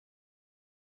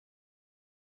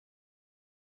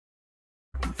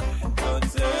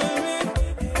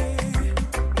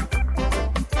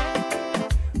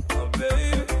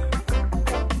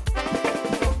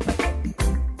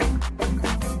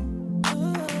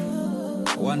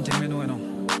One thing we know, you know.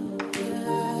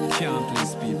 Can't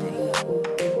please people.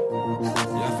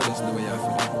 You have to just do what you have to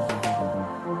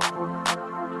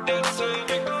do.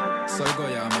 So we go,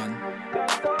 yeah, man.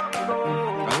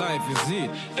 A life is it.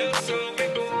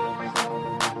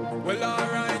 Well,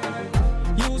 alright.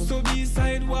 Used to be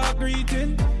sidewalk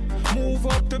greeting. Move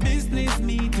up to business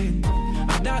meeting.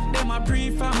 And that them a pre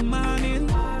from morning.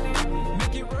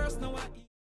 Make it worse now.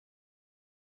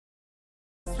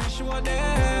 We show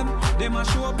them a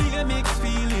show be a mixed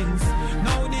feelings.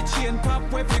 Now the chain pop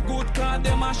with a good card,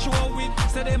 them a show with.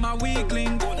 Say them a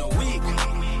weakling, go no weak.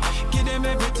 Give them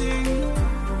everything,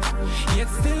 yet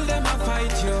still them a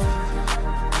fight you.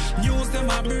 News them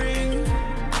a bring,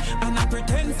 and I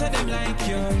pretend say them like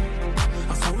you.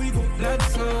 That's how we go,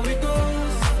 that's how it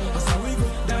goes. That's how we go,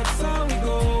 that's how we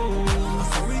go.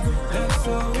 That's how we go, that's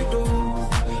how we go.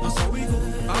 That's how we go.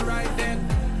 Alright then,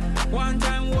 one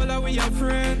time all are we your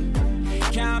friend.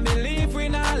 Can't believe we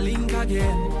not link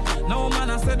again. No man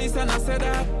I said this and I said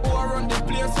that. Who run the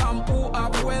place and who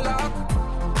up well up.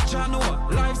 Jano,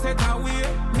 life set away.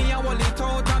 Me I hold it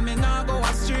out and me nah go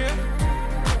astray.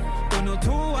 You know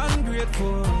too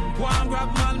ungrateful. One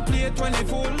grab man plate when they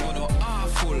full. You know half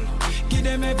full. Give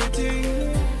them everything,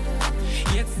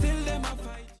 yet still them a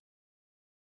fight.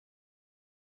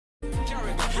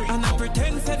 And I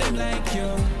pretend say them like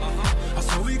you. That's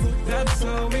how we go. That's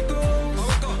how we go.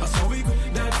 That's how we go.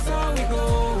 That's how we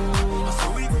go. That's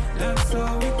how we go. That's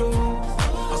how we go.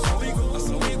 That's how we go. That's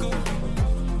how we go.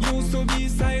 Used to be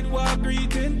sidewalk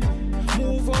greeting.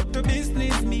 Move up to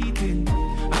business meeting.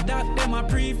 And that them a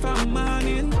pre from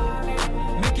morning.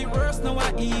 Make it worse now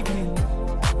at evening.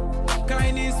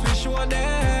 Kindness we show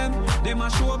them. Them a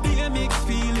show be a mixed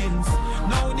feelings.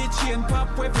 Now the chain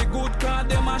pop with a good card.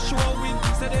 Them a show win.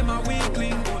 Say them a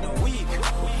weakling. Weak.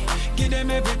 Give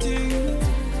them everything,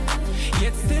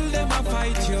 yet still them a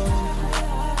fight you.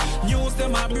 News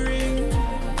them a bring,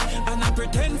 and I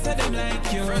pretend say them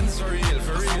like you. Friends for real,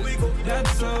 for real.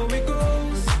 That's how it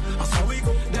goes. That's how we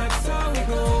go. That's how we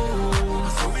go.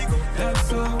 That's how we go. That's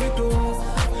how we go.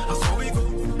 That's how we go.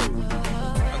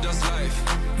 And just life.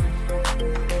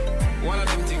 One of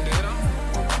them things there,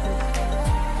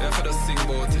 you have to just sing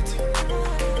about it.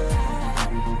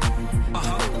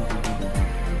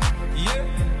 Yeah.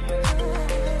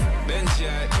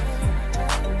 Yeah.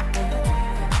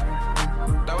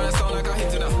 That one sound like a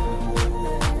hit, you know.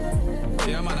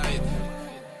 Yeah, man, I hit.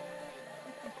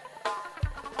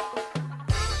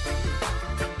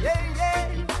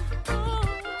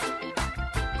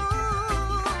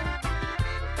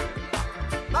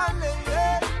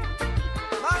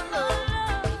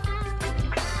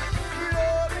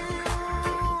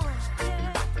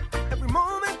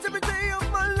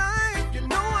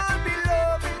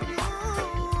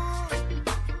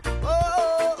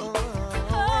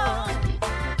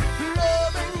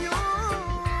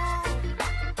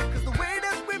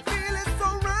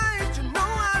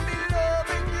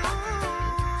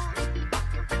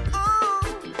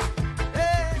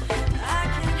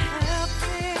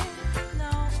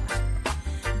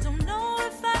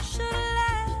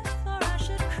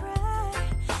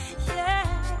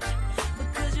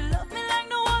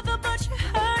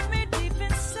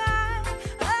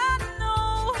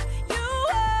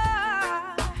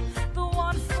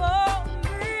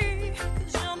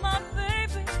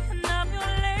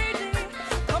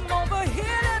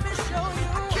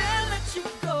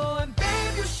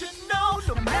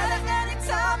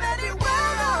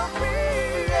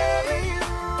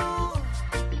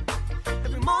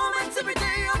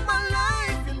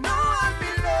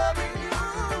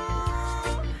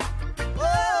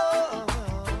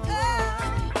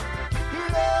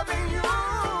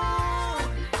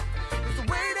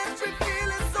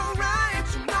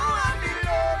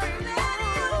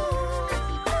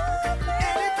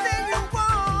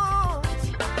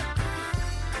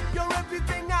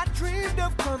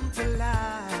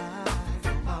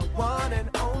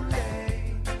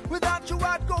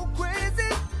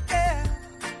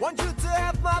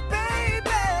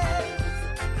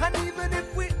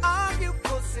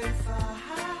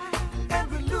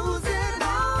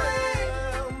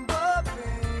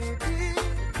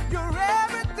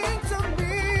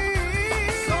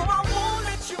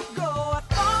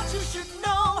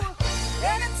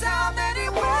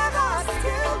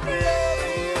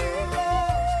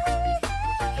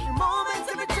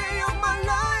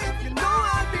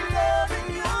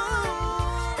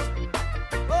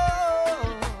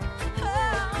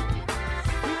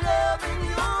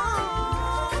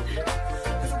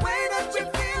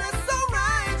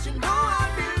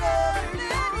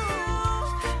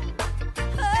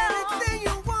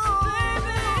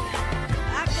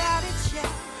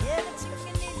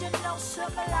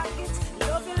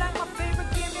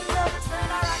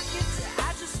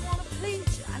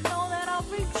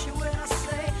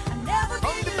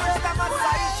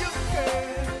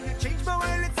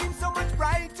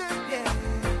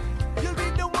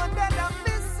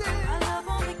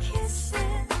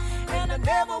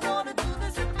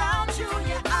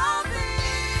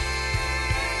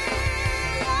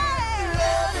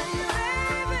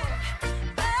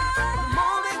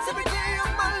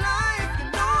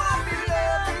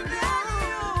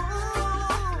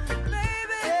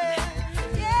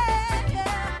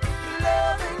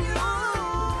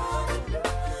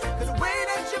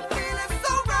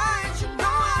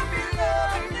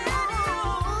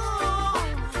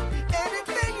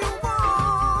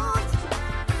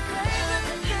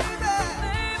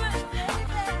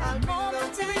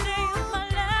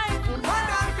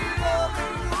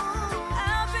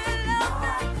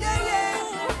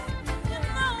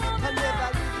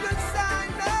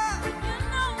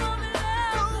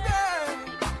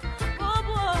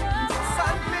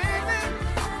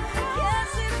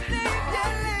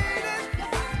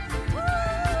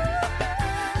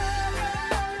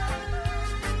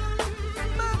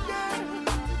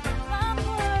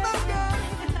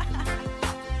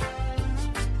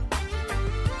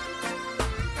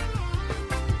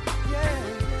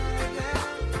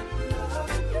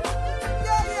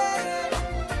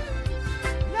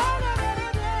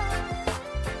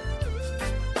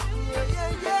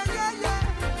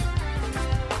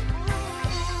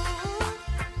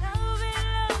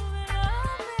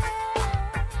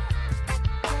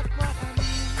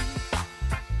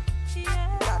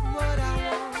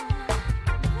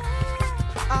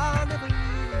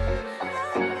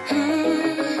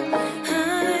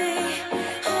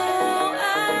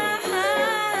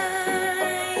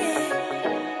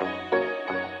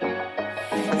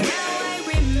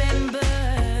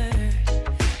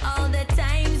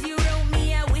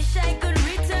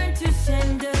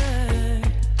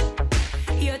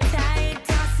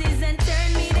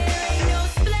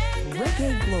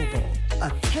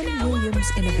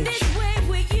 Rhythms Innovation. This wave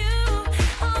with you,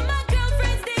 all my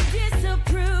girlfriends they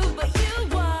disapprove, but you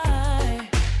are,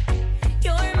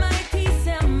 you're my peace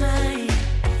of mind,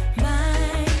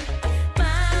 mine,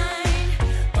 mine,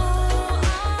 oh,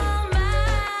 all mine.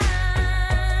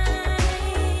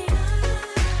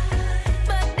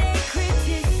 But they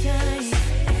criticize,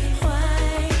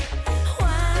 why,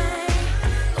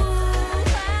 ooh,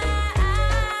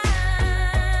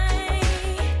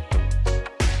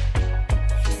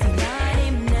 See, Lord,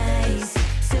 him nice,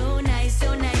 so nice, so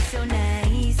nice, so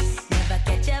nice. Never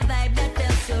catch a vibe that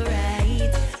felt so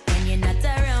right. When you're not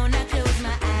around, I close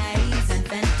my eyes and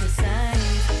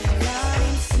fantasize. Lord,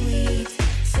 him sweet,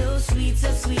 so sweet,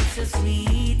 so sweet, so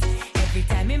sweet. Every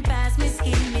time him pass me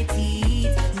skin, me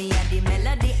teeth. Me had the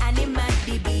melody and him had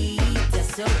the beat.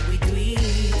 That's how we do it.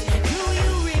 Do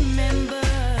you remember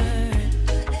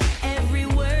every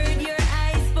word your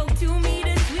eyes spoke to me?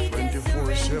 The sweetest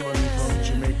 24/7 surrender. from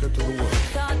Jamaica to the world.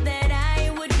 Thought that I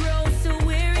would grow so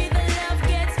weary, the love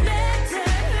gets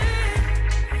better.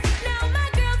 Now my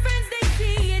girlfriends, they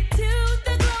see it too.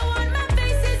 The glow on my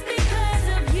face is because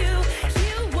of you.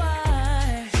 You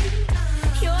are,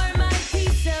 you're my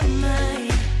peace of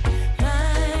mind,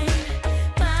 mine,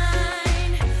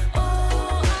 mine, oh,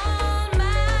 all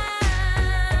mine.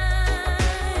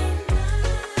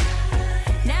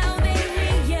 Now they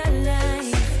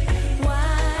realize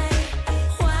why,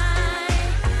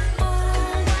 oh,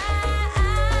 why,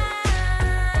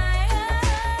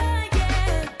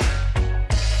 yeah.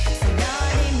 So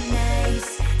Lord, him nice,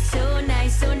 so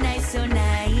nice, so nice, so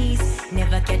nice.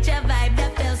 Never catch a vibe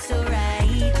that felt so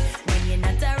right. When you're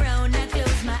not around, I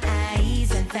close my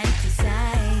eyes and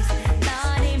fantasize.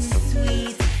 Lord, him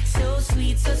sweet, so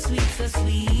sweet, so sweet, so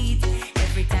sweet.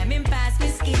 Every time him pass me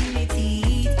skin, me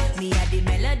teeth. Me had the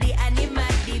melody and him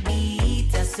had the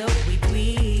beat. That's how we do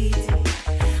it.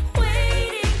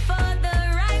 Waiting for the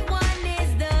right one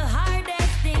is the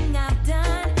hardest thing I've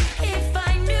done. If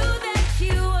I knew that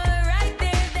you were right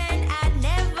there, then I'd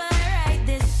never write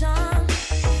this song.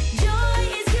 Joy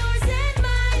is yours and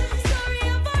mine, story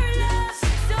of our love,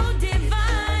 so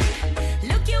divine.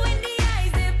 Look you in the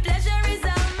eyes, the pleasure is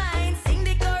all mine. Sing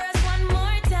the chorus one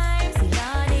more time. See,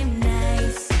 Lord, him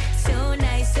nice, so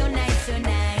nice, so nice, so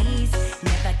nice.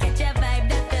 Never catch a vibe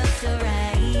that felt so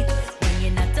right. When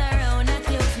you're not around, I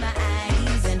close my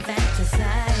eyes and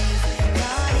fantasize.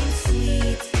 Lord, him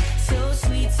sweet, so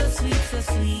sweet, so sweet, so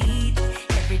sweet.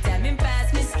 Every time him pass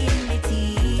me skin, me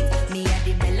teeth. Me had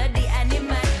the melody and him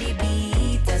had the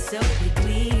beat. That's how we do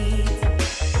it.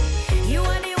 You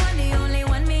are the one, the only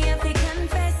one me have to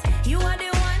confess. You are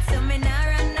the one, so me nah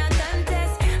run no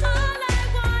contest. All I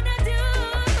wanna do,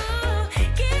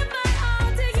 give my all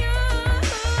to you.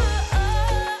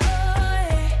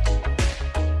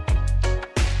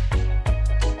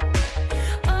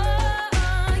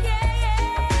 Oh, yeah, yeah.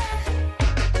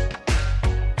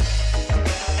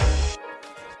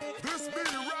 This be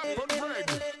Rap and Reg.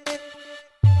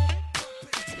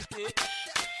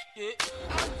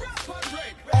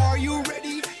 Are you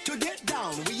ready to get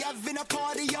down? We having a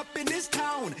party up in this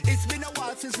town. It's been a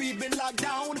while since we've been locked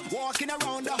down. Walking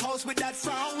around the house with that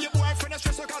frown. Your boyfriend is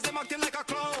stressed cause him acting like a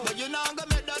clown. But you're not gonna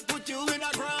let that put you in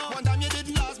a ground. One time you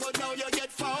didn't last, but now you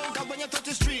get found. Cause when you touch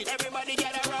the street, everybody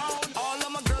get around. All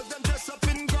of my girls, them dress up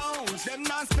in gowns. Them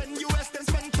not spend US, them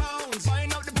spend pounds.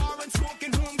 Buying out the bar and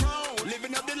smoking homegrown.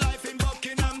 Living up the life in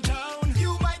Buckingham Town.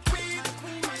 You my queen,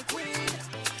 my queen.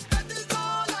 That is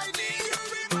all I need. You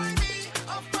remind me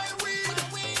of my weed.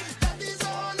 That is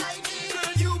all I need.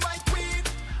 Girl, you my queen,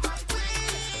 my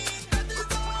queen. That is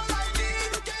all I need.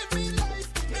 You gave me life,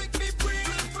 make me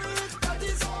breathe. That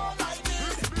is all I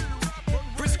need.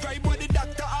 Prescribe what the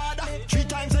doctor order. 3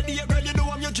 times a day, girl, you know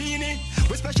I'm your genie.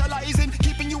 We specialize in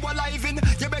keeping you alive in.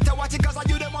 You better watch it cause I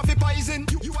do them off the poison.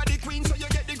 You are the queen, so you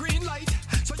get the green light.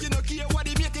 So you don't care what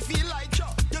it make you feel like.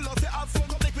 Sure. You love to have fun,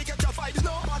 go make me get your vibes.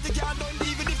 No party can't done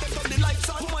even if they turn the lights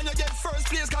on. Woman, you get first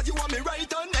place cause you want me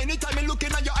right on. Anytime you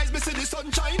looking at your eyes, me see the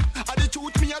sunshine. And the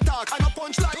truth me attack and a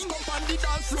punchline. Come on the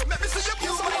dance floor, let me see you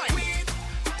put some wine.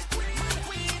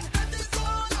 That is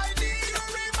all I need. You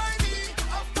remind me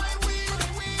of my weed.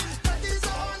 That is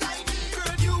all I need.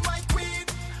 Girl, you my queen,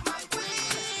 my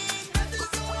queen. That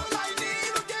is all I need.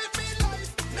 You gave me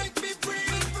life,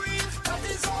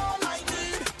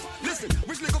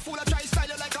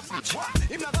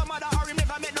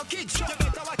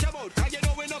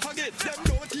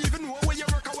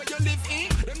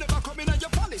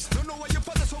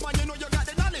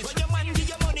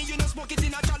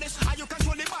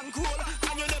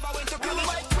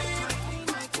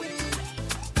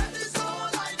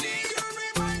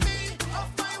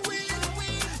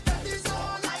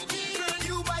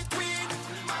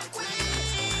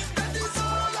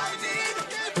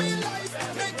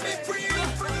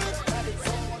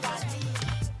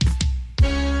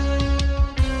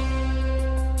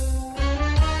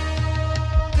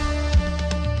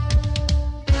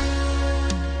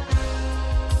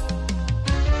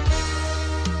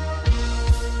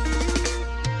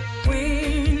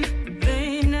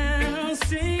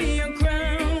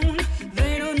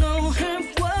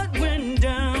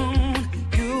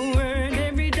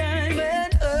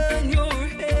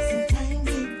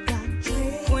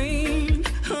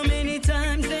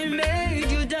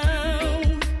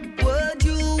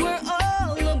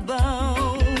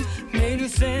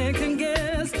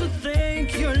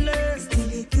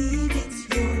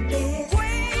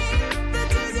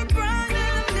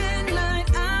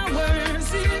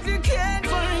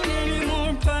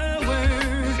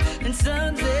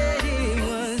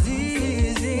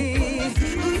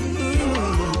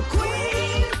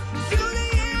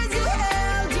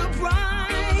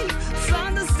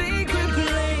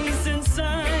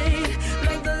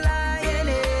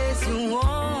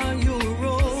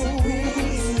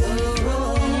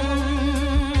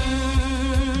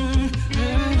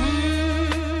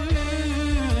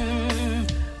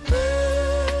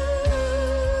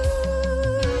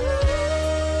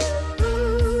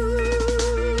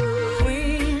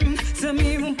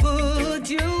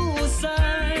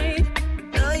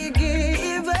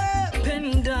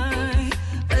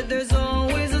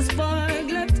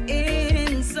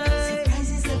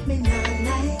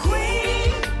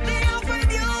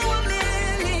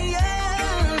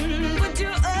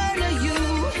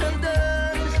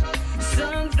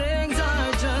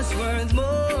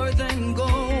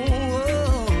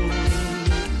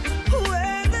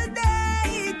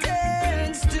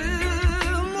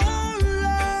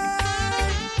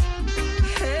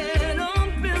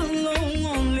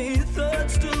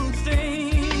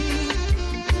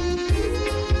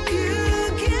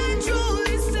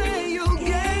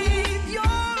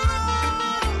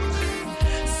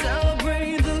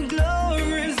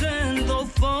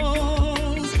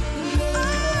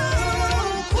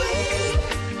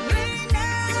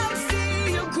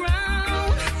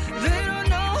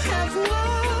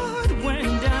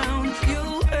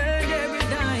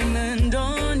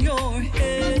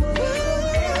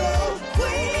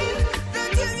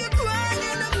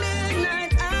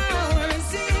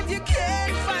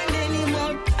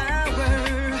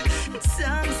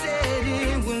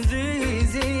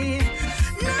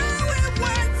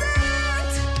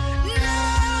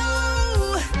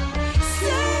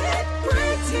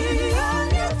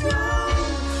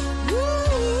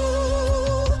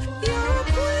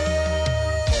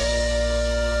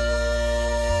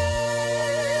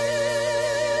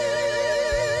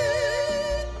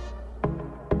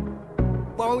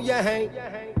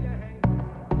 yeah.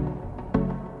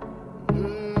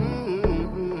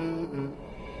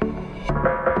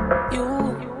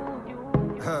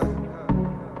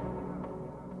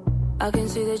 I can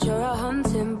see that you're a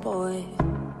hunting boy.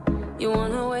 You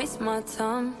wanna waste my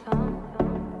time.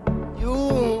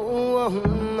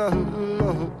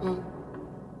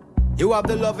 You have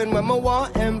the loving when I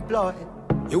want employ.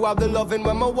 You have the loving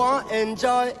when I want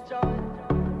enjoy.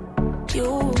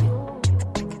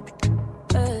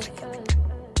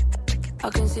 I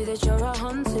can see that you're a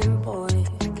hunting boy.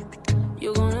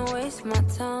 You're gonna waste my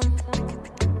time.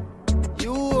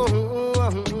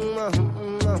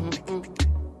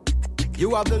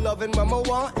 You have the loving when I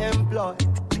want employ.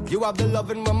 You have the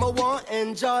loving when I want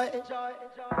enjoy.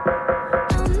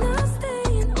 I'm not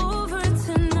staying over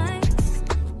tonight.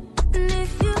 And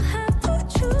if you have to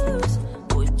choose,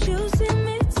 would you see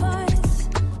me twice?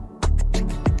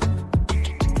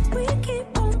 We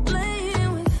keep on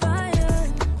playing with fire.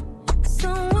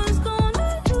 Someone's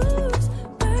gonna lose,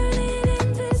 burning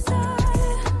in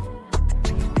desire.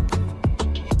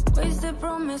 Wasted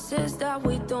promises that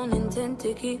we don't intend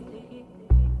to keep.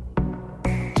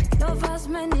 Love has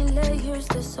many layers,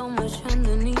 there's so much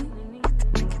underneath.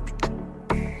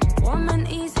 Woman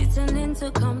easy turn into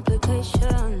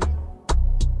complication.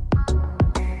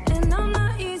 And I'm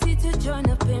not easy to join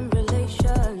up in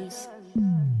relations.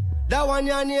 That one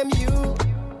you name you.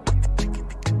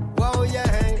 Wow,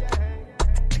 yeah.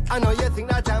 I know you think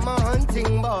that I'm a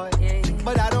hunting boy, yeah.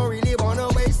 But I don't really wanna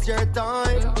waste your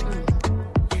time.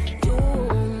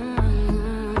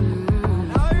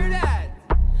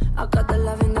 I got the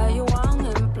loving that you want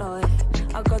employ.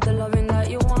 I got the loving that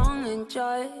you want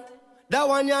enjoy. That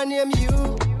one you name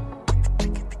you.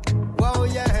 Wow,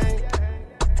 yeah.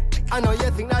 I know you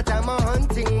think that I'm a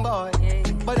hunting boy, yeah.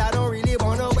 But I don't really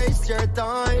wanna waste your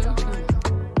time.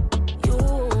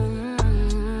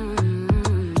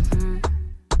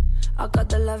 I got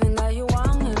the loving that you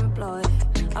want employ.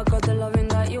 I got the loving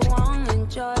that you want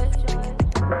enjoy.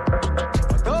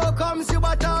 But how comes you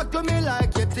a talk to me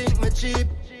like you think me cheap?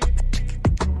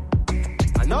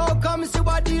 Now comes you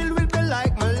a deal with me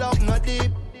like my love not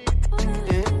deep.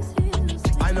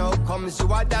 I know comes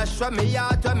you a dash from me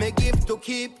heart when me give to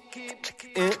keep.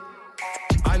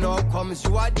 I know comes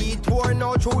you a detour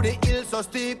now through the hills so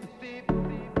steep.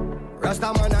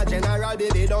 Rasta man a general,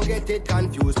 baby, don't get it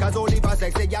confused. Cause only for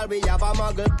sexy girl we have a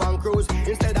muggle punk cruise.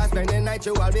 Instead of spending night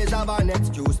you always have an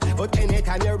excuse. But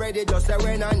anytime you're ready just say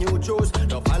when a new choose.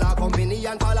 Don't follow company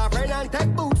and follow friend and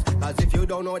take boots. Cause if you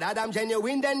don't know that I'm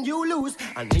genuine then you lose.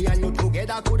 And me and you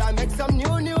together coulda make some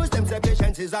new news. Them say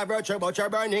patience is a virtue but you're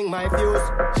burning my fuse.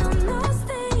 I'm not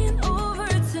staying over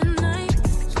tonight.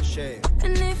 It's a shame.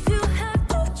 And if you have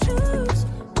to choose,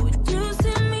 would you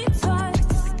see me twice?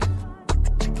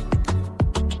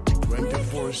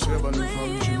 24/7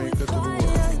 from Jamaica to the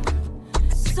world.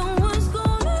 Someone's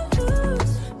gonna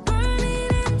lose,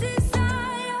 burning in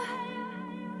desire.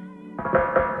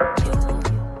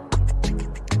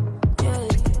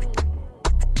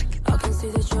 I can see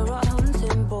that you're a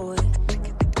hunting boy.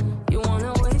 You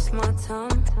wanna waste my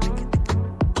time.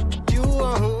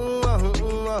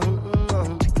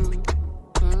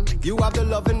 You have the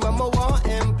loving when I want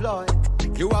employ.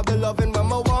 You have the loving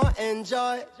when I want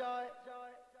enjoy. Yeah.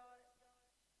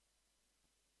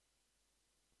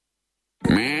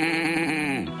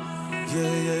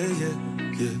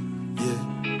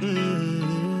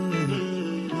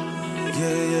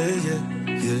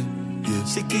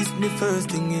 She kissed me first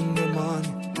thing in the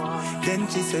morning. Then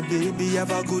she said, baby,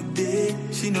 have a good day.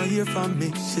 She no hear from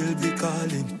me, she'll be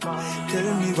calling.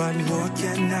 Tell me what more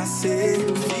can I say?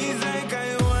 Feels like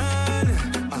I won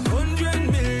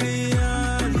 100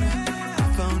 million.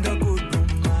 I found a good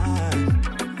woman.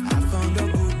 I found a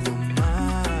good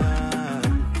woman.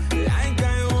 Like I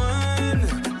won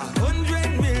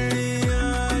 100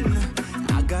 million.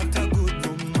 I got a good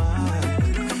woman.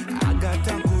 I got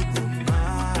a good woman.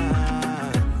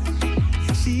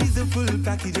 She's a full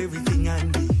package, everything I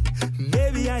need.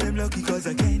 Maybe I am lucky cause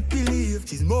I can't believe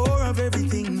she's more of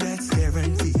everything that's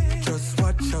guaranteed. Just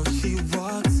watch how she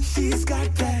walks. She's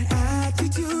got that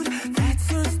attitude, that's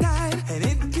her style, and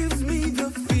it gives me the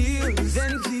feels.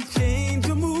 And she changed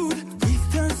her mood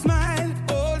with her smile.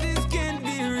 All this can't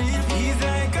be real. He's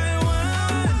like I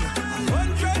won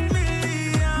 100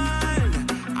 million.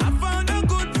 I found a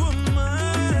good woman.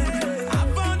 I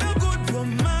found a good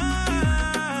woman.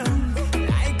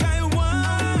 Like I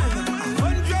won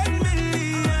 100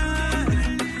 million.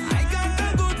 I got a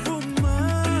good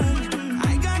woman.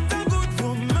 I got a good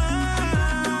woman.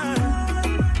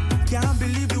 Can't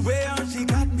believe the way how she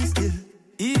got me still.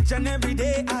 Each and every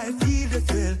day I feel the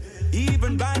thrill.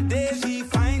 Even bad days she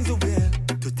finds a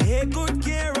good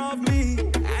care of me.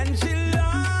 And she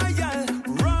loyal,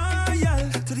 royal,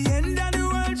 to the end of the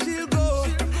world she'll go.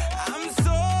 I'm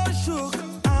so shook,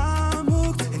 I'm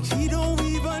hooked, and she don't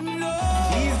even know.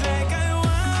 She's like I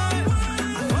want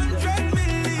 100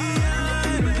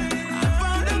 million. I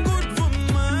found a good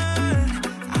woman.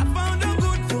 I found a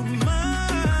good woman.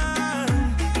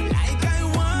 Like I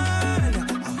want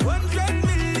 100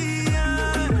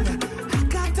 million. I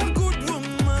got a good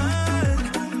woman.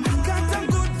 I got a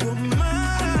good woman.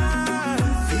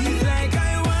 Feels like I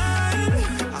want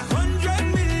 100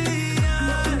 million.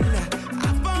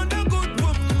 I found a good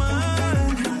woman.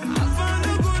 I found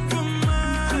a good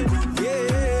woman.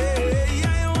 Yeah,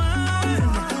 I want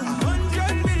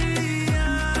 100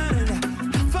 million.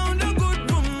 I found a good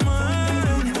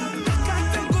woman. I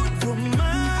got a good woman.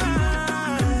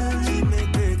 She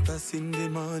make breakfast in the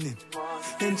morning.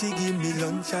 Then she give me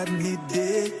lunch at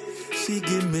midday. She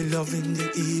give me love in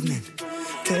the evening.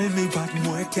 Tell me what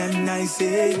more can I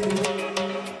say?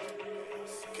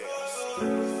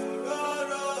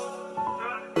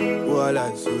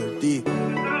 Voila, so deep.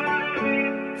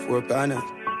 Four corners.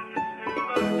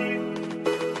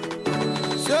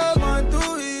 Someone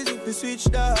too easy to switch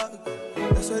dog.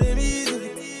 That's what they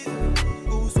easy.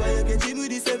 Who's why you get him with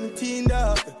the 17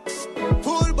 dog?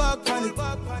 Pull back on it.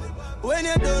 When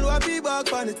you done, what be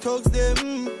back on the talks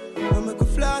them. I make a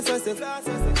flash, I say.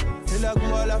 Tell a go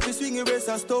all off the swing race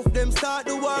and stuff them. Start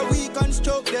the war, we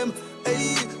construct them.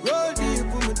 Hey, roll deep,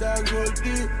 put my dog, roll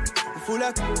deep. Full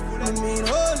of, I mean,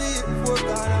 holy. 4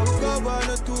 corners, we cover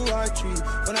no 2 or 3.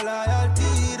 When a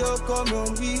loyalty, don't come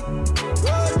on me.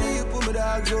 Roll deep, put my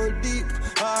dog, roll deep.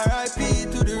 R.I.P.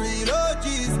 to the real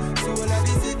OGs. So when I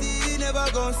the city, never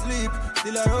gon' sleep.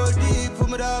 Still I roll deep, put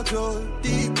my dog, roll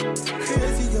deep.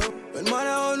 Crazy, yo. When man I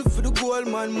on for the gold,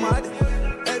 man, mad.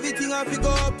 Everything I pick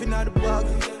up in the bag.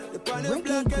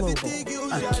 Reggae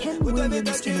Global, a Ken Williams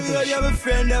innovation. You have a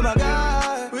friend, them a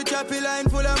guy. We chop a line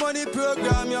full of money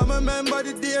program. You remember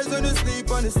the days when you sleep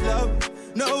on the slab.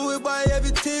 Now we buy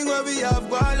everything where we have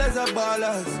ballers and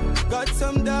ballers. Got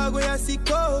some dog where I see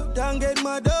cold. Don't get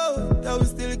my dough. That will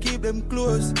still keep them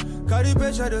close. Cause the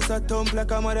pressure does a thump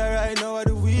like a mother right now.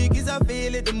 The week is I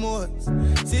feel it the most.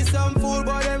 See some fool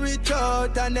but them reach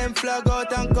out and them flag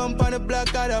out and come on the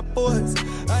block at a post.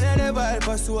 And they never help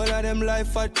a soul of them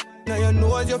life at. Now you know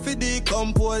what you feel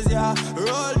decompose, yeah.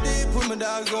 Roll deep, put my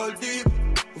dogs roll deep.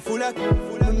 Full of,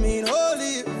 I mean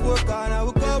holy. 4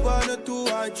 corners, we cover no 2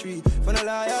 or 3. For the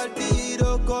loyalty,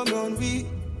 don't come on we.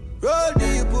 Roll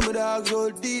deep, put my dogs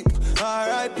roll deep.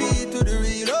 R.I.P. to the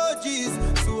real OGs.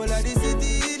 Soul of the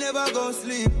city, never gon'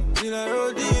 sleep. Still I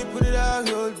roll deep, put the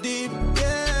dogs roll deep,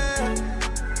 yeah.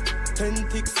 10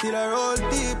 ticks, still I roll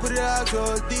deep, put the dogs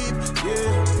roll deep,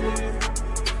 yeah.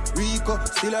 Rico,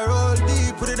 still I roll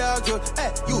deep, put the dogs roll.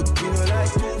 Hey, you know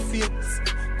like 2 feet.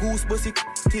 Goose bussy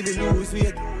till you lose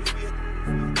weight.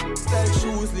 Like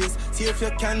shoeless, see if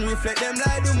you can reflect them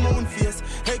like the moon face.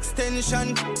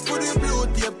 Extension, put the blue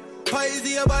tape. Pies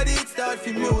your body, it start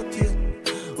to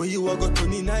mutate. When you a go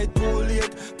 29 too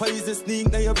late. Pies the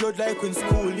sneak, now your blood like when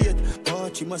school late.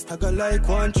 But you must have like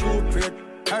one true prep.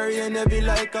 Hurry and heavy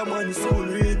like a money soul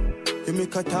read. You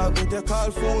make a talk with your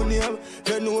call phone name.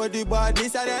 You know the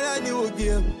badness and a new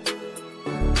game.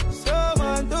 So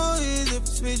man too easy to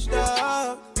switch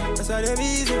up. That's why them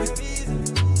easy.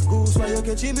 Goose why you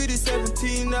catching me the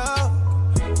 17 now.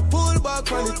 Pull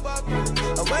back on it.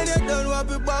 And when you're done, we'll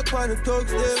be back on the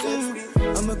talks them.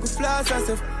 I make a flash and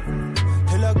say,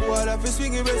 tell a go all of the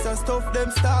swinging race and stuff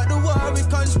them. Start the war, we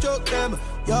construct them.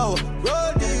 Yo,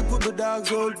 roll deep, put the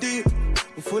dogs roll deep.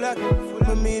 We full of,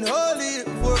 I mean holy.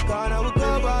 4 corners, we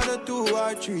cover no 2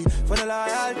 or 3. For the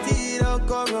loyalty, don't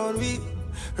come round we.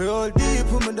 Roll deep,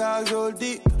 put my dogs roll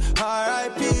deep.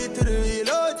 R.I.P. to the real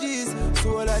OGs.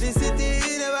 Soul of the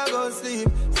city, never gon' sleep.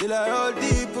 Still I roll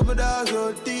deep, put my dogs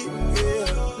roll deep, yeah.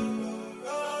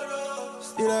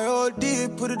 Still I roll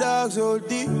deep, put the dogs roll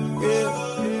deep, yeah.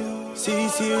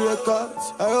 CC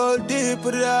Records, I roll deep,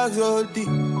 put the dogs roll deep,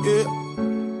 yeah.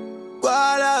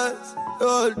 Balance,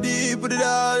 roll deep, put the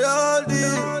dogs roll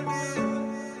deep.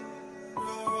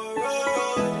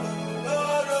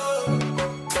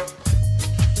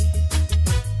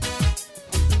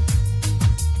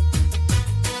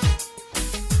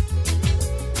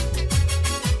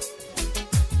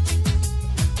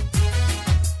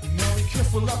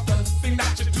 Full of the thing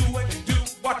that you do and do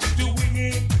what you're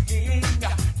doing.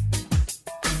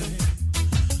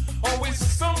 Always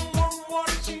someone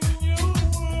watching you.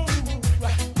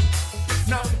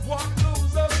 Now what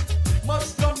goes up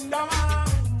must come down.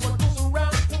 What goes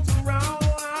around comes around.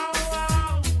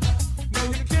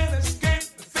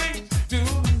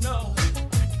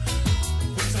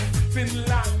 thin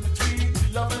line between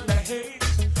love and the hate.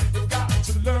 You've got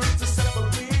to learn to separate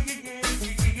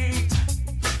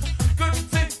good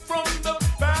things from the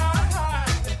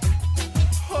bad.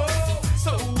 Oh,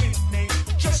 so it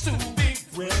ain't just too big.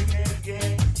 You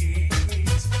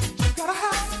gotta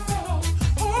have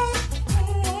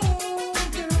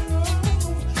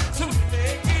to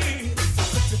make it.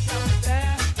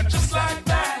 And just like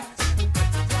that,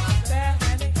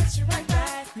 and it hits you right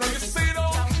back. No, you say it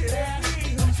all,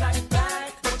 like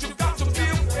that. But you got to feel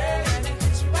it, and it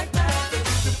hits you right back.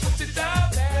 You put it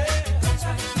down there,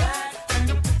 like that, and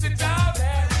you put it down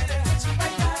there, and it hits you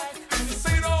right back. And you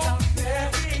say it all,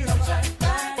 like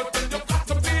that, but then you got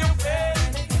to feel it,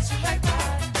 and it hits you right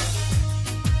back.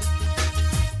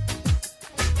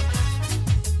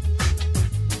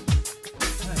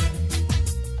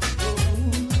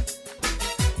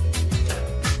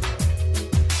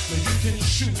 You can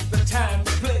shoot the time,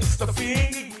 the place, the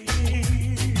things,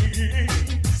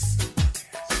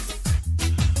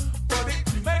 but it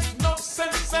makes no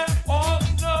sense at all,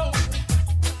 no,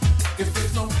 if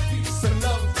there's no peace and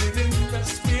love within the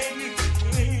space,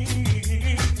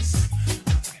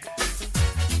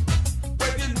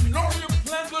 where you know your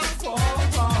plans will fall,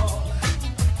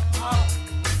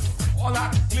 all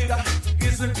that glitter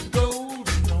isn't gold,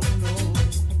 no, no.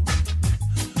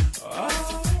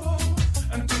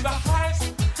 And to the highest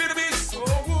bit of his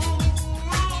soul,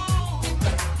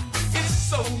 it's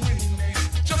so winning,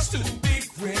 just to be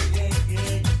great.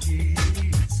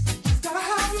 You've gotta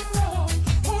have your love,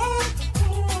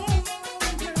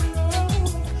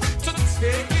 to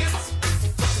take it,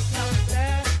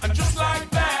 and just like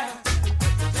that,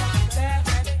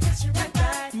 and it hits you right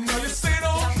back. No, you say it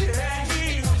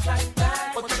okay, like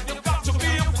that, but then you've got to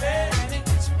be aware, and it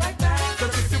hits you right back.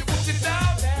 'Cause if you put it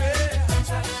down there,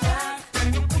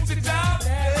 and you put it down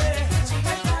there,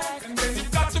 and then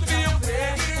you've got to be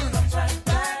aware,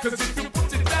 'cause if you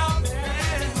put it down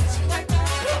there,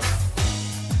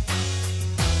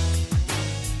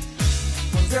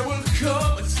 well, there will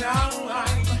come a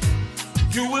time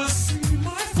you will see,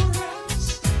 my friends,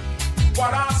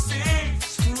 what I say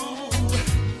is true.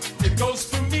 It goes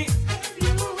for me and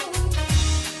you.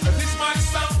 This might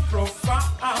sound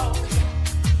profound,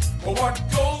 but what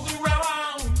goes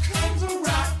around comes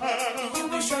around. You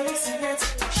will surely see it.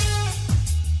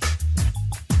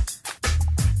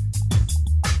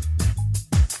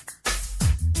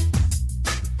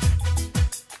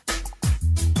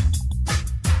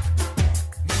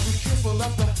 Be careful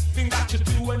of the thing that you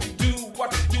do when you do what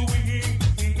you're doing.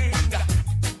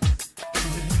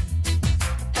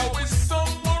 Always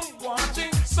someone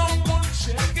watching, someone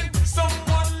checking,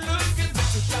 someone looking.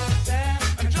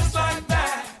 And just like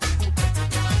that,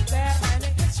 and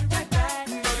it hits you right back.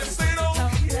 No, you say it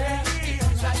okay,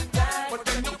 like that, but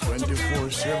then you put it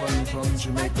 24/7 from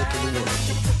Jamaica to the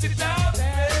world. put it down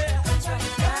there,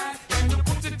 like that, and you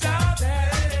put it down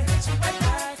there,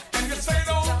 and you say it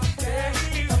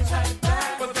okay, like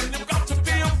that, but then you got to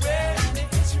be aware, and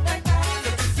it hits you right back.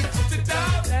 'Cause if you put it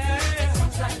down there,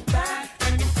 like that,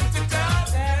 and you put it down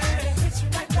there, and it hits you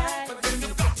right back, but then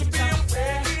you got to be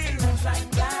aware,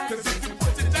 like that, 'cause if you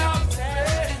put it down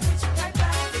there, it hits you right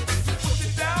back. If you put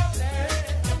it down there,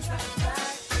 like that,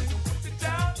 and you put it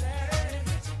down there, it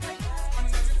hits you right back.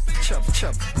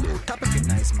 Chub. Top of it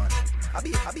nice, man. I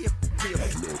be a free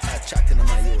chatting in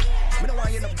my ear. Me don't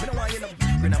want you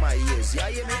in my ears. You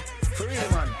hear me? For real,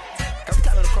 man. Every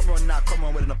time I come around now, come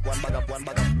on with one bag up.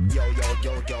 Yo.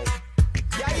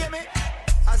 You hear me?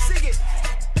 I sing it.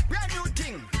 Brand new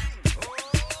thing.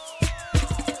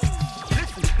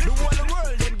 The whole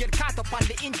world them get caught up on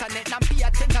the internet. Now pay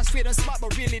attention straight and smart,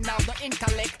 but really now the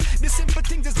intellect. The simple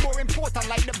things is more important,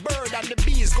 like the bird and the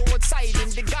bees. Go outside in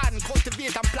the garden,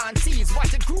 cultivate and plant seeds.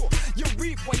 Watch it grow. You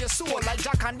reap what you sow, like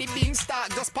Jack and the Beanstalk.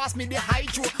 Just pass me the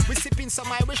hydro. We sipping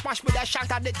some Irish mash with a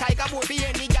shot at the tiger boat. Be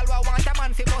any gal who want a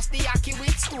man fi bust the yaki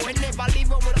with stone. We never leave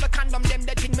one with a condom. Them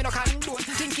the thing me no can do.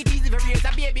 Think it easy to raise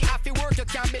a baby. Have to work, you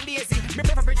can't be lazy. Me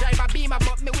prefer to drive a Beamer,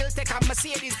 but me will take a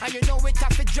Mercedes. And you know it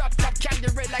have to drop top candy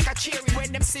red like a cherry.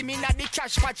 When them see me at the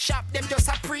cash pot shop, them just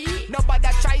a pre. Nobody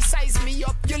try size me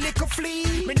up, you little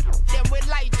flea. Me them will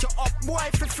light you up, boy,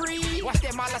 for free. Watch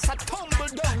them all as a tumble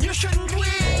down, you shouldn't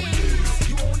win.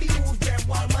 You only move them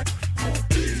while my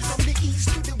from the east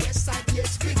to the west side,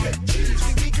 yes, we get cheese.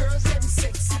 We girls, them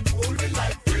sexy, bold, we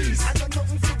like breeze. I don't know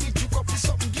if we do up with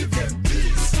something, give them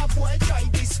peace. My boy try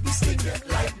this, we sting them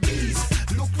like bees.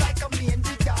 Look like a man,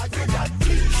 the dog, you got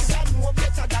fleas. You know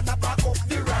better than a back up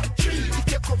the rank tree.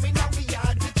 If you come in and we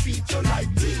yard, we treat you like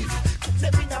teeth. Cook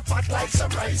them in a pot like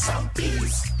some rice and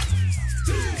peas.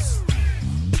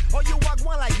 Oh, you walk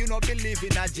one like you not believe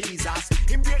in a Jesus.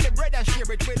 Him break the bread and share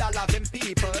it with all of them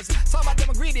peoples. Some of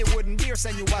them greedy wouldn't dare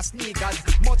send you a sneakers.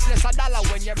 Much less a dollar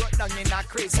when you brought down in a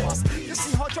Christmas. You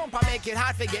see how Trump make it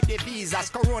hard to get the visas.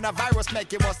 Coronavirus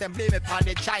make it worse than blame it on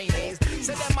the Chinese.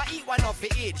 Say them I eat one off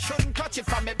it eat. Shouldn't touch it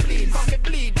from me bleed. From me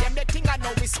bleed, them the thing I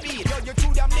know we speed. Yo, you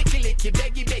too damn licky,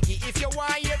 beggy. If you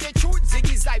want hear the truth,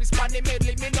 Ziggy Zibes pan the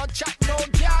medley. Me no chat, no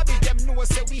garbage. Them know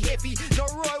say we heavy. No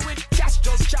roll with cash,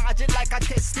 just charge it like a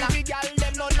Tesla. We gal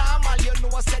them no normal, you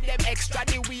know say them extra.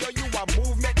 The way you a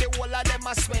move, make the whole of them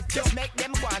a sweat. Just make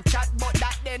them go and chat, but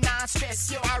that they not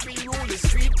stress. You are rule the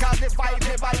street, cause the vibe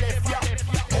never left you.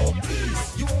 Oh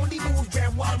please, you only move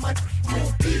them Walmart.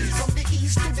 Move peace from the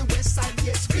east to the west side.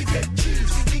 Yes, we get cheese.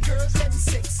 With the girls them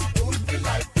sexy, hold me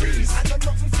like breeze. I got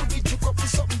nothing for the juke up with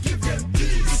something, give them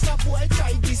peace. If a boy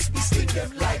try this, we stick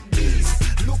them like this.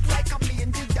 Look like a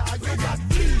mangy dog, you got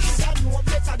fleas. I know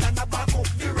better than a back up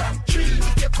the ramp tree.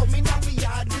 If you come in and we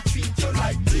yard, we treat you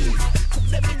like beef. Cook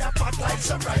them in a pot like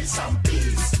some rice and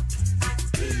peas.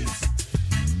 Peace.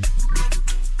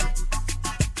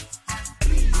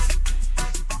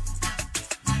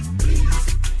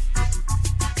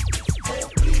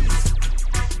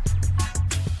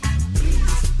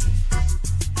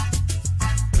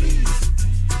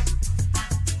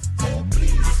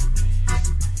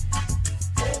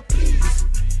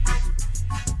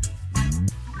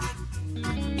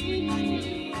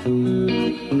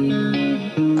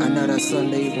 Another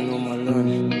Sunday evening on my lawn.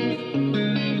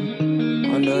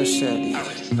 Under a shadow.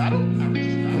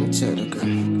 I'm Cheddar.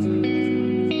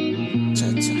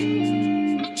 Cha-cha.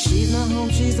 She's not home,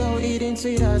 she's out eating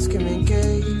sweet ice cream and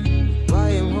cake. Why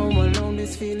I'm home alone,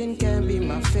 this feeling can't be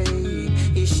my fate.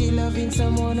 Is she loving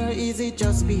someone or is it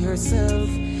just be herself?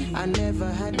 I never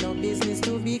had no business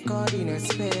to be caught in her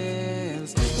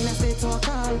spells. In a state so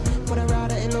calm, but I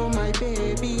rather hello my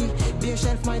baby. Be a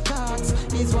shelf my thoughts,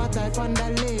 is what I found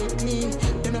out lately.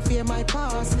 Don't I fear my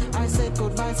past, I said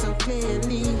goodbye so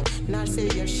clearly. Not say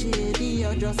you're shady,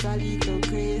 you're just a little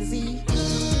crazy.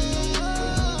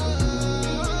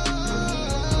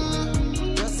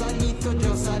 Just a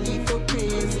little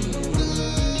crazy.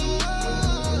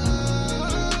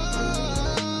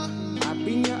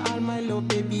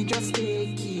 Baby, just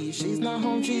take it. She's not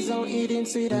home, she's out eating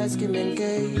sweet ice cream and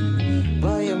cake.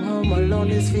 Boy, I'm home alone,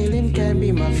 this feeling can't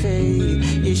be my fate.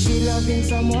 Is she loving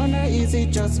someone or is it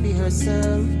just be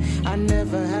herself? I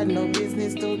never had no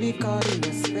business to be caught in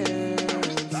a spell.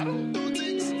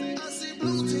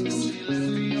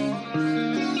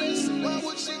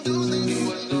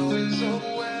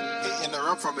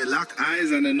 From me lock eyes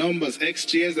and the numbers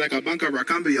exchange like a bank of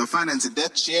Rakambi. Your finance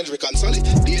debt change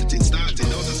reconsolidating started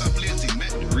out as a plating met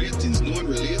the ratings known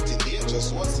relating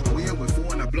dangerous what's the way with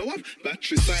phone a blow up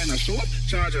battery sign a show up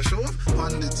charger show up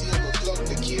on the table plug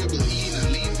the cable in and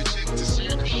leave the check to see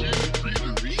the sheriff I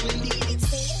really need it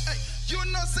for. Hey, you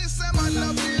know say some man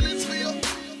not feelings for you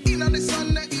in on the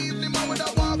Sunday evening man with a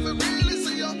want to really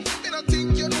see you. Me don't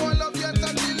think you know I love yet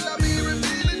until I be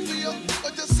revealing for you,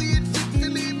 but you see it fit to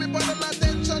leave me but I'm not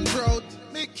road.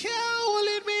 Me can't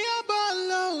lead me up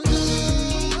alone.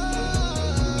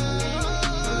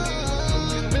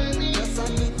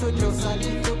 Just a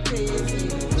little crazy.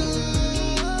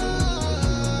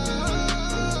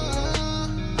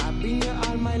 I bring you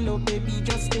all my love, baby,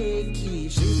 just take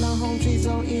it. She's not home, she's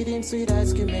out eating sweet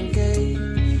ice cream and cake.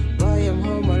 Boy, I'm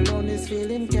home alone, this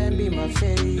feeling can't be my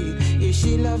fate. Is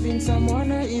she loving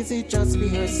someone or is it just be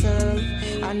herself?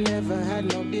 I never had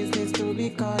no business to be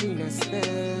caught in a spell.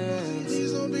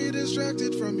 Please don't be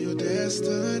distracted from your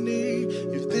destiny.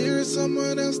 If there is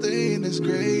someone else that ain't as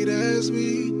great as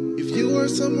me, if you are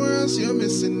somewhere else, you're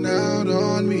missing out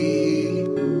on me.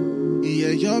 Yeah,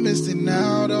 you're missing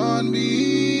out on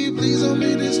me. Please don't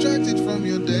be distracted from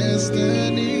your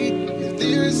destiny. If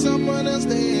there is someone else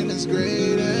that ain't as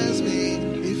great as me,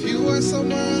 if you are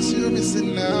somewhere else, you're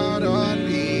missing out on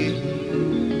me.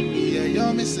 Yeah,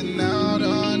 you're missing out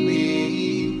on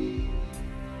me.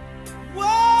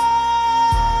 Whoa!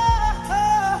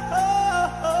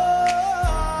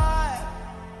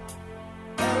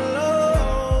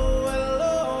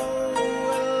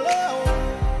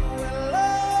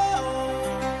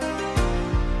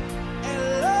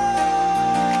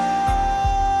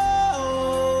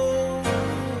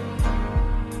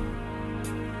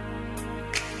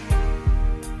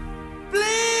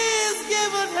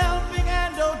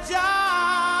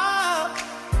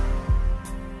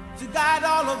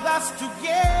 All of us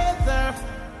together.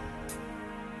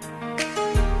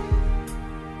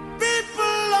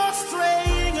 People are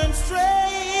straying and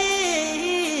straying,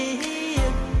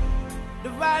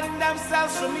 dividing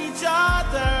themselves from each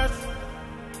other.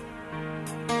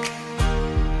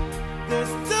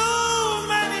 There's too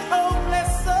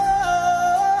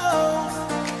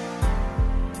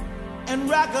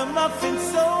ragamuffin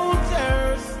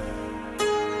soldiers.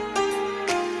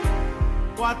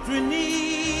 What we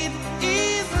need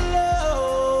is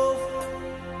love.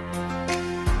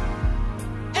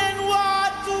 And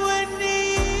what we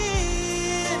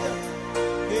need,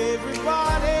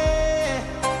 everybody,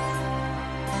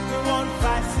 we want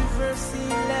vice versa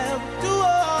love to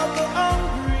all the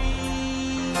hungry.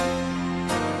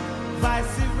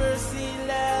 Vice versa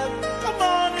love, come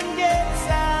on and get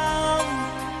some.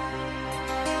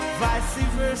 Vice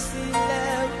versa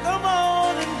love, come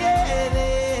on and get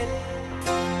it.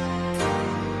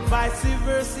 Vice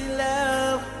versa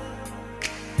love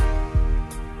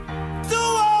to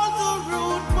all the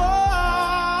rude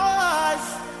boys.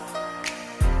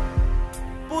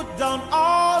 Put down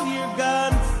all your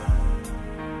guns.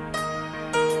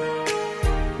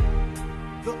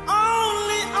 The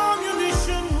only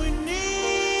ammunition we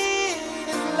need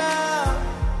is love.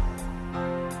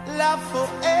 Love for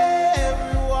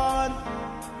everyone.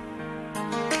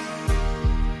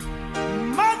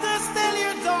 Mothers, tell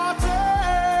your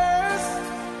daughters.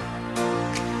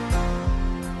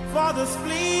 Fathers,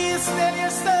 please tell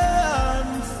your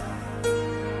sons.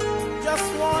 Just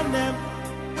warn them,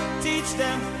 teach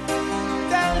them,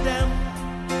 tell them,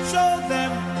 show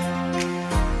them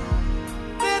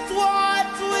that what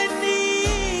we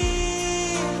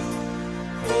need.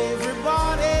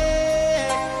 Everybody,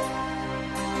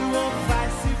 we want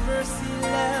vice versa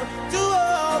love to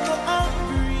all the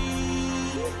hungry.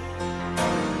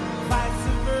 Vice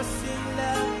versa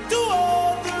love to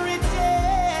all the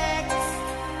rejects.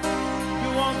 We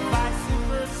want vice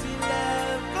versa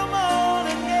love, come on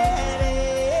and get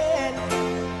it.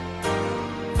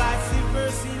 Vice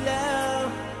versa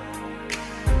love,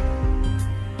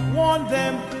 warn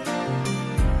them.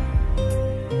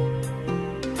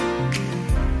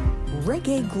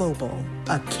 Reggae Global,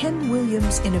 a Ken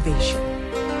Williams innovation.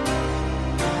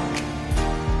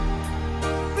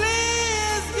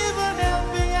 Please give an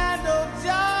helping hand, oh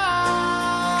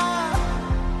Jah,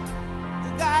 to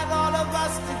guide all of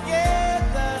us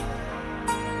together.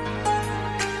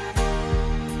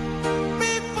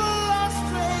 People are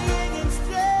straying and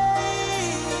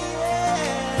straying,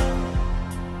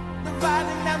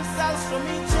 dividing themselves from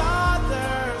each other.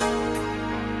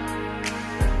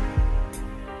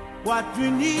 What we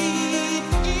need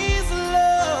is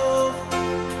love.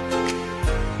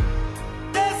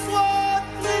 That's what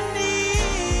we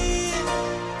need.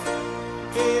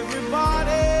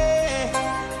 Everybody,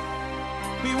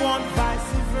 we want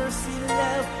vice versa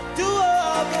love to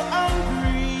all the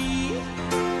hungry.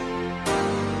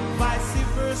 Vice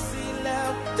versa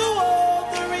love to all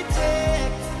the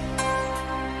reject.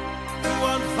 We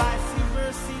want vice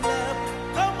versa love.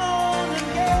 Come on and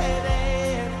get it.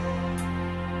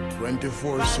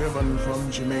 24/7 from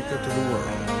Jamaica to the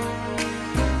world.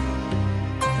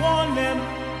 Warn them,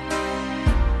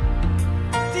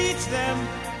 teach them,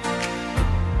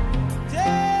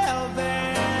 tell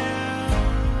them.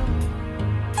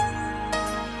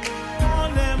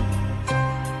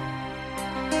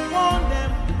 Warn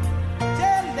them,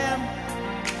 tell them,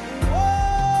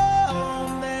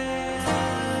 warn them.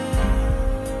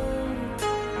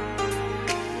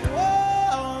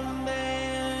 Warn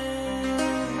them.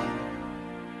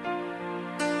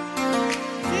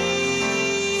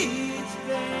 Teach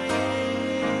them.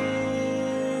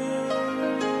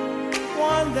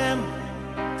 Warn them.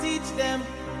 Teach them.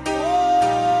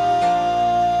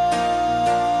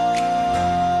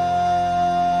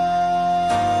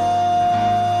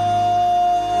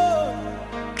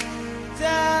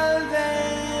 Tell them.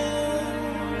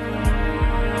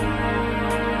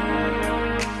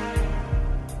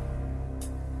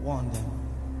 Warn them.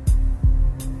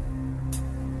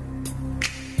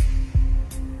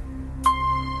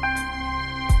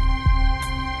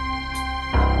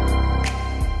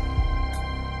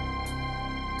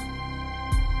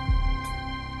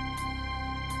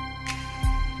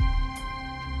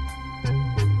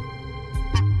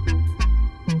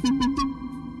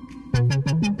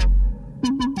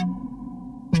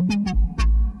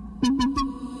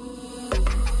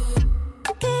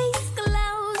 Case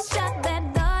closed, shut that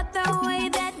door, throw away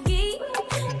that key.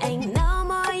 Ain't no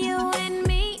more you and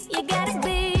me. You gotta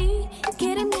be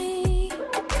kidding me.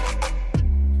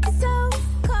 So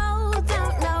cold,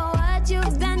 don't know what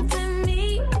you've done to me.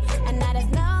 And now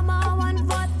there's no more 1,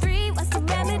 4, 3. What's the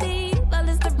remedy? Well,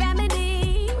 it's the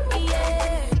remedy,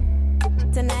 yeah.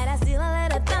 Tonight I steal a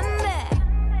little thunder,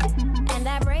 and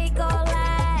I break all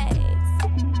lights.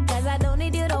 'Cause I don't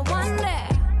need you to wonder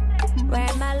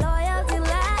where my loyalty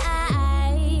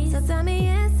lies. So tell me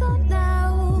yes or no.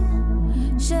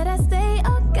 Should I stay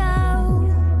or go?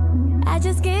 I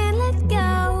just can't let go.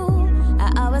 I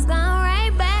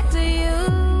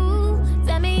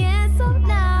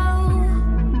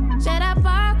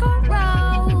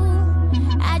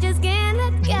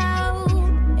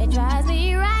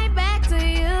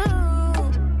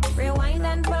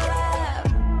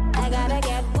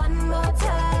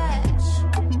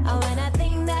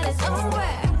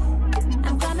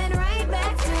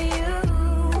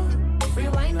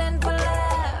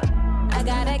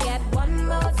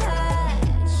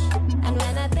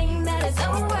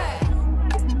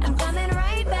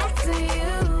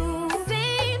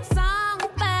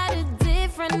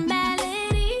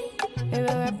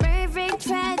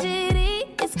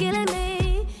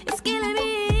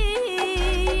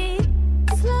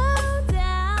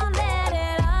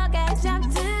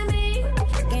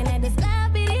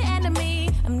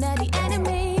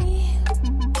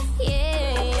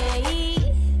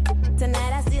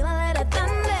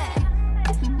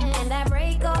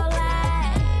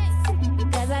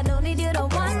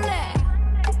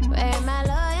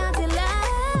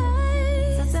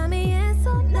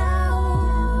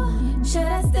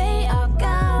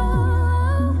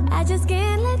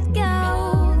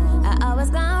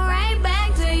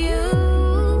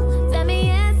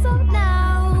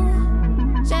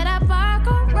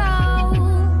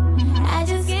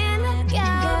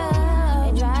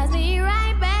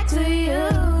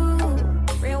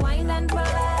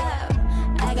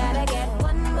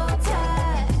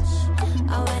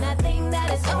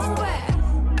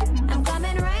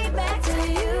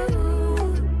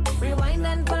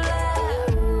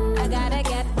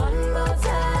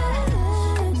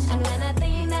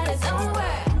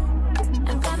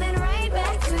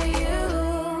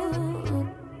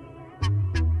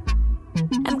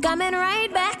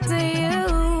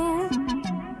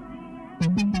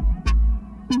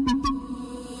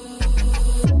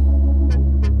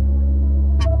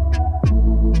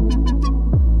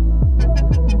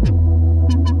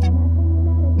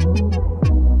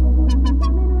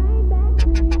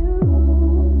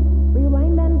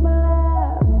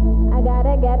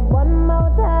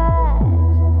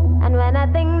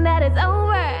darling, that it's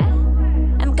over.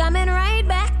 I'm coming right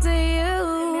back to you. I've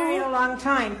been married a long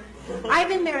time. I've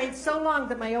been married so long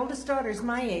that my oldest daughter's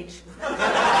my age.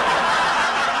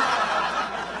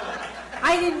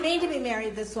 I didn't mean to be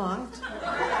married this long.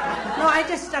 No, I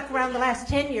just stuck around the last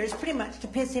 10 years pretty much to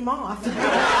piss him off.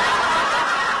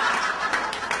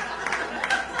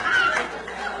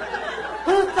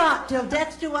 Who thought Till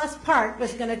Death Do Us Part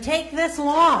was going to take this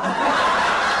long?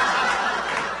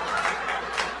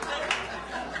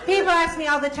 People ask me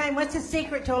all the time, what's the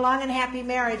secret to a long and happy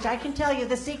marriage? I can tell you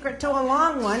the secret to a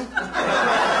long one.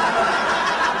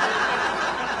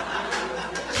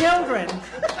 Children.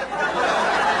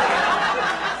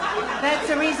 That's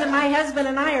the reason my husband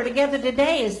and I are together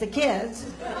today, is the kids.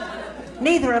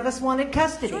 Neither of us wanted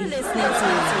custody. You're listening to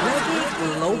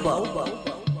Reggae Global.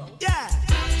 Yeah,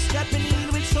 stepping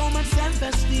in with so much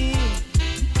self-esteem,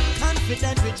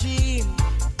 confident regime.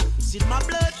 It's in my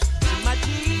blood, it's in my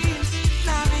genes.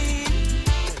 Now I mean,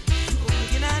 we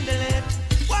can handle it.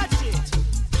 Watch it.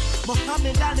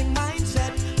 Muhammad Ali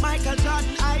mindset, Michael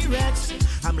Jordan Irex.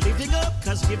 I'm living up,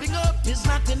 cause giving up is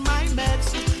not in my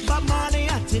meds. But Marley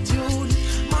attitude,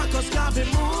 Marcus Garvey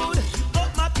mood.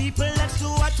 Up my people, let's do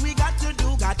what we got to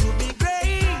do. Got to be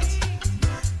great,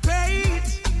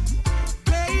 great,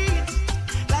 great.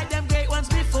 Like them great ones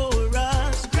before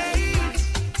us. Great,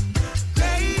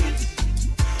 great,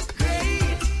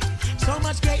 great. So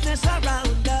much greatness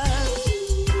around us.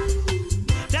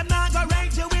 Them not gonna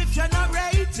rate you if you not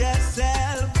rate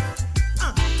yourself.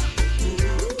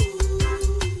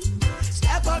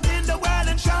 Step out in the world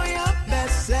and show your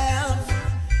best self.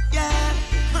 Yeah,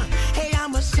 hey,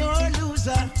 I'm a sore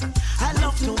loser. I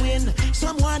love to win.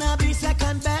 Some wanna be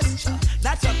second best.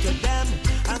 That's up to them.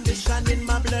 Ambition in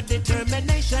my blood,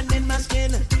 determination in my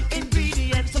skin.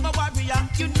 Ingredients of a warrior.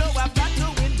 You know I've got to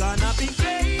win. Gonna be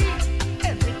great.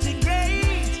 Everything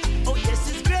great. Oh yes,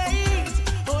 it's great.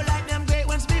 Oh, like them great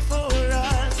ones before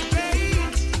us. Great.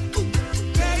 Ooh,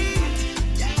 great.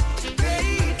 Yeah,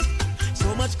 great.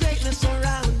 So much greatness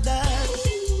around us.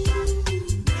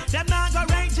 Them not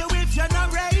gonna rate you if you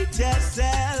not rate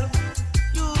yourself.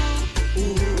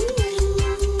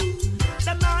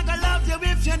 Them not gonna love you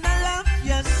if you not love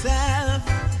yourself.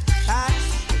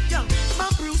 My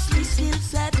Bruce Lee skill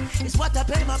set is what I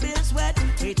pay my bills with.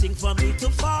 Waiting for me to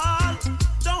fall.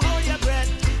 Don't hold your breath.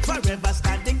 Forever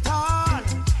standing tall.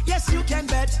 Yes, you can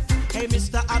bet. Hey,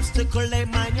 Mr. Obstacle, hey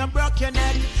man, you broke your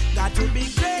neck. Got to be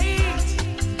great,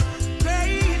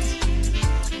 great,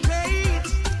 great.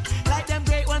 Like them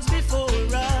great ones before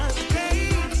us.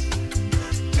 Great,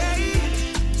 great,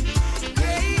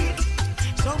 great.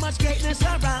 So much greatness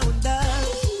around us.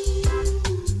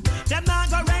 Them not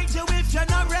gonna rate you if you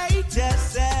not rate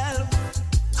yourself.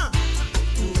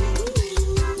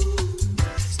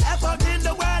 Step out in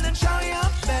the world and show your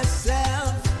best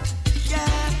self.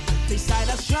 Yeah, beside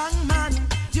a strong man,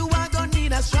 you are gonna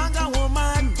need a stronger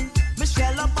woman.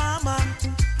 Michelle Obama,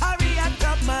 Harriet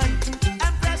Tubman,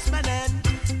 Empress Menen,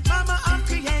 Mama of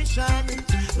creation.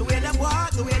 The way them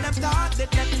walk, the way them talk, the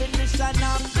definition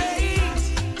of great,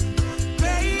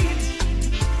 great,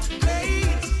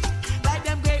 great. Like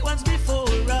them great ones before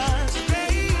us.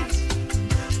 Great,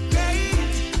 great,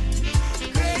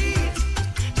 great.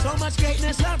 So much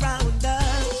greatness around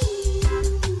us.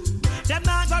 Them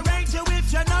not gonna rate you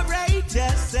if you not rate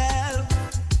yourself.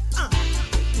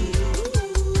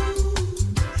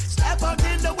 Step out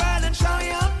in the world and show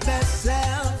your best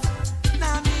self.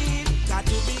 Now I mean, got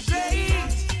to be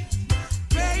great,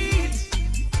 great,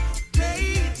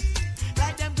 great.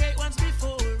 Like them great ones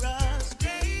before us.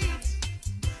 Great,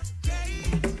 great.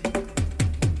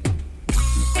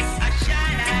 I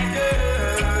shine like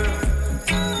girl.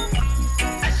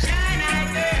 I shine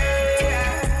like girl.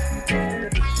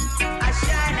 I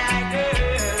shine.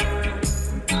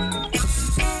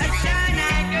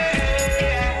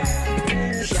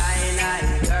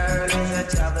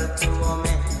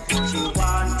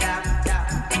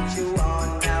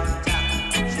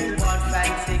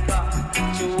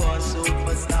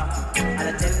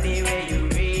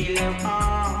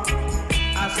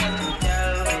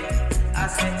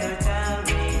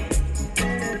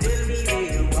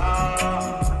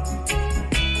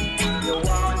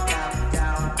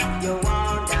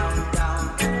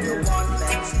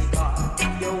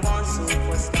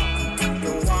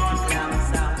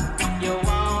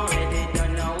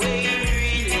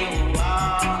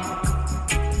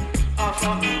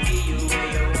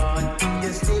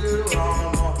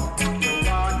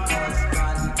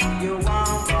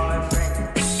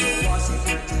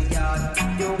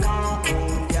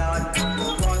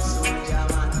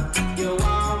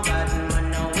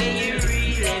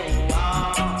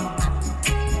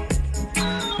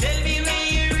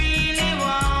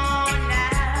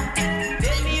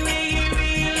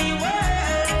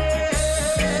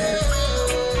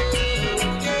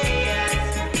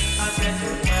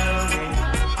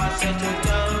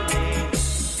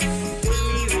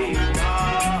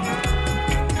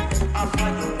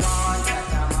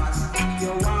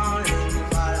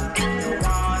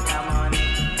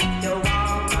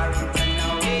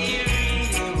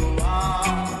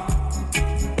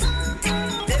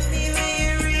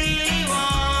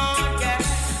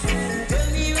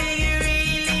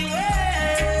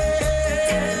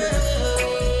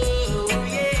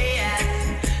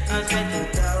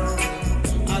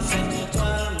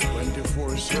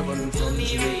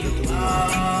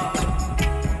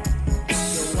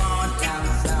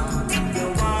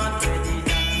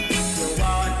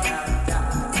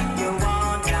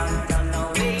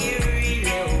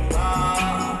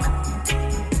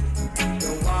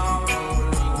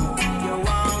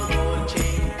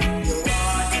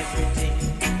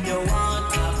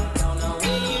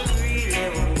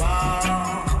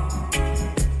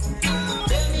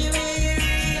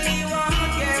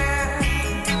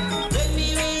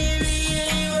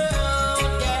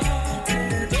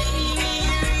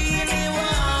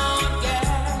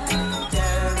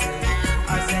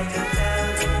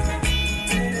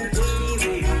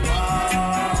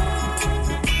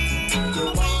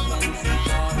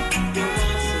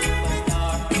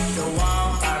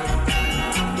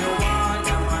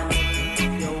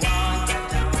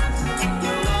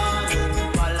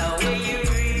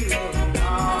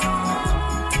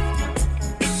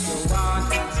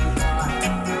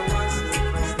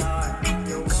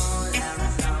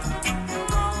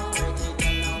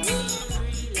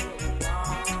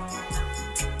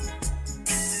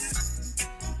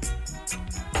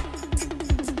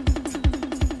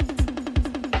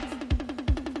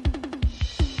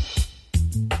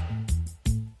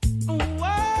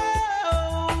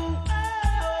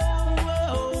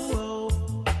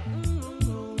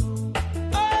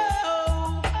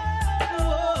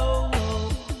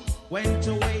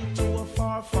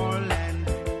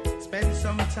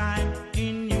 time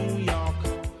in New York,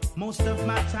 most of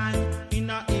my time in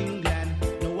England.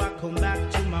 Now I come back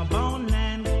to my born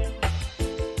land.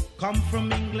 Come from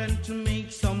England to make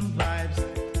some vibes,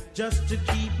 just to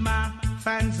keep my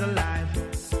fans alive.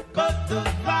 But the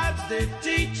vibes they're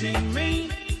teaching me,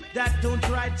 that don't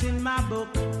write in my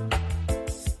book.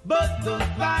 But the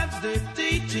vibes they're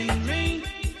teaching me,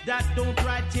 that don't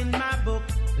write in my book.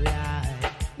 Lie.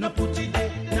 No put it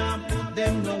there, no put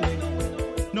them no way.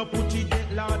 No put it there,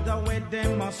 Lord, the way them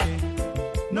must say.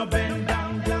 No bend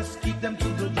down, just keep them to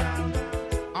the ground.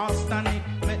 All stand it,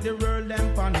 make the world them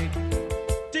panic.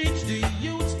 Teach the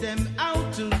youths them how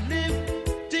to live.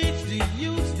 Teach the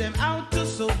youths them how to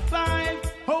survive.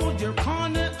 Hold your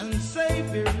corner and save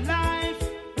your life.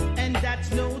 And that's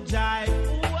no jive.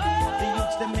 The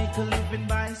youths them make a living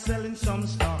by selling some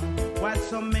stuff, while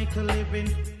some make a living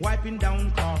wiping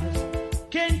down cars.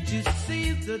 Can't you see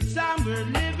the time we're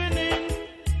living in?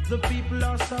 The people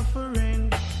are suffering.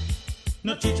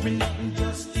 No teach me nothing,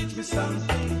 just teach me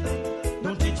something.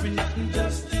 Don't teach me nothing,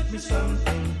 just teach me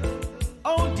something.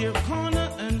 Hold your corner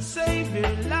and save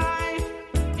your life,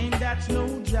 and that's no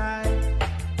jive.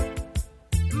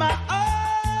 My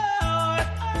heart,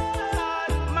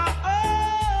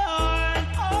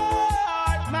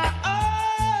 my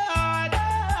heart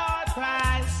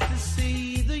cries to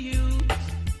see the youth.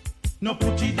 No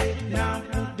put it there, now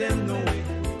put them no way.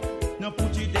 No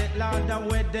put it there, Lord, the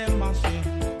way them must say.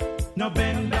 No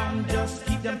bend down, just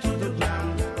keep them to the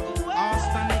ground. All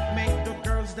stand it, make the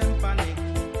girls them panic.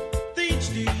 Teach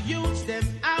the youths them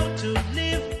how to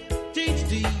live. Teach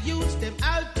the youths them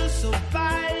how to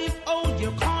survive. Hold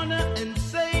your corner and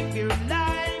save your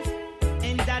life,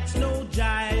 and that's no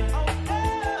jive.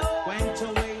 Went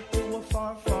away to a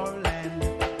far, far land.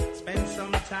 Spent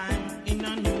some time in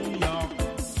a New York,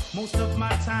 most of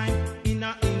my time in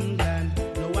a England.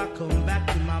 Now I come back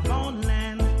to my born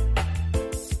land.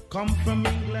 Come from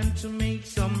England to make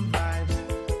some vibes,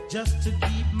 just to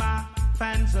keep my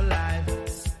fans alive.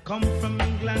 Come from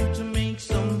England to make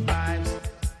some vibes,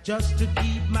 just to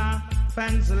keep my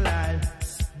fans alive.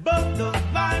 But the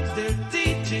vibes they're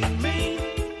teaching me,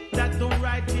 that don't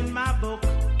write in my book,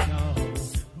 no.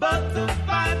 But the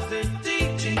vibes they're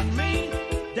teaching me,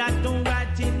 that don't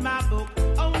write in my book,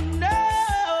 oh no,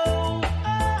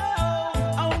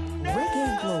 oh no.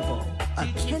 Reggae Global, a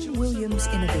Ken Williams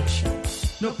innovation.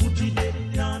 No put it there,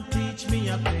 don't teach me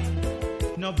a thing.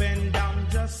 No bend down,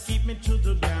 just keep me to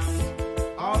the ground.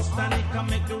 All standing can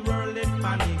make the world in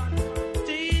panic.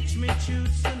 Teach me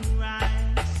truths and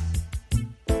rhymes.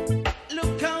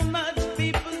 Look how much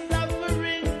people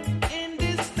suffering in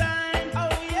this time. Oh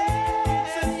yeah.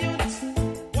 Some youths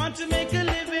want to make a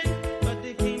living, but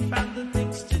they can't find the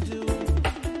things to do.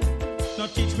 No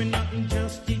teach me nothing,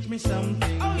 just teach me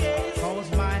something. Oh yes. Cause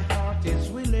my heart is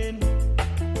willing.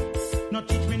 No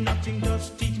teach me nothing,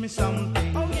 just teach me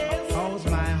something. Oh yes. Cause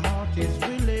my heart is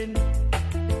willing.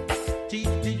 Teach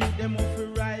the youth them how to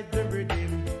ride the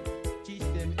rhythm. Teach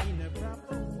them in a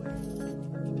proper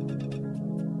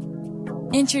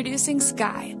way. Introducing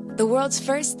Sky, the world's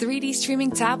first 3D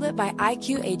streaming tablet by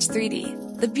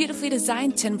IQH3D. The beautifully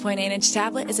designed 10.8-inch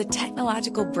tablet is a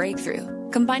technological breakthrough,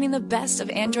 combining the best of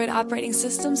Android operating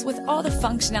systems with all the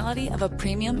functionality of a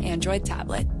premium Android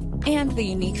tablet, and the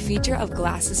unique feature of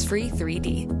glasses-free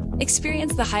 3D.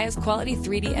 Experience the highest quality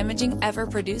 3D imaging ever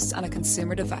produced on a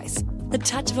consumer device. The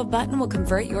touch of a button will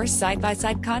convert your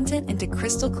side-by-side content into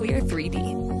crystal clear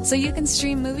 3D, so you can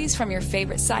stream movies from your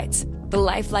favorite sites. The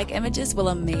lifelike images will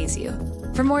amaze you.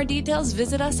 For more details,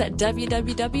 visit us at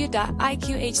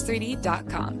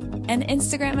www.iqh3d.com and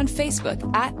Instagram and Facebook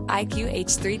at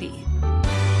IQH3D.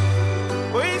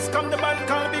 Boys, come the band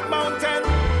called Big Mountain,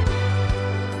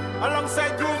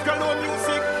 alongside Groove Galore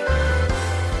Music.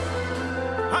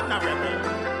 Hanna Rebel,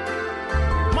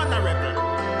 Mana Rebel,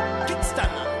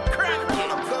 Kickstanner, Crank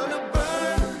It. I'm gonna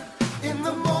burn in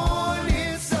the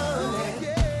morning sun.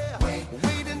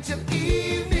 Wait until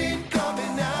evening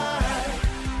coming night.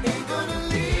 Ain't gonna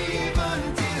leave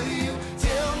until you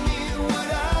tell me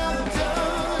what I've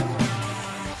done.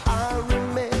 I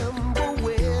remember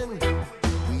when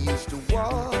we used to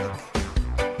walk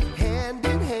hand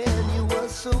in hand. You were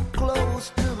so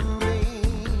close to me,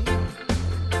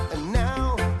 and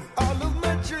now all of my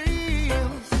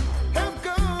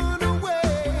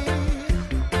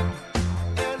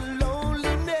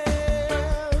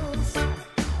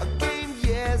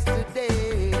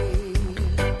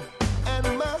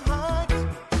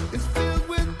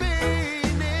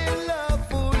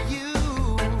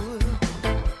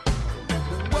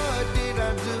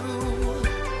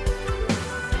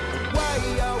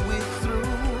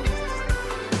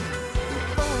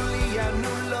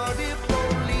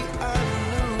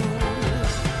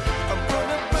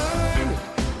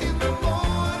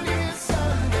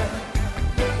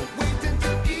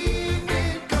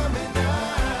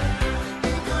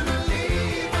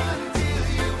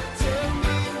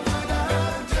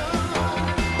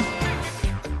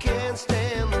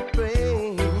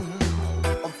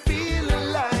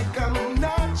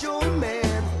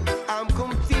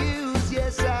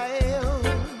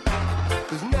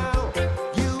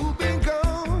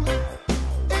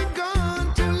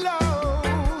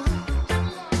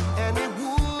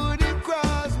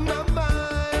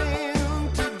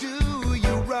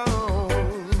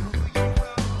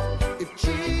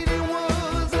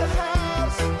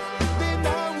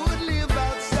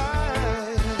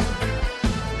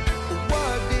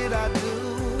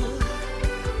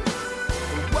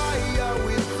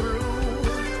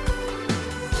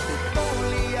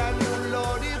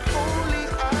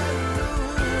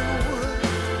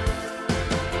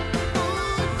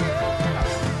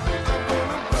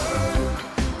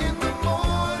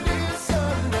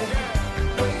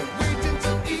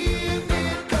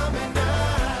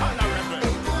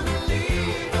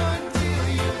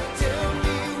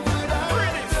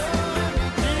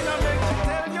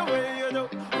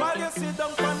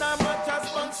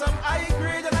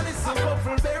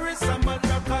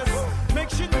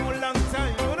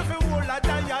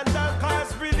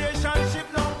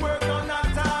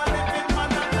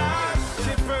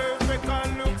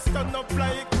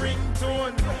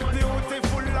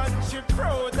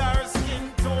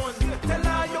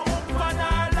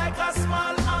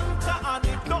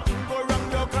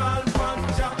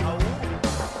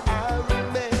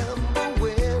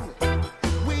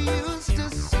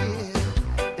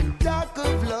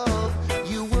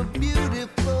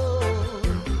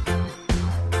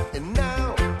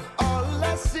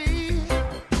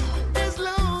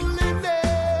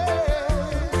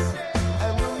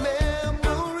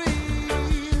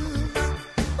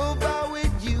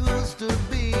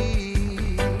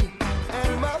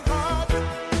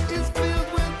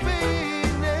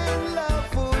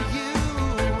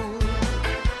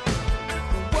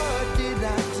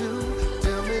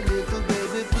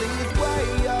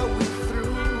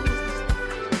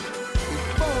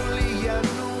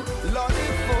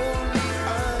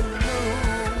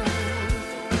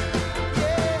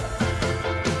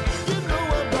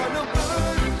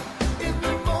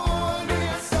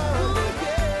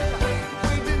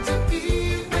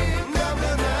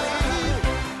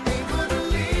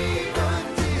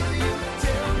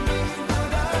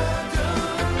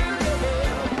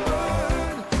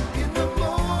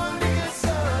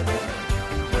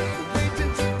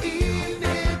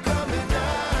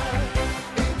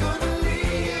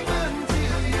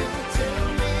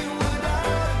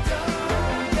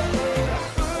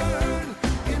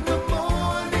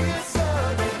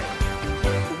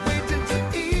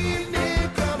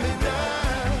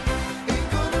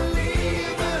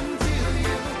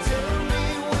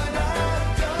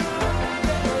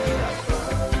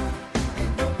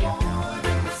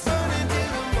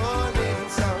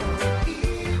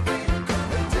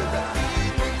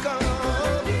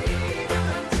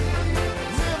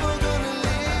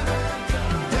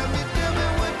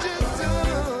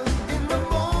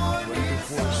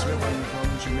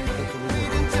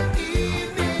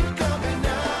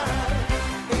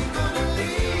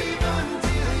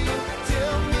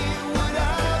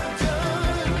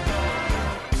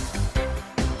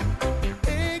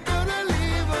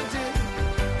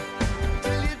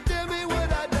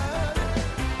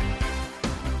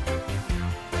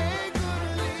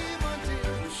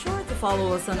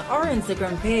follow us on our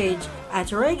Instagram page at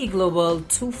Reggae Global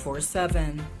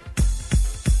 247.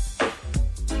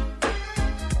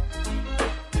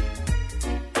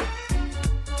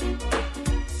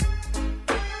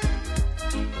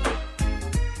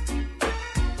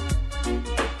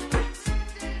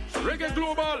 Reggae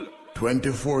Global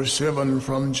 24/7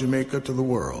 from Jamaica to the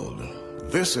world.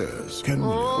 This is Ken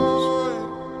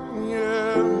Williams.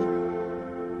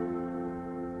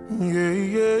 Yeah.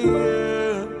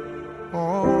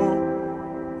 Oh,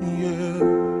 yeah.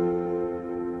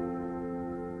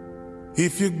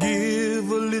 If you give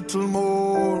a little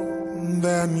more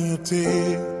than you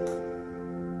take,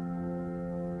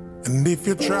 and if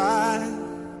you try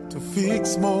to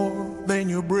fix more than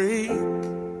you break,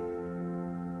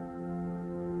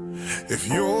 if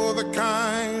you're the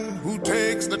kind who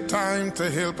takes the time to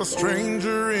help a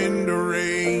stranger in the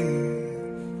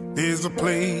rain, there's a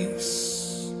place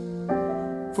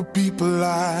for people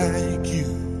like you.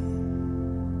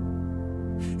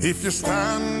 If you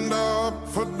stand up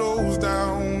for those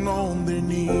down on their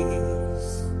knees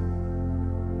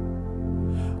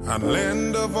and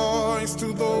lend a voice to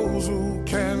those who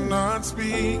cannot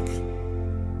speak,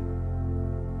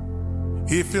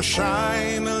 if you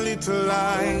shine a little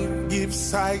light, give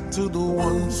sight to the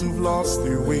ones who've lost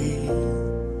their way,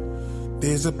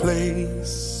 there's a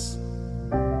place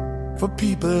for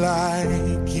people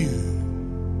like you.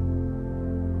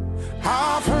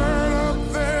 I've heard up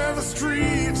there the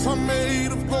streets are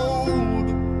made of gold,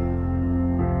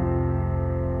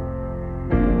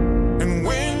 and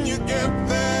when you get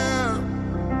there,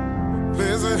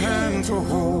 there's a hand to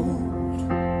hold.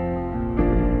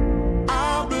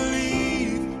 I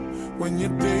believe when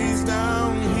your days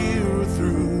down here are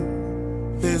through,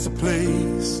 there's a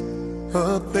place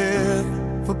up there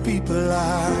for people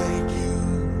like you.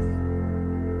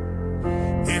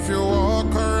 If you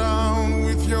walk around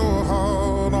with your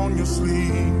heart on your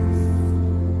sleeve,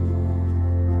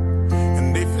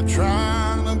 and if you're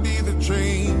trying to be the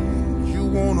change you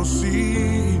wanna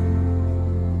see,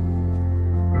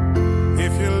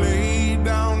 if you lay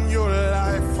down your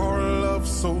life for love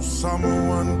so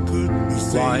someone could be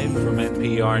saved. Live from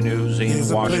NPR News in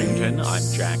Washington, I'm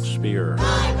Jack Spear.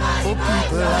 For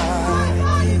people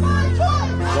like you.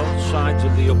 Both sides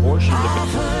of the abortion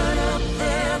debate. Up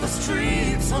there the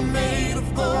streets are made of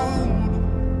gold,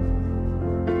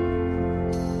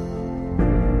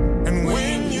 and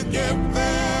when you get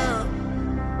there,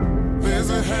 there's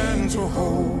a hand to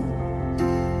hold.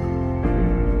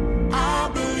 I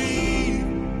believe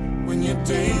when your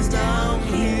days down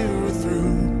here are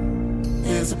through,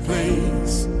 there's a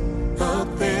place up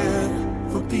there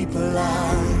for people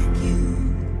like you.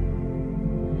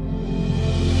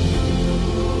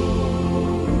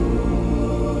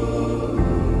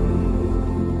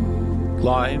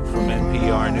 Live from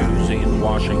NPR News in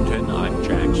Washington, I'm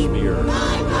Jack Spear.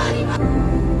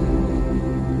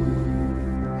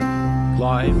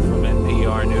 Live from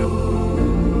NPR News.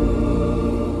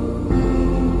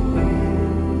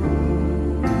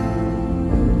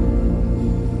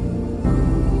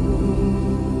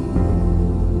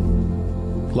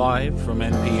 Live from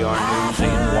NPR News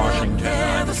in Washington,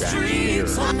 I'm Jack Spear.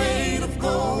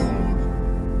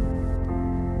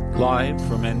 Live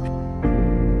from NPR.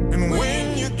 And when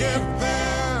you get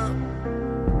there,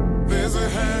 there's a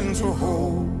hand to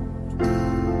hold.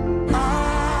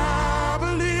 I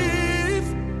believe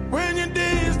when your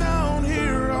days down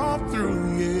here are through,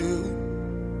 yeah,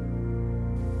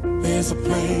 there's a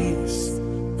place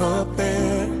up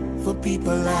there for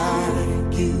people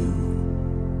like you.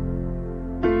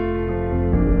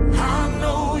 I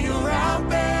know you're out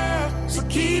there, so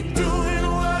keep doing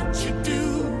what you do.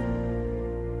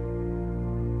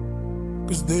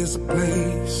 'Cause there's a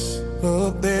place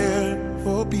up there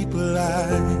for people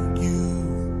like you.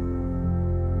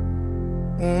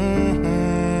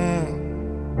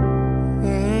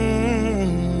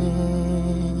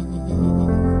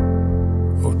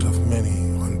 Out of many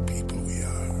one people we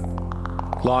are.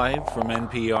 Live from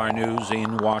NPR News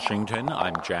in Washington,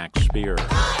 I'm Jack Spear.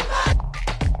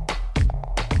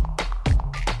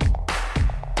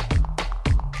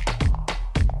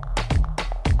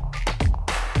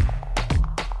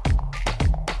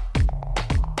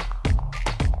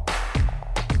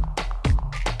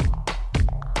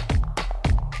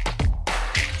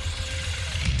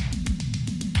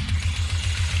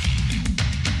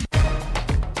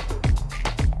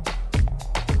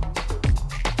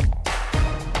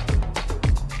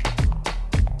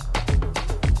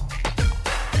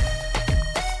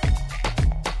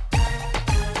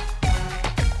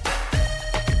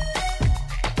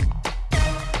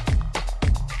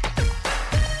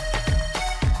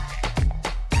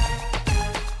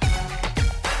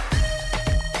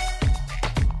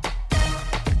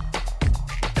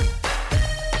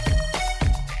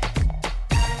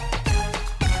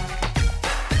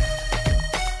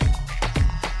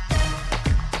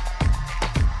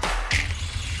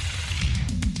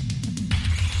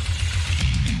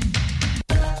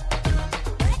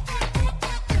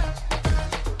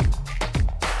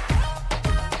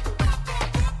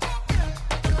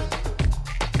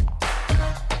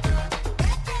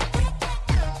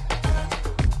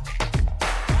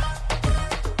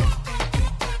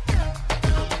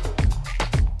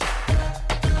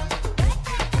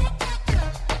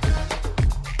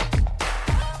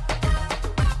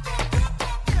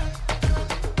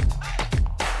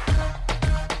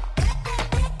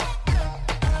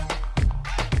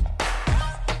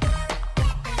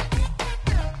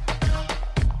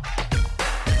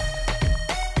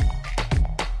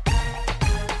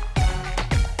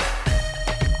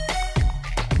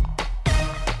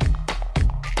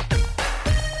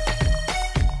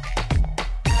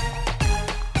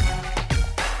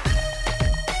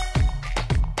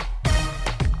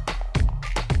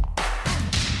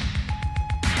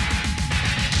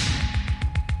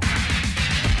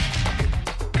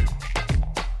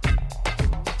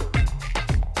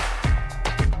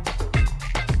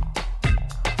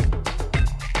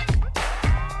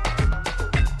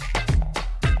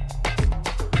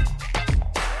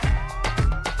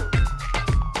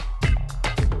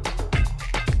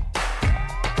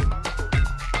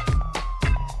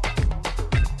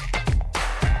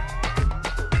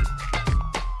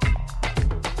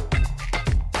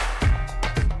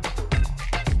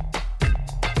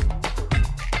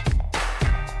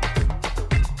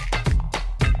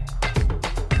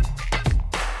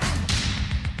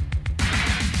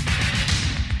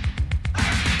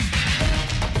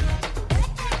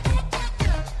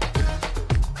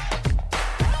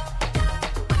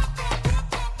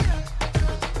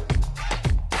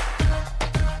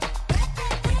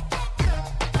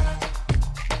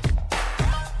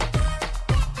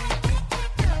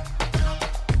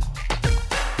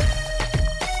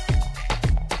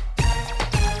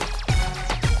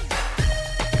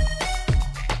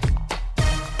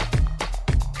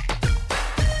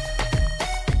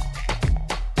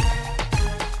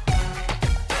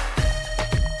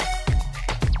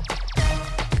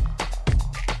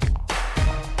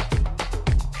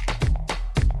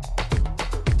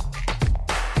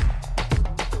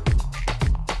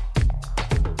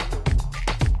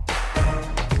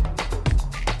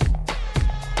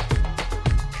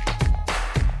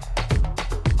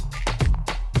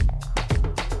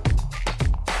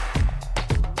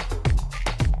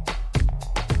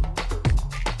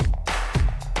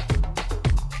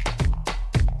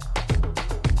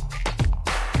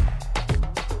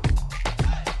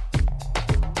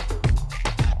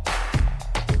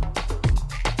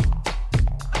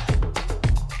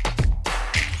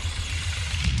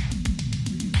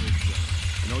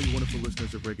 you wonderful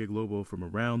listeners of Reggae Global from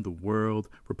around the world.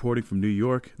 Reporting from New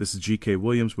York, this is G.K.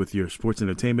 Williams with your sports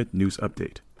entertainment news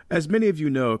update. As many of you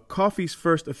know, Coffee's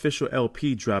first official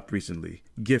LP dropped recently,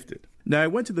 Gifted. Now, I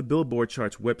went to the Billboard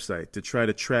charts website to try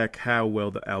to track how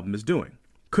well the album is doing.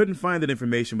 Couldn't find that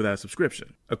information without a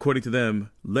subscription. According to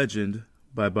them, Legend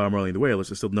by Bob Marley and the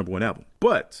Wailers is still the number one album.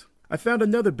 But I found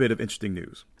another bit of interesting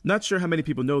news. Not sure how many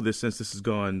people know this since this has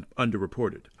gone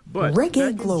underreported. But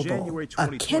Reggae Global,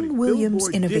 a Ken Williams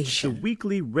Billboard innovation. The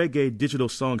weekly reggae digital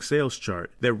song sales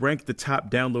chart that ranked the top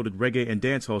downloaded reggae and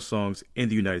dancehall songs in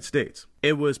the United States.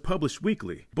 It was published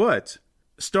weekly, but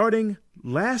starting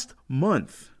last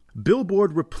month,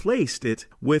 Billboard replaced it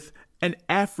with an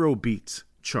Afrobeats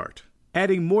chart,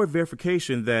 adding more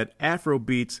verification that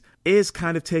Afrobeats is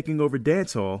kind of taking over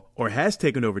dancehall, or has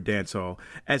taken over dancehall,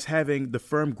 as having the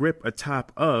firm grip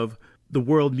atop of the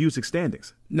world music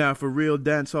standings. Now, for real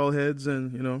dancehall heads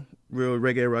and, real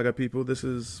reggae raga people, this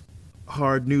is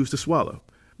hard news to swallow.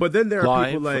 But then there are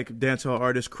people like dancehall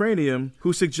artist Cranium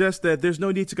who suggest that there's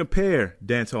no need to compare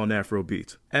dancehall and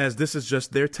Afrobeats, as this is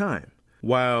just their time.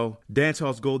 While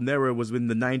dancehall's golden era was in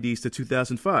the 90s to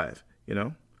 2005,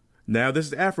 Now this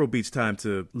is Afrobeats' time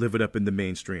to live it up in the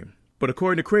mainstream. But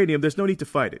according to Cranium, there's no need to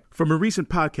fight it. From a recent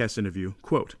podcast interview,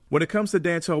 quote, "When it comes to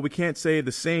dancehall, we can't say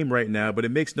the same right now, but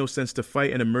it makes no sense to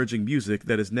fight an emerging music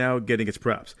that is now getting its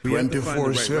props.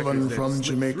 24/7 from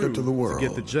Jamaica to the world. To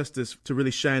get the justice to really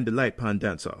shine the light upon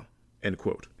dancehall," end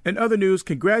quote. In other news,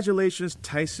 congratulations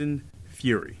Tyson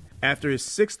Fury. After his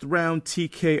 6th round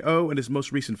TKO in his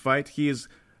most recent fight, he has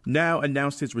now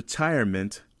announced his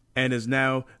retirement and is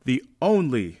now the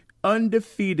only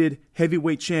undefeated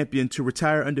heavyweight champion to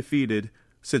retire undefeated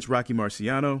since Rocky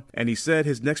Marciano. And he said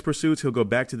his next pursuit, he'll go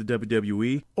back to the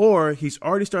WWE, or he's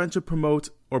already starting to promote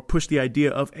or push the idea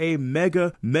of a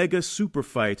mega super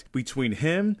fight between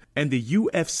him and the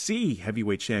UFC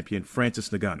heavyweight champion, Francis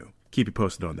Ngannou. Keep you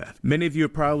posted on that. Many of you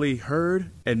have probably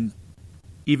heard and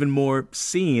even more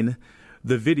seen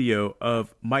the video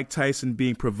of Mike Tyson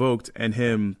being provoked and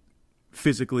him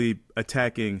physically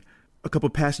attacking a couple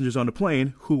passengers on the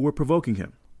plane who were provoking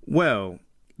him. Well,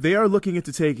 they are looking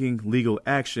into taking legal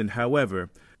action.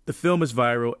 However, the film is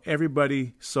viral.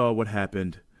 Everybody saw what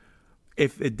happened.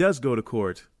 If it does go to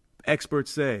court,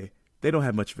 experts say they don't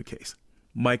have much of a case.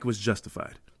 Mike was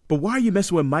justified. But why are you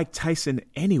messing with Mike Tyson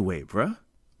anyway, bruh?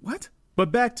 What?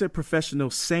 But back to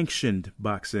professional sanctioned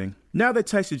boxing. Now that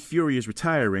Tyson Fury is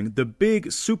retiring, the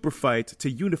big super fight to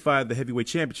unify the heavyweight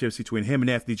championships between him and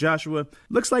Anthony Joshua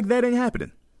looks like that ain't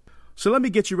happening. So let me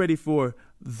get you ready for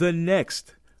the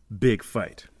next big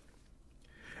fight.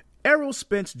 Errol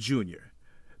Spence Jr.,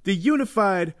 the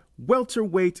unified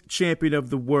welterweight champion of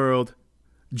the world,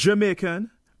 Jamaican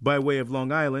by way of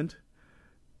Long Island,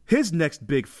 his next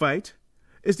big fight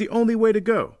is the only way to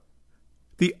go.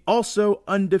 The also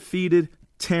undefeated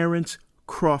Terrence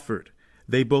Crawford.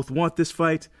 They both want this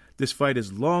fight. This fight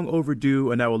is long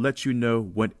overdue, and I will let you know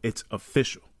when it's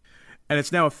official. And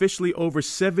it's now officially over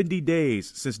 70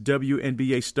 days since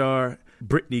WNBA star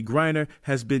Brittany Griner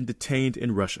has been detained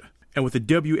in Russia. And with the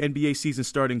WNBA season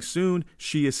starting soon,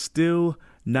 she is still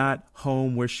not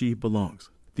home where she belongs.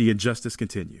 The injustice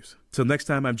continues. Till next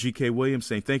time, I'm G.K. Williams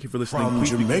saying thank you for listening. From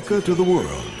Jamaica to the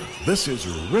world, this is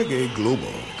Reggae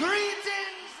Global.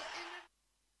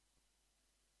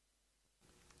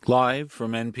 Live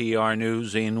from NPR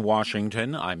News in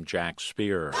Washington, I'm Jack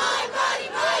Spear.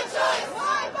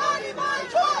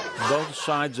 Both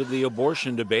sides of the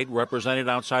abortion debate represented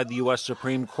outside the U.S.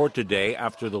 Supreme Court today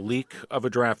after the leak of a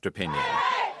draft opinion.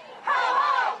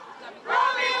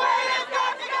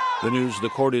 The news: the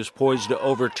court is poised to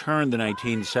overturn the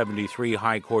 1973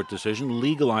 High Court decision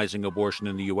legalizing abortion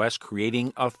in the U.S.,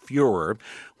 creating a furor.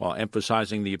 While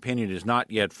emphasizing the opinion is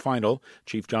not yet final,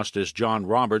 Chief Justice John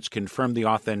Roberts confirmed the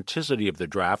authenticity of the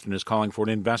draft and is calling for an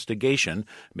investigation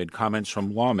amid comments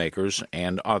from lawmakers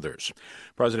and others.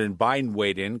 President Biden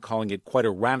weighed in, calling it quite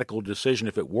a radical decision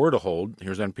if it were to hold.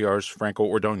 Here's NPR's Franco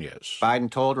Ordonez. Biden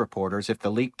told reporters if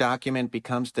the leaked document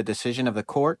becomes the decision of the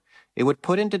court, it would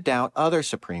put into doubt other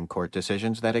Supreme Court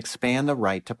decisions that expand the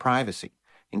right to privacy,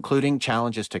 including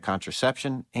challenges to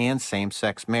contraception and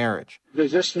same-sex marriage.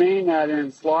 Does this mean that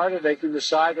in Florida they can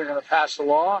decide they're going to pass a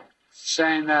law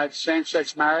saying that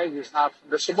same-sex marriage is not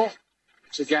permissible?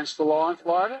 It's against the law in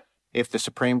Florida? If the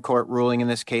Supreme Court ruling in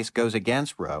this case goes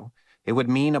against Roe, it would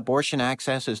mean abortion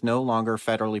access is no longer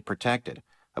federally protected.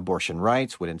 Abortion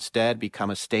rights would instead become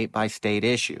a state-by-state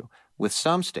issue, with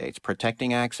some states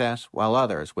protecting access while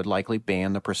others would likely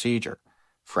ban the procedure.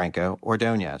 Franco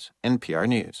Ordonez, NPR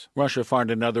News. Russia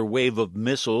fired another wave of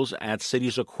missiles at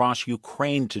cities across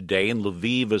Ukraine today. In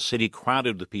Lviv, a city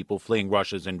crowded with people fleeing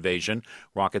Russia's invasion,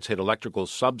 rockets hit electrical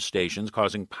substations,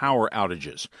 causing power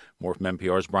outages. More from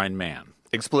NPR's Brian Mann.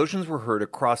 Explosions were heard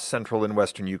across central and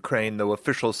western Ukraine, though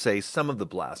officials say some of the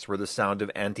blasts were the sound of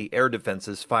anti-air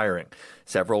defenses firing.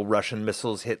 Several Russian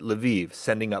missiles hit Lviv,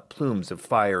 sending up plumes of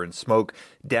fire and smoke,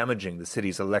 damaging the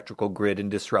city's electrical grid and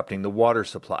disrupting the water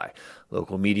supply.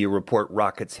 Local media report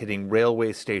rockets hitting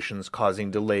railway stations,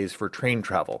 causing delays for train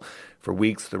travel. For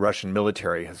weeks, the Russian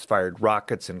military has fired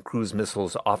rockets and cruise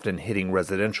missiles, often hitting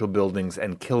residential buildings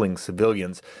and killing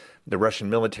civilians. The Russian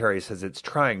military says it's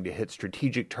trying to hit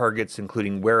strategic targets,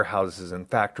 including warehouses and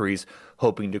factories,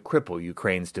 hoping to cripple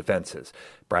Ukraine's defenses.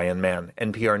 Brian Mann,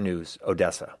 NPR News,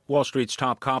 Odessa. Wall Street's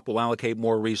top cop will allocate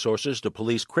more resources to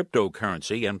police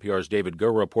cryptocurrency. NPR's David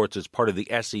Gurr reports it's part of the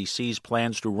SEC's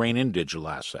plans to rein in digital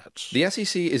assets. The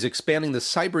SEC is expanding the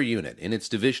cyber unit in its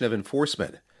division of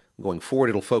enforcement. Going forward,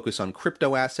 it'll focus on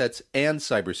crypto assets and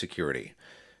cybersecurity.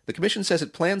 The commission says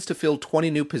it plans to fill 20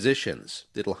 new positions.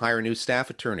 It'll hire new staff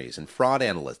attorneys and fraud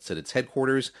analysts at its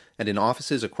headquarters and in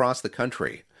offices across the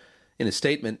country. In a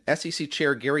statement, SEC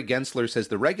Chair Gary Gensler says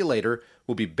the regulator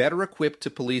will be better equipped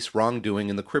to police wrongdoing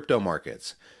in the crypto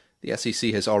markets. The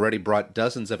SEC has already brought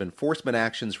dozens of enforcement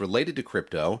actions related to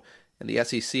crypto, and the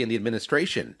SEC and the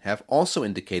administration have also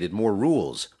indicated more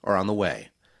rules are on the way.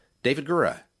 David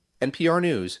Gura, NPR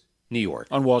News, New York.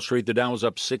 On Wall Street, the Dow was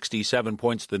up 67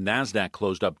 points. The Nasdaq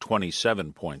closed up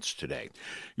 27 points today.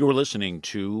 You're listening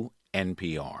to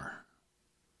NPR.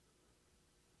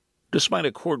 Despite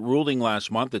a court ruling last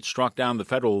month that struck down the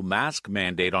federal mask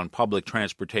mandate on public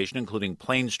transportation, including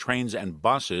planes, trains, and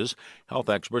buses, health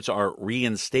experts are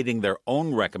reinstating their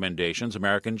own recommendations.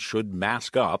 Americans should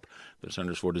mask up. The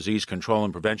Centers for Disease Control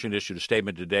and Prevention issued a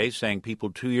statement today saying people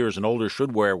 2 years and older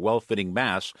should wear well-fitting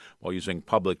masks while using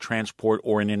public transport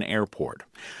or in an airport.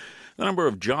 The number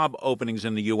of job openings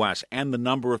in the U.S. and the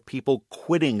number of people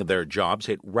quitting their jobs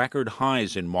hit record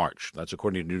highs in March. That's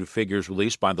according to new figures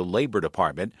released by the Labor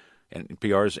Department.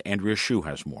 NPR's Andrea Hsu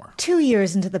has more. 2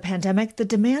 years into the pandemic, the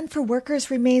demand for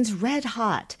workers remains red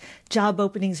hot. Job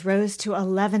openings rose to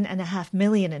 11.5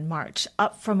 million in March,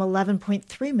 up from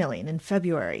 11.3 million in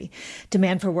February.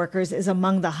 Demand for workers is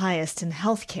among the highest in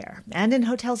healthcare and in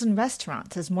hotels and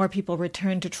restaurants as more people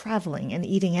return to traveling and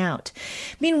eating out.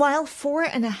 Meanwhile,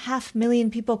 4.5 million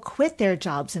people quit their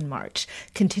jobs in March,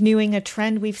 continuing a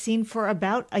trend we've seen for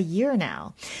about a year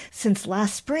now. Since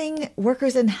last spring,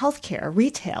 workers in healthcare,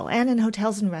 retail, and in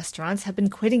hotels and restaurants have been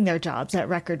quitting their jobs at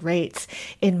record rates.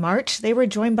 In March, they were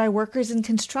joined by workers in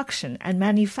construction and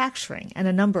manufacturing and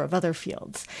a number of other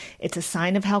fields. It's a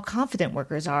sign of how confident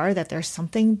workers are that there's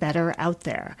something better out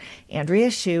there.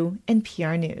 Andrea Hsu,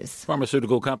 NPR News.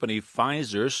 Pharmaceutical company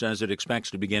Pfizer says it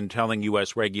expects to begin telling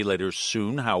U.S. regulators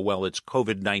soon how well its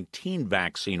COVID-19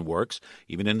 vaccine works,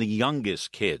 even in the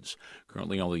youngest kids.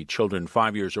 Currently, only children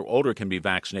 5 years or older can be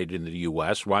vaccinated in the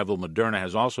U.S. Rival Moderna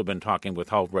has also been talking with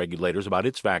health regulators about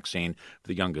its vaccine for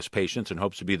the youngest patients and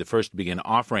hopes to be the first to begin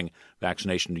offering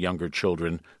vaccination to younger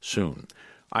children soon.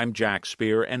 I'm Jack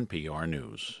Spear, NPR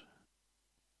News.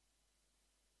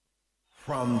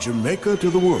 From Jamaica to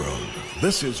the world,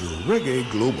 this is Reggae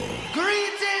Global.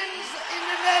 Greetings in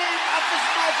the name of His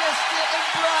Majesty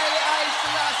Emperor Haile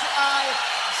Selassie I,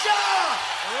 Jah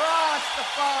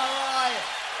Rastafari,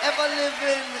 ever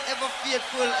living, ever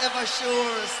faithful, ever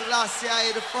sure, Selassie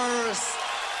I the first.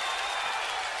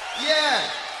 Yeah.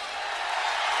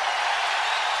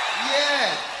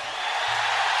 Yeah.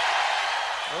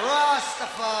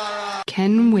 Rastafari.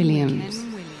 Ken Williams.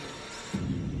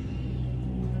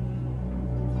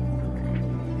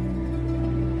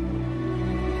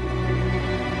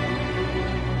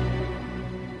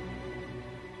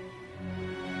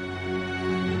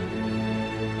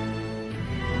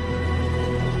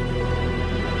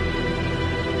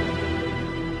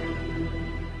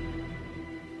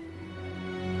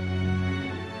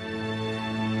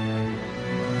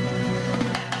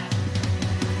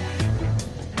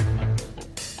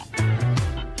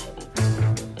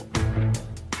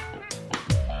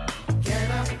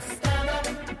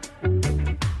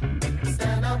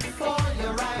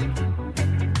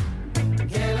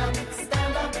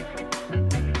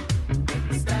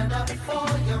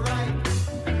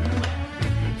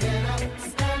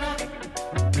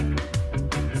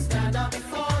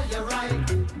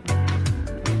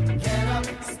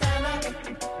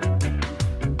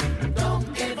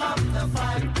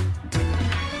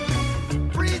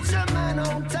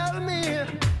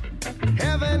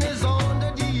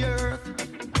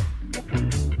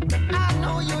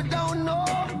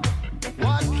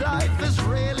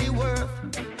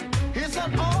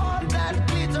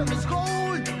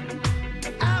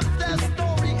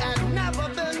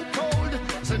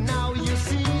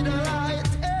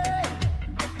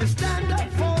 You stand up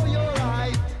for your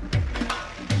right.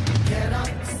 Get up,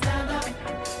 stand up.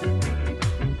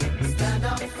 Stand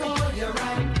up for your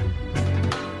right.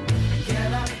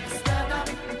 Get up, stand up.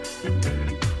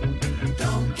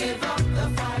 Don't give up the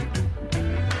fight.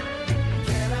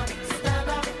 Get up, stand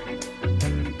up.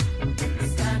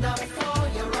 Stand up for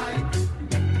your right.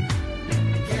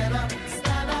 Get up,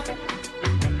 stand up.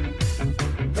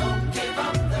 Don't give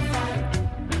up the fight.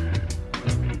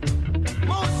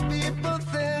 Most people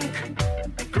think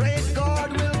great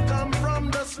God will come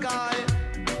from the sky,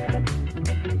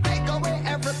 take away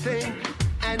everything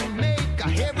and make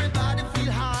everybody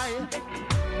feel high.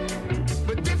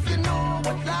 But if you know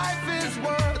what life is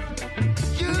worth,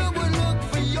 you will look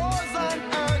for yours on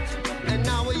earth. And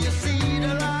now when you see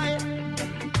the light,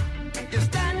 you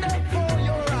stand up for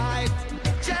your right.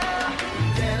 Ja,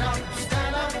 get up,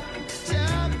 stand up.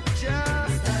 Ja, ja,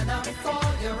 stand up for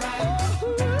your right.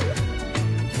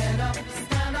 Get up,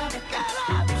 stand up. Get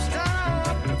up, stand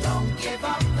up. Don't give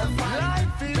up the fight.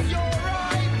 Life is your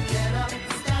right. Get up,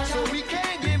 stand up. So we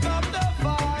can't give up the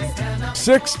fight. Stand up.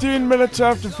 16 minutes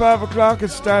after 5 o'clock,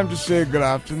 it's time to say good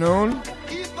afternoon.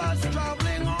 Keep us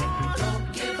traveling on.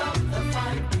 Don't give up the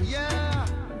fight. Yeah.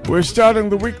 We're starting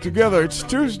the week together. It's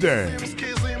Tuesday.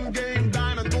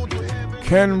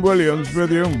 Ken Williams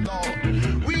with you.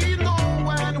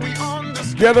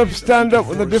 Get up, stand up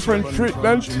with a different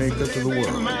treatment. Make it to the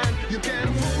world.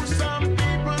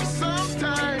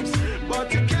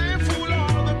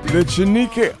 The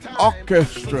Chinike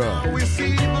Orchestra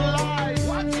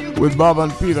with Bob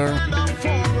and Peter.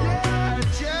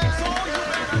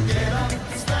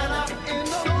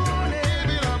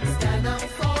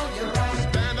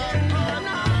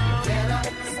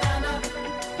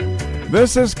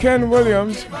 This is Ken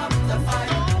Williams.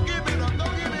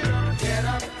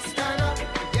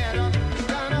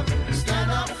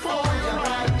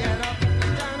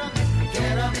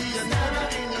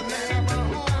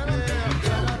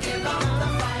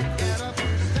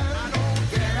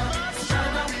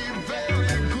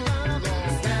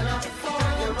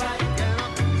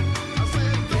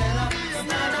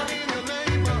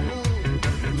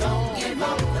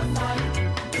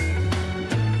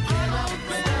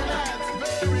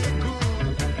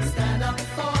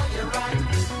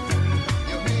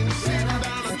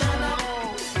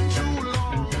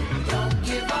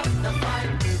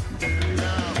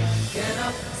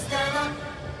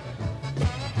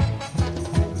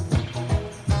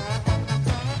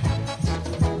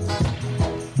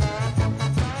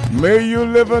 May you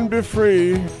live and be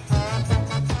free.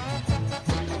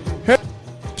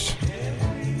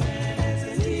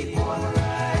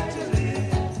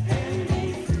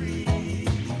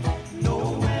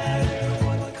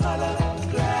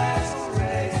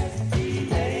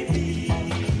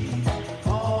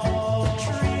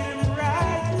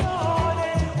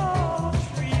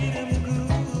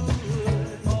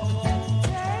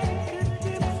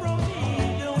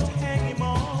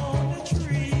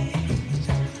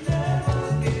 Never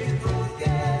give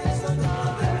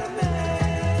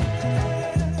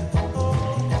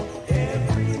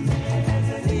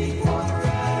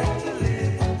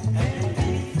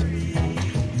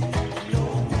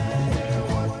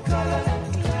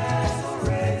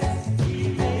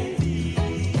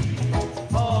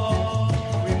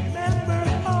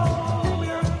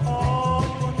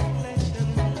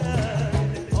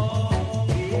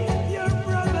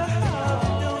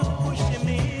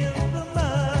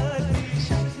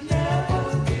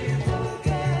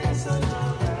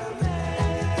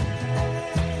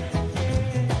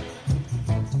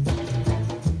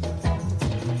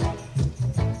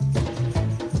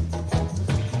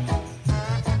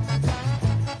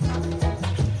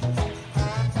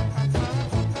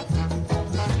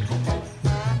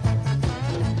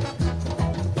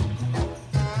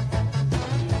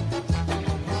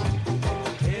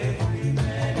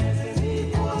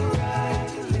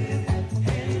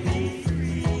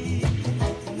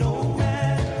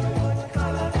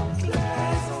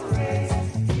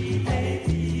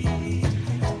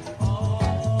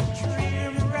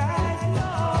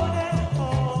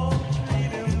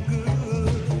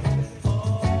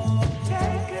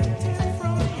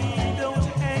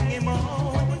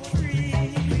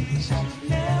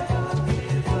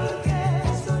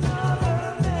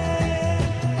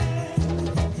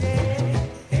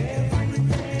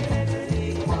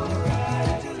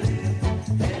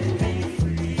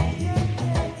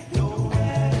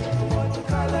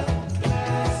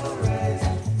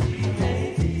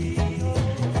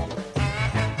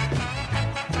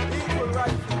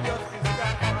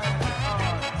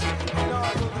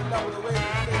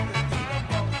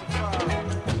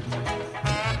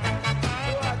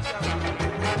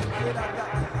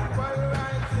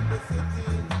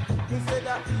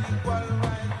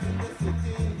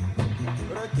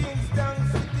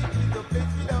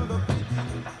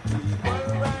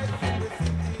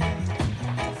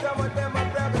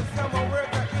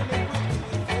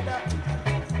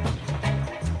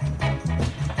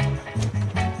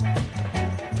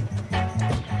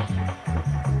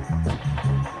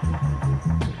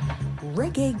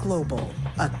Reggae Global,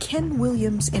 a Ken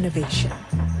Williams innovation.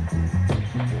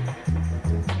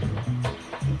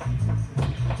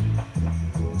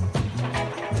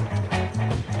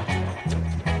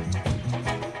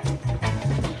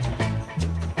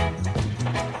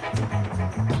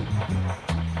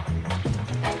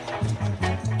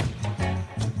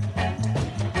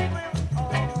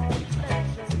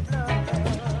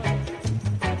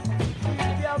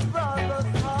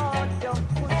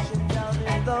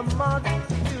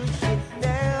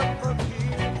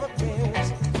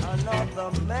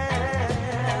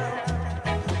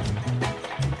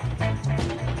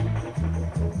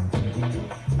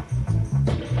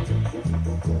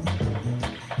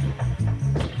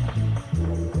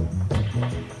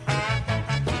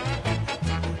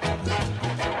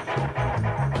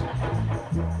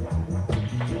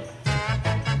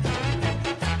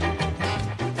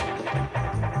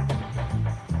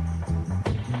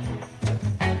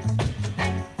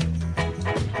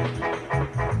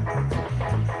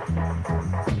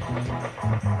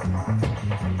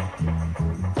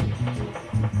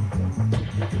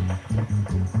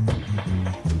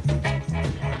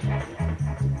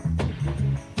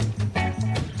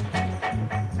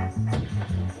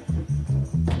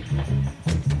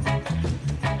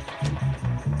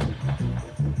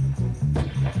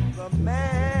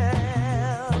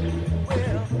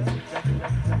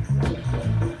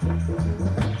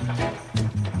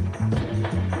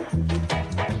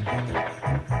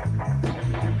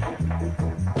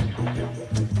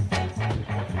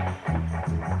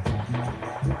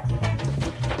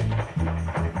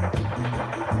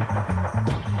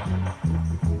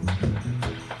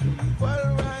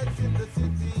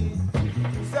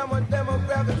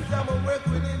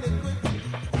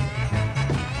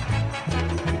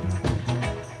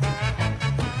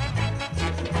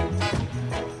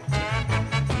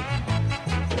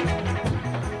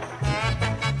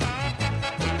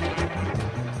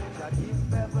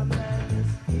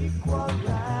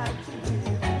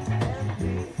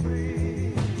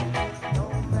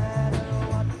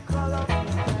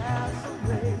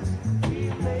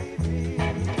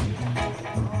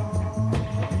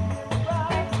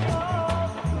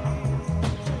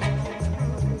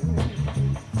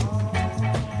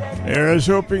 I was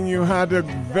hoping you had a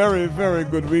very, very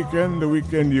good weekend, the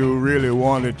weekend you really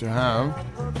wanted to have.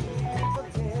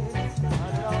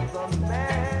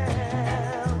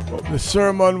 Hope the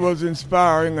sermon was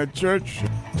inspiring at church.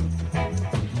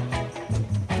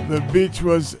 The beach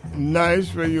was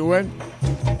nice where you went.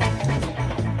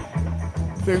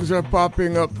 Things are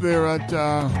popping up there at,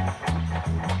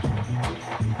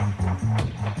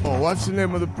 what's the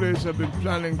name of the place? I've been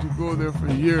planning to go there for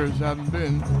years, haven't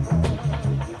been.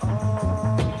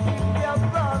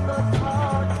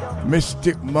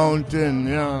 Mystic Mountain,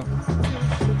 yeah.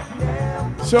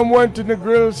 Some went to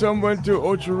Negril, some went to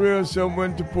Ocho Rios, some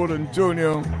went to Port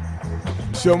Antonio,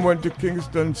 some went to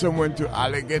Kingston, some went to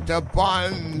Alligator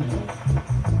Pond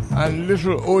and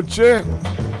Little Oche.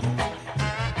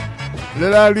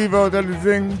 Did I leave out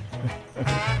anything?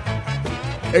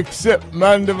 Except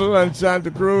Mandeville and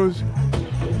Santa Cruz.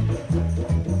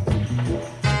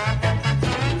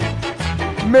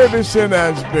 Maybe St.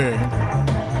 Anne's Bay.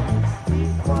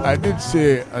 I did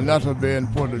say Anata Bay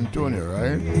and Port Antonio,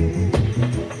 right?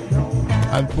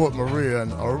 And Port Maria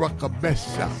and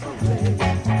Oracabessa.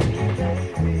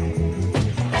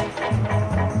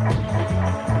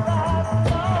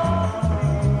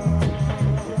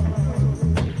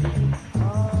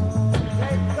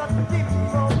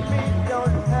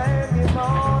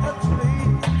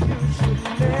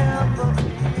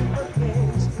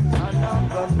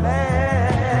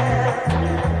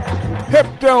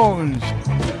 Heptones,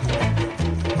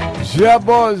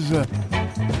 Jabos,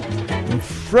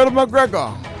 Fred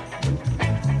McGregor.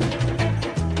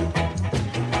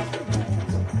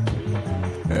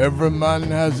 Every man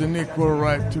has an equal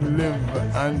right to live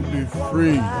and be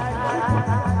free.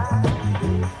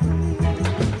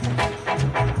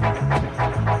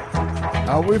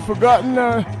 Have we forgotten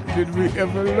that? Did we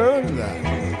ever learn that?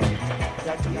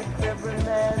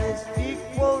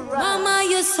 Mama,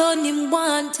 your son him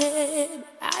wanted.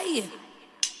 Aye.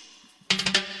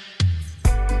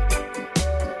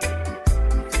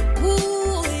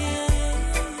 Ooh,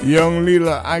 yeah. Young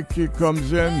Lila Ike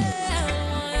comes in.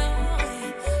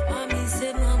 Mommy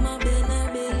said, Mama,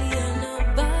 belly and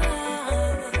a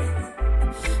bar.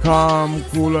 Calm,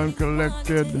 cool and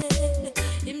collected.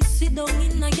 Him sit down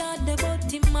in a yard,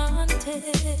 but him wanted.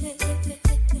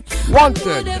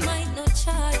 Wanted. They might not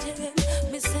charge him.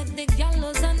 Me said the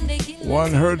gallows and the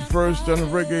One heard first on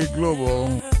Reggae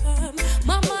Global.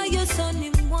 Mama, your son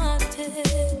him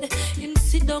wanted. Him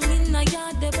sit down in a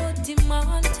yard,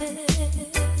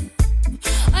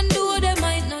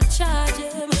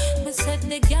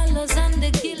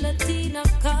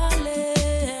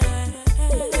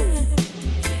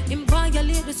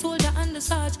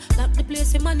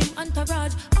 see man him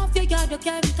entourage. Off your yard, you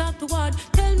can't talk to word.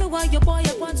 Tell me why your boy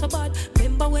up want so bad.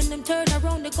 Remember when them turn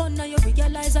around the gun, now you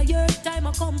realize a year time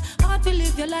I come. Hard to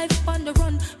live your life on the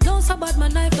run. No so bad, my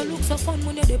knife don't look so fun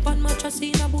when you're dip on mattress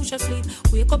in a bush asleep.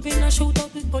 Wake up in a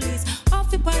shootout with police.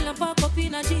 Off the pile and park up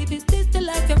in a jeep. Is this the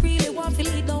life you really want to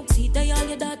lead? Don't see they all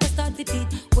your daughter start to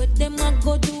teeth. What them a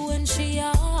go do when she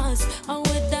ask? And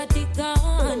with that it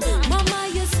gone. Mama,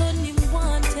 your son him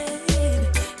wanted.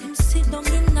 Him sit down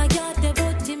in a yard, they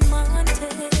but him wanted.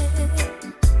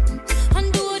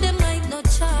 And though they might not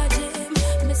charge him,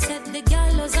 me said the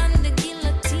gallows and the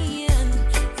guillotine.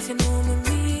 If you know me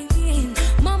mean,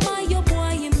 Mama, your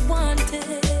boy him wanted.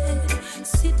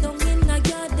 Sit down in a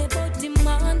yard, they but him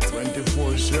wanted.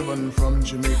 24/7 from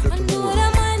Jamaica to the And though world.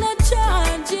 they might not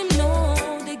charge him, no,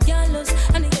 the gallows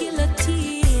and the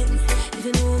guillotine. If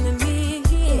you know me mean.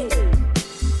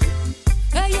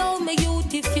 Hey yo, me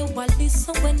youth, if you will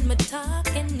listen when me talk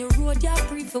in the road, you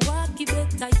free for walk, you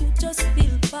better you just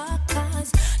feel back.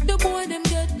 Cause the boy them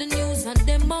get the news and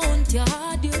them mount your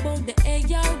hard. You about the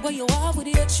AR where you are with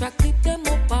the extra clip them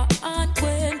up a hand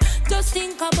when. Just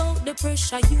think about the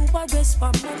pressure you arrest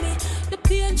for mommy. The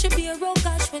pain she be a raw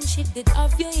gosh when she did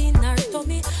have you in her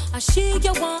tummy. And she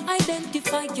you want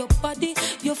identify your body,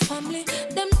 your family.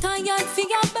 Them tired for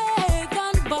your beg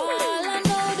and ball. And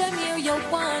know them here you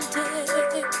want it.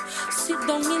 Sit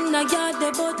down in the yard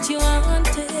but you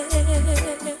want it.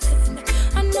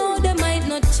 I know they might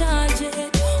not charge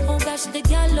it. Oh gosh, the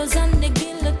gallows and the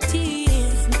guillotine.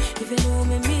 If you know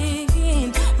me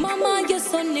mean, Mama, your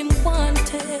son him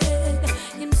wanted.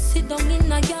 Him sit down in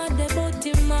the yard but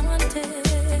him wanted.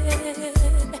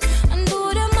 And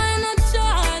though they might not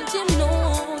charge him, no,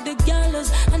 the gallows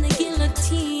and the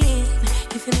guillotine.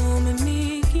 If you know me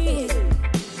mean.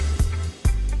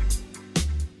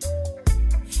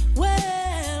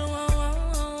 Well,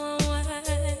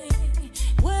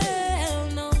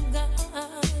 no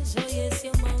gosh, oh yes,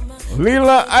 your mama.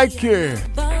 Lila Ike.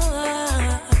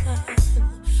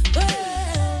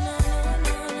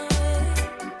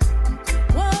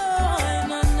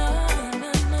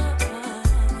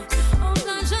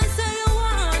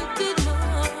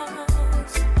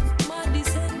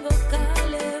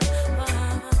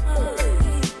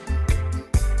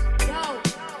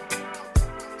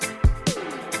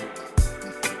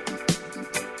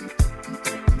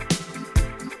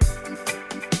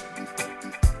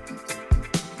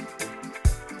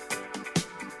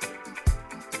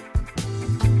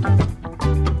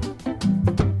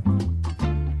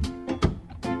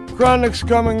 Chronic's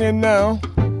coming in now.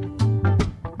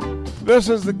 This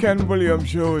is the Ken Williams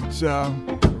Show. It's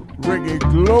Reggae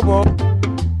Global.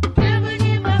 Never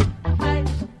give up the fight.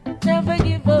 Never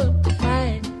give up the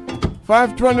fight.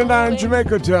 5:29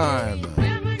 Jamaica time.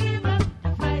 Never give up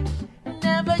the fight.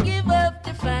 Never give up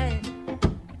the fight.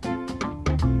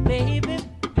 Baby,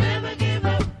 never give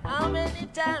up. How many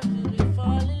times do we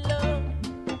fall in love?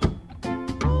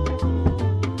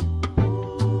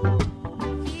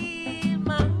 Feel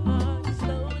my heart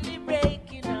slowly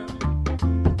breaking up.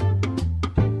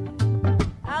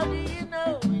 How do you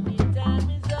know when your time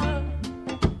is up?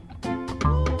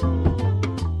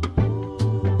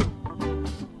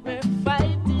 We're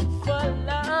fighting for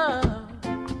love.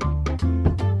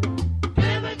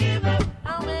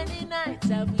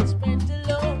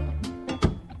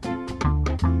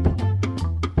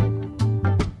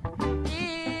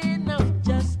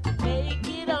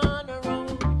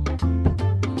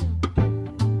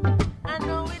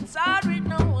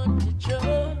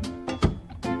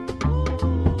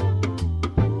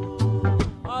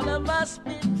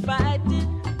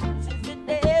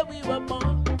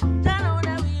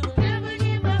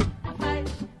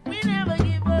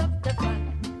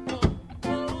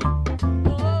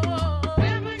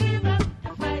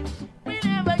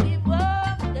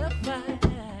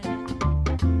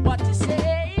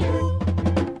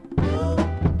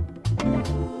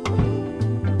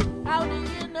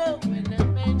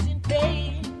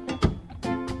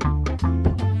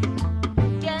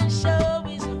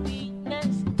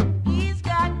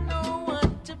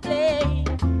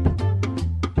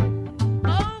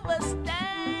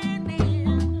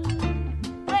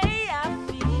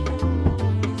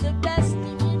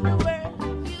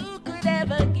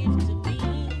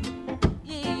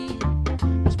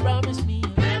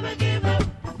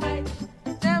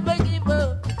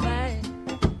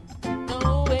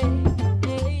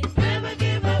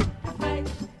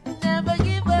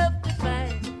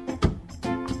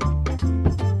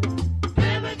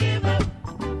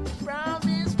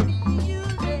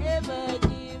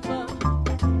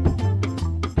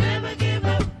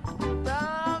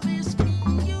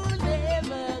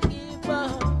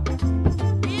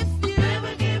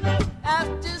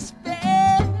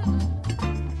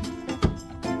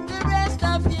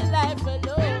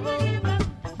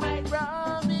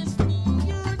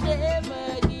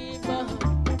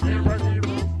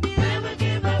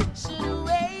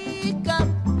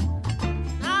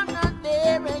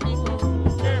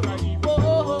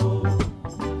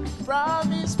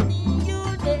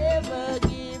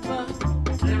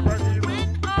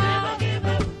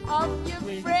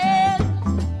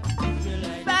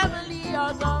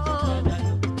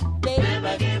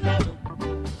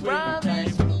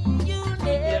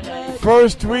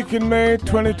 First week in May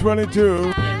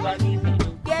 2022.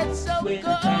 Get so cold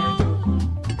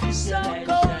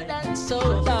and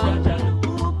so dark.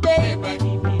 Ooh, baby,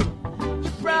 you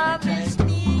promise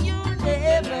me you'll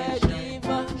never give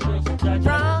up.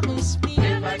 Promise me,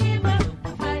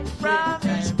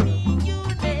 promise me you'll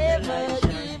never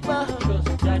give up.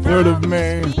 3rd of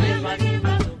May.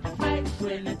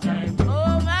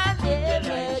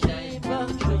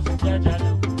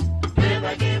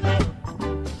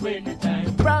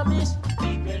 Promise,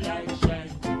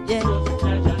 yeah.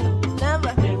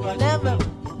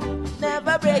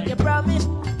 Never break your promise,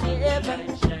 never.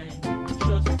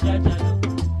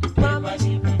 Promise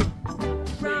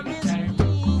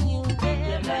me you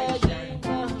never give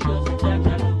up.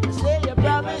 Say you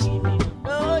promise,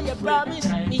 oh you promise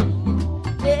me,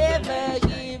 never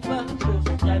give up.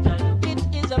 It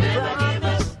is a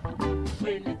promise.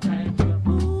 When the time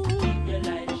comes, keep your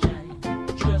light shine.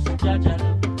 Trust Jaja.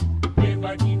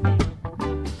 Never give up.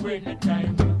 When the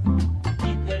time comes,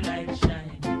 keep the light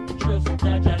shine. Trust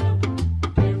Jaja.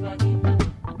 Never give up.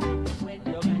 When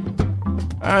the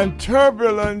And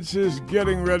Turbulence is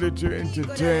getting ready to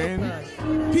entertain.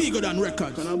 P good on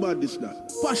records. And about this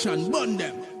that. Passion, burn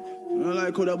them. I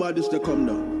like how about this they come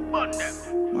down. Burn them.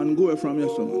 Man, go away from your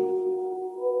son.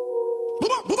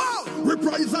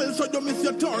 Reprisal, so you miss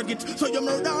your target. So you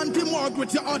murder anti-mark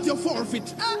with your heart, you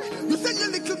forfeit. You send your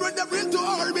little brother into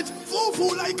orbit.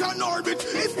 Foo like an orbit.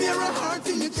 Is there a heart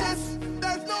in your chest?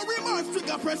 There's no remorse,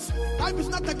 trigger press. Life is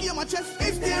not a game of chess.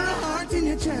 Is there a heart in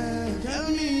your chest? Tell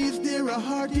me, is there a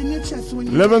heart in your chest?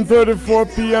 11:34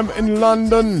 p.m. in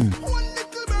London.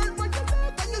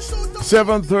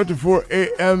 7:34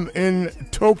 a.m. in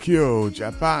Tokyo,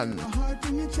 Japan.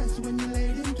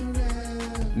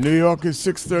 New York is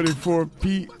 6:34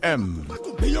 p.m.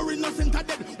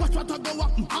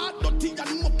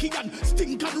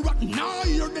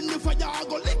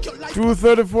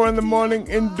 2:34 in the morning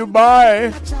in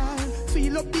Dubai.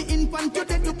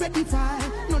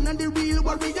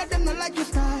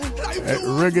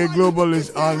 Reggae Global is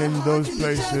on in those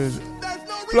places,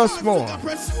 plus more.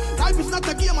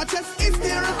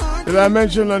 Did I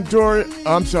mention Ontario?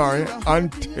 I'm sorry,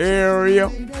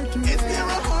 Ontario.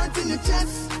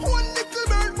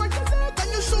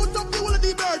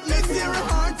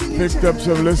 Picked up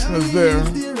some listeners there.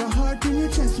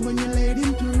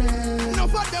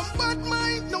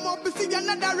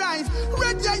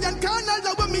 Red giant canals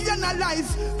are when me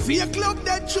analyze. Fake love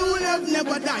that true love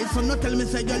never dies. So no tell me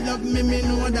say you love me, me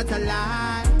know that a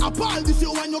lie. Apart this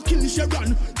you when you kill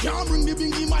Sharon. Can't bring the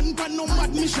bingy man for no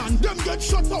mad mission. Them get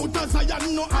shut out as I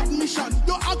am no admission.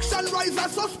 Your action rise a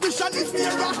suspicion. Is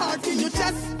there a heart in your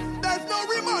chest? There's no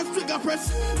remorse, trigger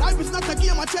press. Life is not a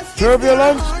game of chess.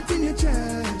 Turbulence. Is there a heart in your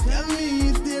chest? Tell me,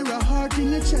 is there a heart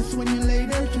in your chest when you lay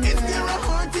there to rest? Is there a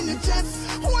heart in your chest?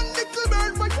 One little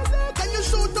bird, but you look and you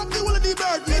shoot up the whole of the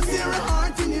bird. Is there a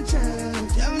heart in your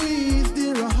chest? Tell me, is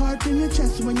there a heart in your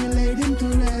chest when you lay them to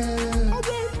rest?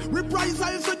 Okay.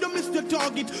 Reprisal, so you missed your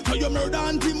target. So you murder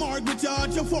anti-Margaret, your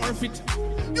heart you forfeit.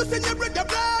 You send your brother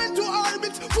blind to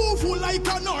orbit. Foo like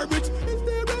an orbit. Is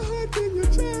there a heart in your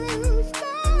chest?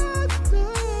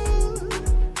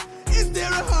 Is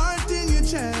there a heart in your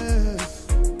chest?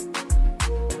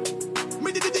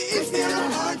 Is there a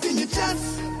heart in your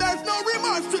chest? There's no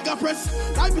remorse, trigger press.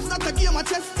 Life is not a game of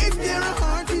chess. Is there a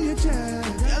heart in your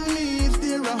chest? Tell me, is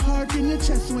there a heart in your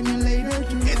chest when you lay there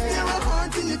to rest? Is there a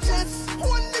heart in your chest?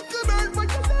 One little bird, but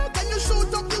you look and you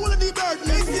shoot up the whole of the bird.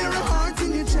 Is there a heart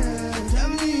in your chest? Tell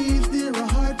me, is there a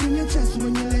heart in your chest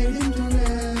when you lay them to rest?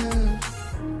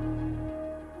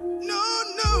 No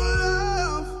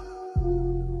love.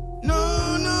 No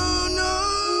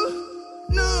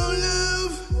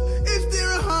love. Is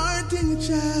there a heart in your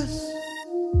chest?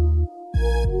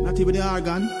 Not even the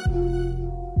organ.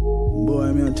 Boy,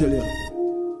 I'm gonna tell you,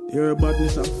 your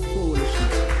badness of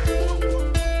foolishness.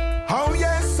 Oh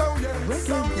yes, oh yes.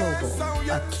 Reggae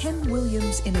Global, a Ken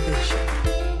Williams innovation.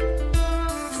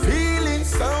 Feeling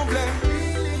so blessed.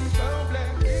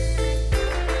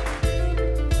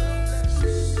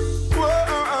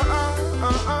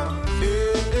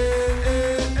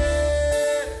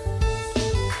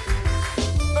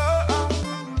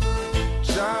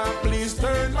 Please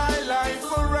turn my life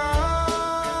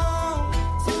around.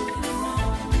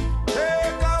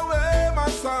 Take away my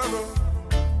sorrow.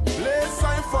 Place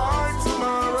I for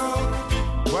tomorrow.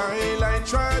 While I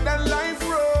try that life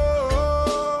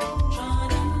road.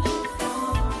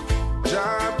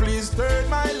 Jah, please turn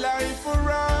my life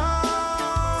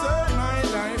around. Turn my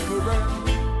life around.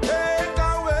 Take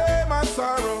away my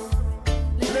sorrow.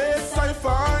 Place I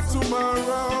for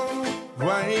tomorrow.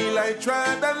 While I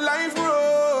try that life road.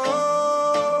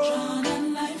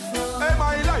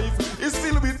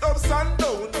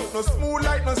 no smooth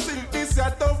like no silk, this ya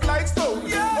tough like stone.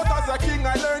 But as a king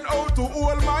I learned how to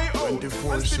hold my own.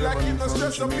 And still I keep no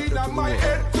stress up in my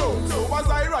head throne. So as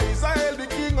I rise, I hail the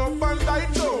king up on thy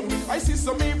throne. I see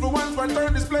some evil ones want to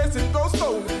turn this place into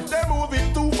stone. They're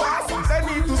moving too fast, they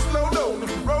need to slow down.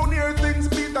 Round here things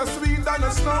bitter sweet than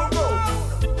a snow gold.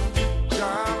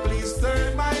 God, please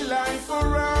turn my life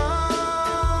around.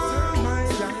 Turn my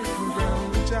life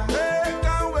around, Jah. Take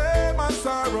away my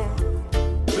sorrow.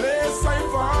 Place I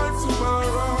fall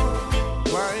tomorrow.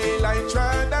 While I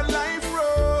try that life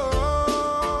road.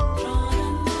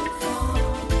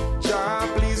 Jah,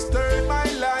 please turn my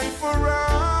life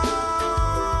around.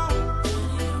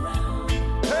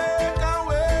 Take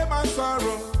away my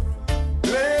sorrow.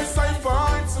 Place I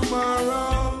fall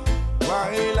tomorrow.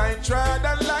 While I try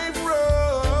that life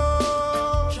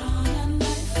road.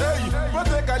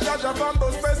 Protect a judge from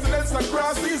those pestilence and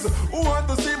crosses. Who want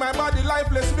to see my body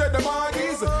lifeless where the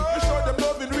margins? You show them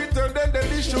love in return, then they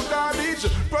dish you garbage.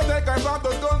 Protect I from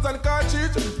those guns and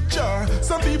cartridge.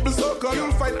 Some people so called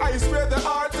you'll find ice where the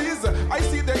heart is. I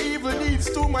see the evil needs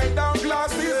to my down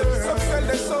glasses. Some sell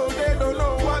their soul, they don't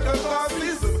know what the cost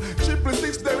is.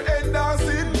 666 their end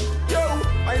dancing. Yo,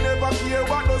 I never care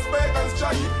what those pagans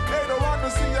try. They don't want to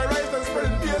see your rise and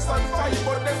spread peace and fight.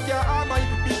 But them can't harm me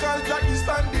because Jack is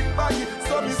standing by.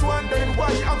 Some is wondering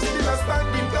why I'm still a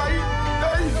standing guy.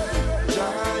 Hey,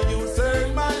 Jah, you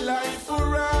turn my life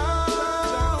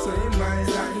around. Turn my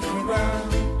life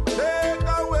around. Take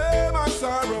away my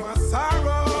sorrow. My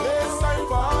sorrow. Place I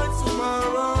fall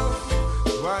tomorrow.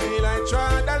 While I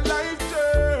try that life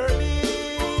journey.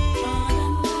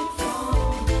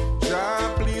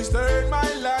 Jah, please turn my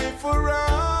life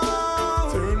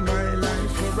around. Turn my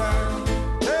life around.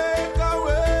 Take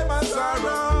away my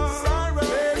sorrow.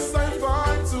 Place I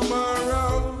fall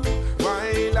tomorrow.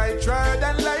 While I try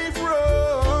that life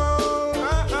road.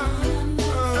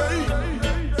 Hey,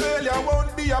 failure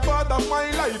won't be a part of my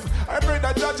life. I pray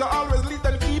that Jah always lead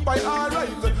and keep I alright.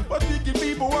 But wicked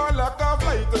people want lack of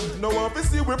light. No one will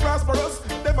see we prosperous.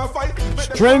 Them a fight.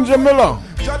 Stranger Miller.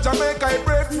 Jah make I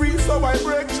break free, so I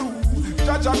break through.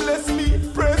 Jah bless me,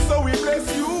 pray so we bless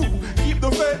you. Keep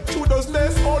the faith through those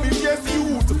days, only yes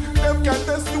youth. Them can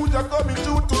test you, Jah coming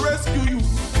through to rescue you.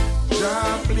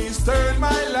 Jah, please turn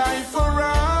my life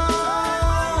around.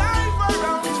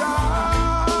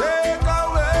 Jah. Take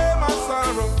away my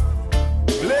sorrow.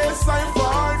 Place I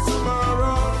fall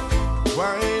tomorrow.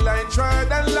 While I try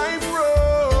that life road.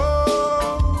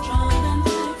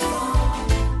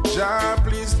 Jah,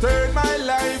 please turn my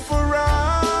life around.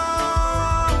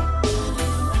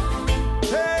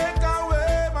 Take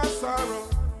away my sorrow.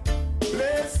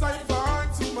 Place I fall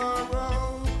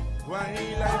tomorrow. While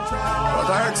I try. What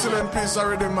an excellent piece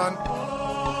already, man.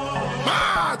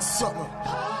 Mad something.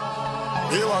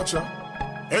 Hey, watch out.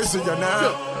 Hey, see you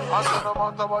now. I said no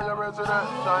matter what your resident,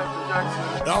 time to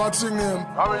Jackson. Now what's your name?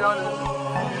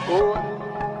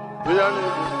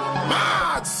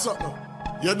 Mad something.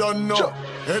 You don't know.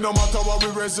 Hey, no matter what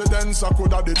we residents, I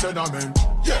could have the tenement.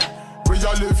 Yeah. We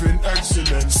are living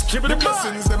excellence. Keep it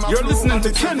back. You're listening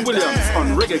to Ken Williams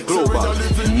on Reggae Global. So we are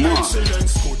living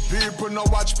excellence. Good people no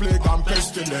watch plague and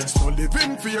pestilence. No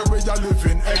living fear, we are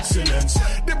living excellence.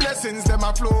 The blessings them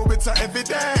a flow, it's a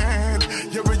evident.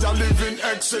 Yeah, we are living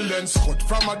excellence. Cut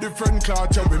from a different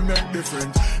culture, we make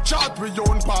different. Chart we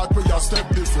own part, we are step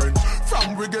different.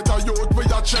 From we get a youth, we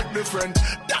are check different.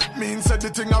 That means that the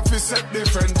thing of is set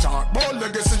different. Talk about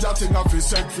legacy, that thing of is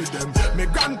set for them. Me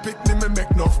grand pickney, me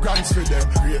make enough grants for them.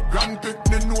 Great grand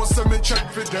pickney know so me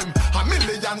check for them. A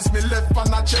millions me left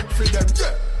and I check for them.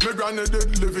 Yeah, me granny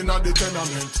did living at the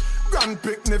tenement. Grand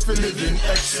pickney for living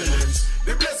excellence.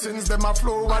 The blessings them a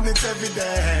flow and it's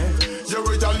evident. Yeah,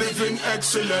 we are living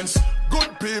excellence.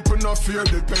 Good people no fear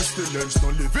the pestilence. No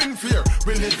live in fear,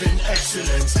 we live in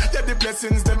excellence. Yeah, the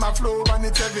blessings them a flow and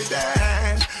it's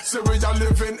evident. So we are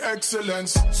living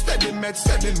excellence. Steady meds,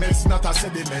 not a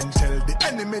sediment. Tell the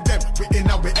enemy them we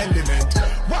in our element.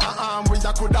 One arm we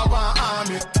a coulda one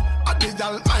army. At the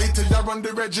Almighty, you run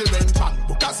the regiment.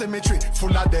 Book a cemetery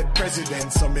full of dead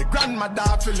presidents. So me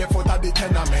grandmother feel left out of the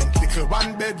tenement. Little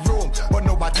one bedroom, but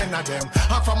no but 10 of them.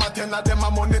 And from a 10 of them,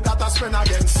 a money that I spend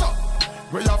again. So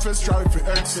we have to strive for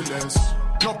excellence.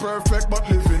 Not perfect, but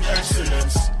living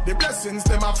excellence. The blessings,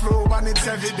 them a flow and it's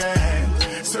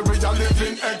evident. So we are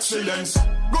living excellence.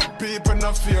 Good people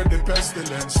not fear the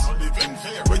pestilence.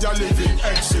 We are living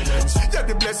excellence. Yeah,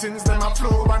 the blessings, them a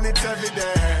flow and it's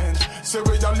evident. So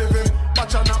we are living,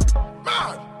 watch out now,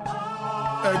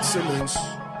 man. Excellence.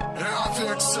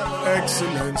 Yeah,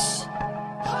 excellence.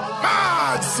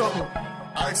 Mad something.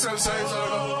 Exercise.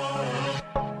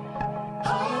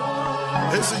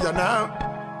 Hey, see you now.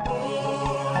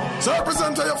 So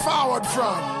represent where you forward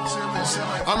from.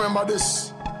 I remember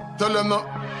this. Tell them no.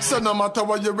 Say no matter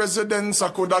what your residence, I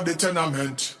could have the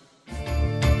tenement.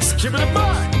 Skip it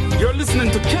back. You're listening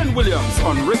to Ken Williams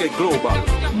on Reggae Global.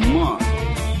 Man.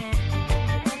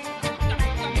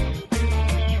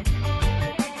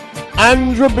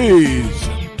 Andrew Bees.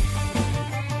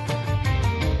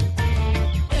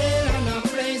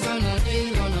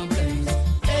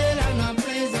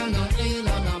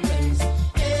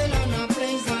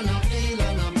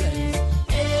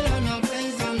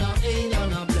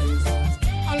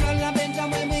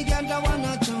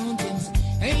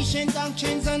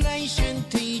 Doctrines and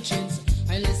ancient teachings.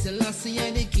 I listen, Lassie,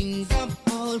 and the kings of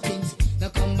all kings. Now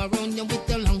come around you with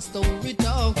the long story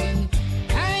talking.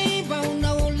 I bound a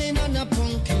holding on a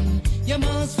pumpkin. You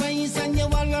must face and you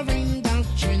all ring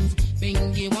doctrines.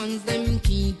 Bingy ones, them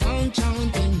keep on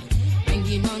chanting.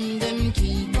 Bingy man, them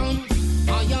keep on.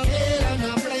 Are you hell on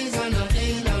a blaze and a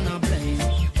hell on a blaze?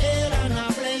 Hell on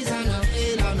a blaze and a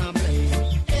hell on a blaze.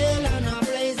 Hell on a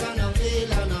blaze and a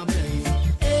hell on a blaze.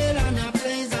 Hell on a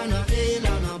blaze and a hell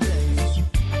on a blaze.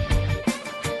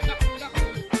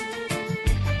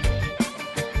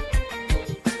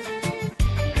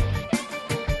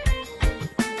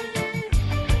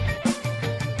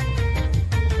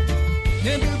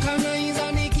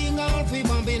 Nebuchadnezzar, the king of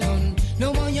Babylon.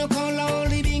 No one you call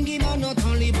only Bingy man, not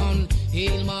Taliban.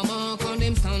 Hail mama, con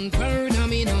them stand firm,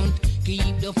 me don't.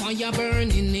 Keep the fire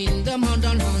burning in the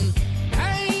motherland.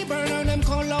 Hey, burn them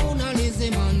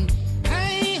colonialism man.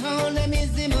 Hey, all them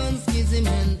is the man, skizzy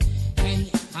man. Hey,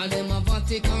 all them a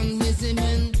Vatican missing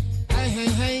man. Hey, hey,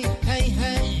 hey, hey,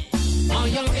 hey. Are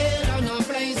you hell on a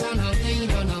blaze and a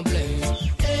hell on a blaze?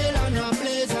 Hell on a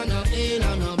blaze and a hell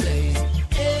on a blaze.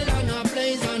 Hell on a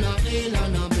blaze and a hell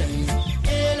on a blaze.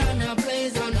 Hell on a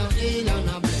blaze and a hell on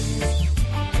a blaze.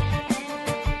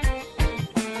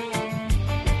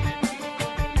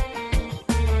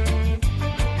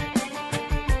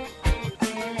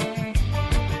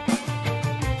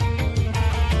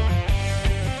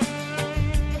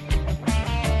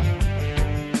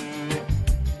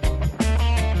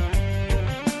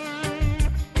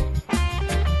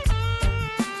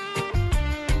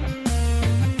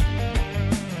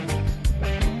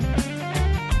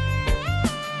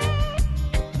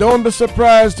 Don't be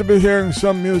surprised to be hearing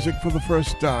some music for the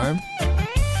first time.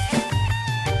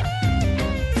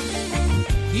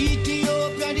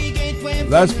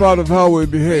 That's part of how we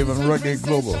behave on Reggae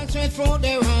Global.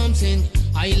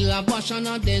 I love passion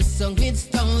and this song get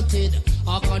started.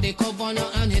 I call the governor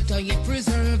and it I get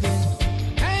preserving.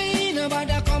 Hey,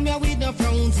 nobody come here with the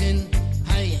frozen.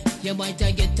 Hey, you might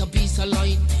get a piece of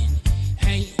lightning.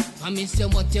 Hey, I miss you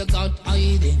what you got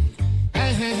hiding.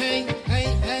 Hey, hey, hey, hey,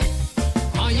 hey.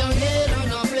 Are you head on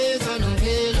a blaze on a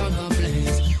head on a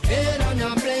blaze? Head on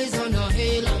a blaze on a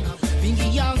head on a Pinky,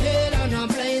 your head on a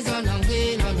blaze on a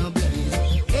head on a blaze.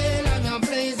 Head on a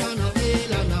blaze on a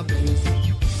head on a blaze.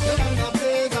 Head on a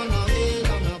blaze on a head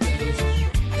on a blaze.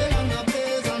 Head on a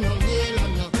blaze on a head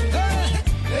on a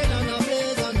head on a blaze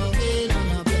on a head on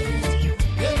a blaze.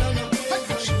 Head on a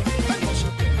head on a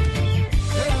blaze on a head on a blaze.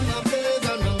 Head on a blaze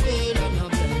on a head on a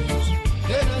blaze.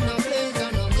 Head on a blaze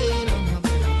on a head on a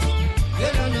blaze.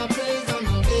 Head on a blaze on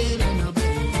a head on a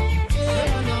blaze.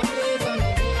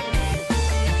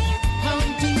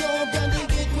 Antioquia, the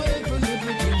gateway for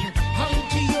everything.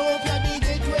 Antioquia, the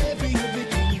gateway for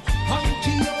everything.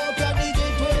 Antioquia, the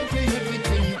gateway for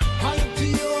everything.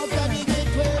 Antioquia, the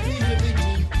gateway for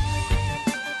everything.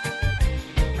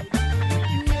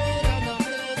 Head on a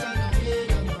blaze on a head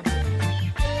on a blaze.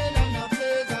 Head on a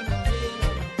blaze on a head on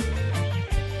a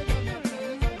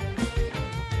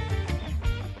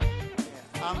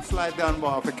I'm Slide Down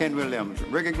Bar for Ken Williams.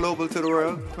 Reggae Global to the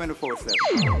world, 24/7.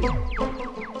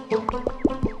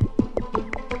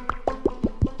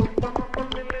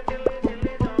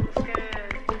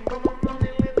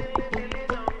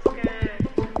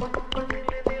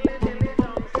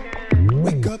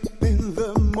 Wake up in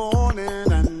the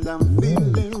morning and I'm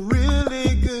feeling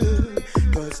really good.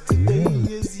 'Cause today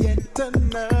is yet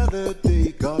another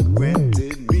day God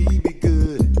granted me be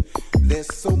good.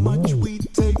 There's so much we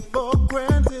take for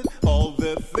granted, all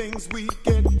the things we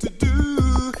get to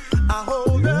do. I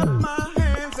hold up my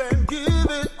hands and give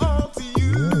it all to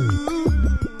you.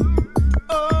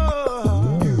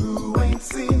 Oh, you ain't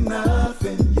seen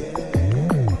nothing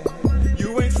yet.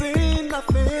 You ain't seen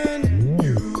nothing.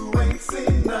 You ain't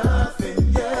seen nothing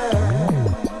yet.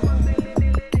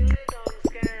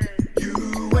 You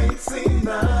ain't seen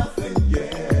nothing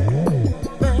yet.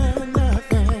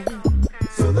 Nothing.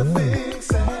 So the things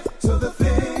that, so the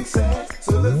things that,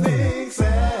 so the things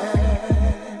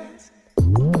that.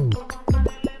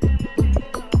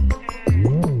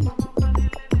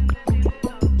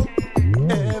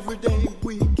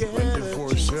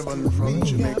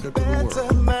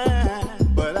 better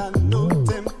man, but I know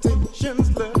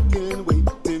temptation's lurking,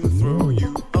 waiting to throw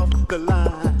you off the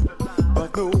line.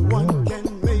 But no one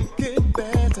can make it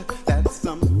better. That's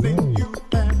something you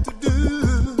have to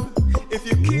do. If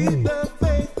you keep the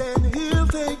faith, then he'll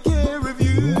take care of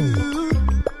you.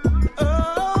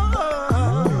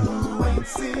 Oh, you ain't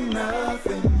seen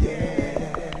nothing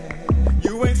yet.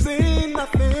 You ain't seen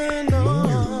nothing, no.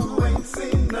 You ain't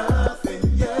seen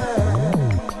nothing yet.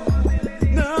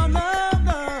 No, no,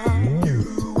 no.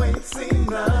 You ain't seen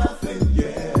nothing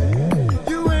yet.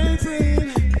 You ain't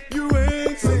seen.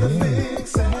 So the thing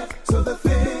said, so the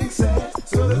thing said,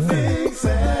 so the thing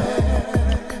said.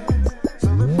 So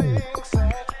the thing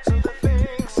said, so the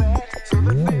thing said, so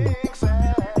the thing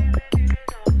said.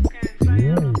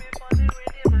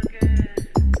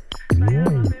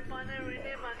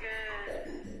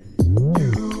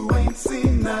 You ain't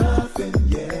seen nothing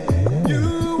yet.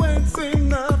 You ain't seen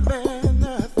nothing,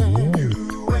 nothing.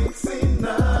 You ain't seen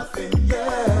nothing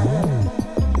yet.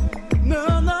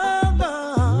 No, no, no.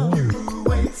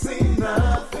 You ain't seen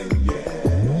nothing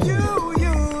yet. You.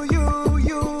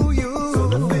 So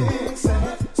the thing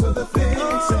said, so the thing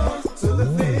said, so the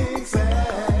thing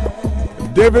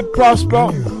said. David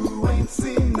Prosper. You ain't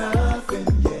seen nothing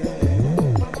yet.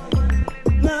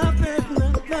 Nothing,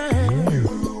 nothing.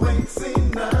 You ain't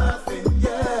seen nothing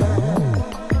yet.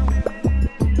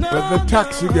 With the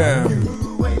taxi gang.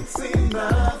 You ain't seen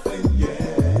nothing yet.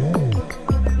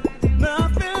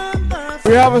 Nothing,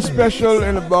 nothing. We have a special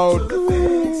in about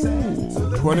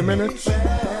 20 minutes,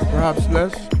 perhaps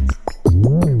less.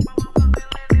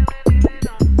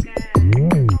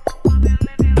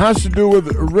 Has to do with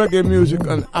reggae music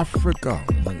and Africa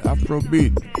and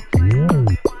Afrobeat.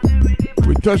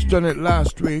 We touched on it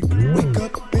last week. Wake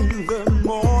up in the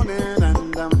morning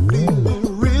and I'm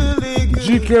feeling really good.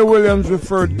 G.K. Williams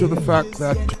referred to the fact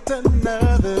that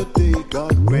Another day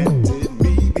God granted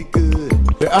me be good.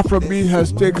 the Afrobeat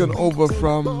has taken over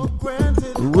from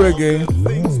reggae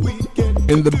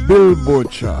in the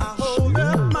Billboard charts.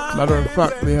 Matter of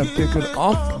fact, they have taken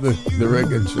off the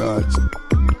reggae charts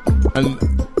and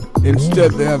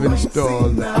instead they have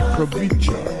installed the Afrobeat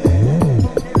chart.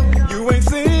 You ain't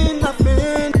seen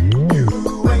nothing.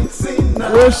 You ain't seen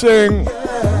nothing. We're saying,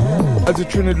 as the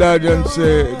Trinidadians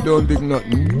say, don't dig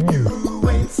nothing.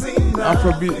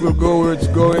 Afrobeat will go where it's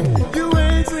going.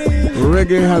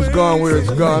 Reggae has gone where it's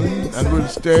gone and will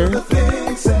stay.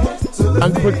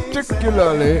 And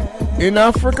particularly in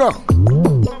Africa.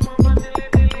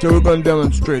 So we're going to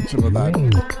demonstrate some of that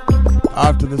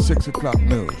after the 6 o'clock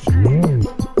news.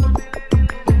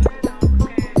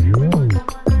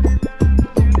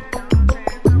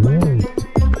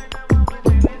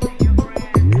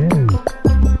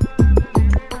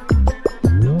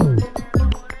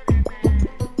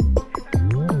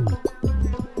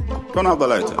 Turn off the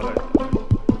lighter.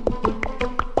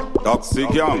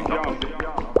 Toxic Young.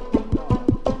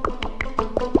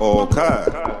 Okay.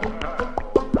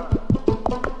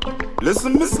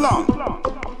 Listen, Miss Long.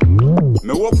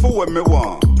 Me work for what me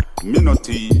want. Me no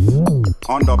thief.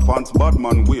 Underpants bad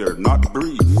man wear, not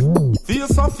brief.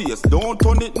 Face a face, don't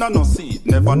turn it no seat.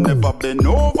 Never bend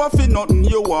over for nothing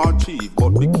you want achieve. But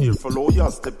be careful how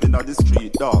you step in the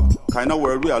street, dog. Kinda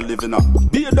world we are living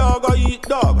at. Be a dog or eat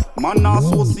dog. Man not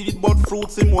so seed, but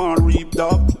fruits him want reap,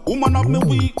 dog. Woman have me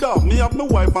weak, dog. Me have me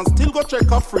wife and still go check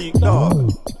a freak,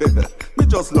 dog. Me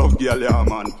just love girl, yeah,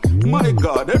 man. My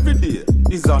God, every day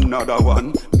is another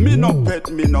one. Me no pet,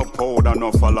 me no powder,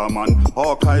 no follow, man.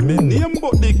 Hawkeye me name,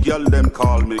 but the girl them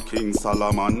call me King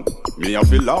Solomon. Me have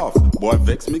to laugh, boy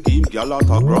vex me give girl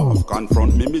autograph.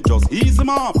 Confront me just ease him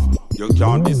off. You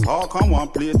can't this hawk and one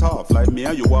play it off. Like me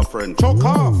and you a friend, chuck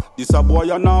off. This a boy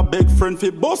and a big friend fi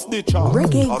bust the chop.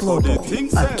 Reggae Global,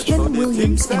 a Ken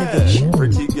Williams innovation.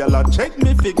 Pretty girl a check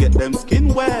me fi get them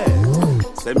skin wet.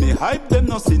 Say me hype them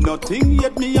no see nothing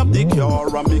yet. Me have the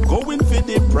cure and me going for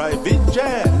the private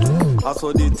jet.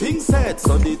 So the thing set,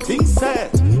 so the thing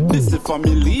set. This is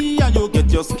family and you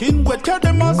get your skin wet. Tell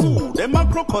them a zoo, them a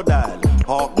crocodile.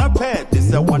 Hawk na pet, this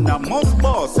is the one that must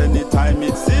boss anytime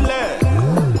it's silly.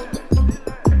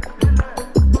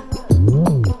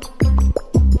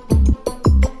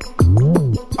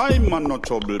 I'm a no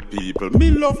trouble people. Me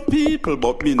love people,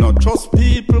 but me not trust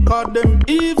people. Cause them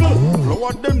evil.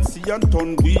 Flower them see and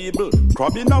turn weeble.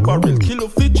 Crab in a barrel, kill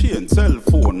fi chain, cell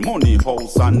phone, money,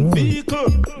 house and vehicle.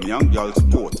 Me and girl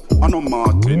sport. I know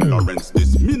Martin Lawrence,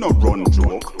 this me no run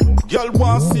joke. Girl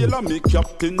want sail and me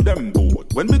captain them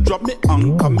boat. When me drop me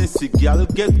anchor, me see girl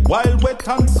get wild, wet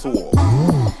and sore.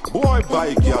 Boy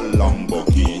buy girl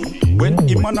Lamborghini. When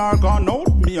him and her gone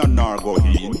out, me and her go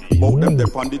in. Both them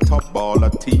dep on the top ball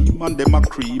of team, and them a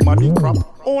cream of the crop.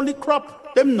 Only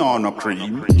crop, them no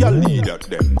cream. Girl lead at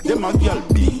them a girl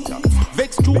beater.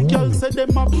 Vex two girls say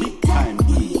them a big time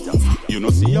eater. You know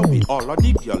see how we all of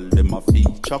the girl them a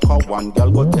feature. Cause one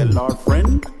girl go tell her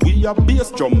friend, we a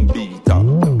bass drum beater.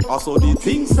 Also the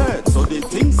thing said,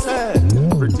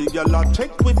 pretty girl a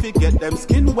check we fi get them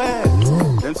skin wet.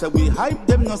 Them say we hype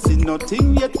them no see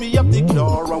nothing yet. We have the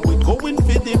car and we going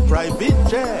for the private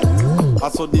jet.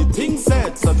 Also the thing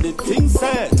said,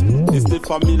 it's the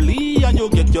family and you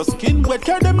get your skin wet.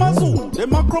 Care them a zoo,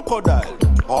 them a crocodile.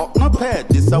 Hawk no pet,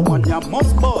 this a one ya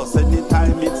must boss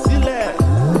anytime it's silly.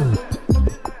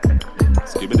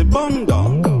 Skip the bung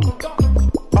down.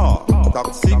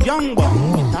 Toxic young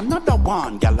bun with another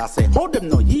one. Gal I say, how them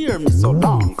no hear me so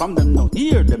long? From them no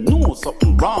hear, them know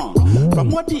something wrong. From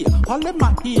what day, all them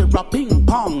a hear a ping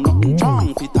pong. Nothing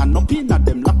wrong, fit and up in at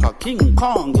them like a King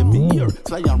Kong. Every year,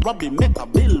 Sly and Robbie make a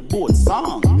billboard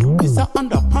song. This a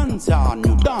underpants, ya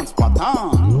new dance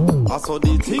pattern. So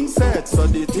the thing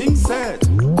said,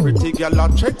 pretty gal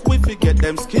a check we fi get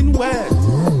them skin wet.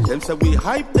 Them say we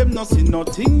hype them no see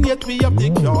nothing yet. We have the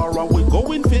car and we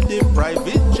going for the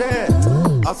private jet.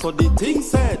 So the thing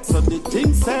said,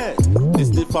 it's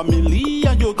the family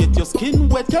and you get your skin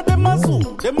wet. Yeah, them a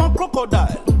zoo, them a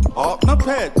crocodile. Hawk no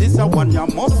pet, this a one ya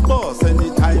must boss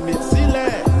anytime it's silly.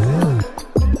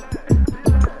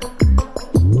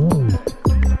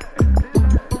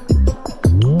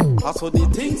 So the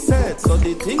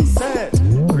thing said,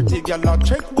 pretty girl a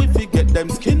check we fi get them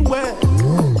skin wet.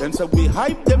 Them say we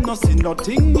hype them no see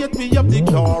nothing yet. We have the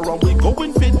car and we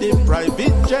going for the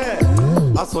private jet.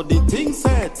 So the thing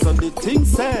said,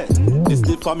 it's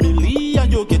the family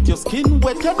and you get your skin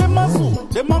wet. Yeah, them a zoo,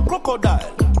 them a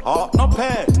crocodile. Hawk no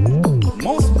pet,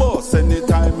 most boss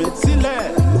anytime it's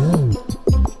silly.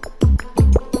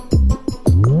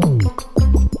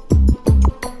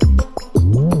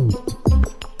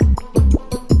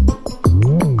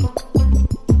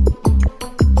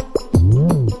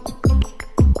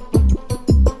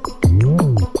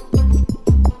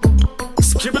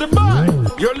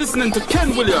 You're listening to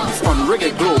Ken Williams on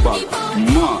Reggae Global.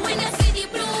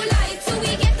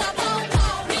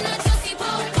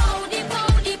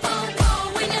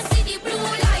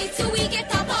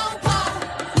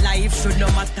 Life should no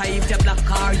matter if you're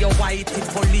black or you're white.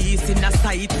 If police in a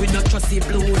sight, we not trust the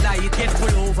blue light. Get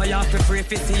pulled over, you have to pray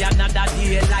for see another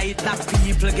daylight. Black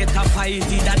people get a fight,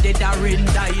 either dead or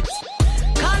indict.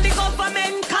 Call the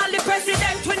government, call the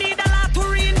president. We need a law to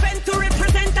reinvent, to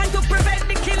represent and to prevent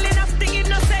the killing of the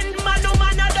innocent man,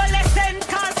 woman, adolescent.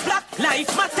 Cause black life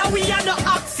matter, we are no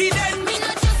accident. We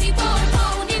not just the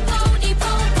pow, the pow.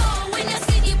 When you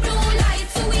see the blue light,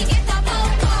 so we get a pow.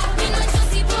 We not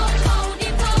just the pow, the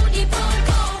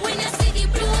pow. When you see the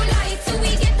blue light, so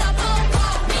we get a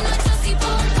pow. We not just the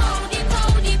pow, the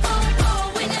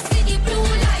pow. When you see the blue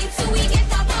light, so we get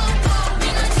a pow. We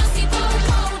not just the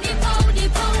pow, the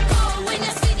pow. When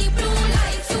you see the blue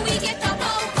light, so we get a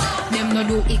pow. Them no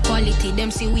do equality, them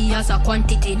see we as a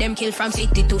quantity. Them kill from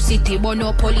city to city, but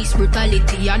no police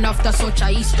brutality. And after such a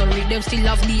history, them still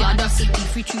have the other city.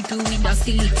 Free treat you with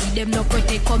hostility, them no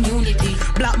protect community.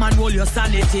 Black man hold your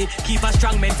sanity, keep a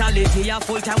strong mentality. A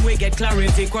full time we get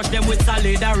clarity, crush them with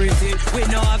solidarity. We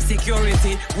no have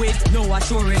security, with no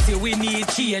assurance. We need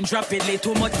change rapidly,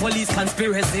 too much police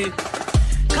conspiracy.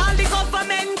 Call the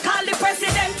government, call the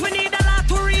president. We need a law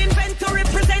to reinvent, to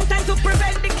represent and to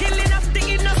prevent the killing of the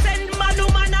innocent man,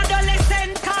 woman,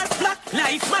 adolescent. Cause black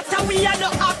life matter, we are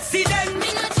no accident.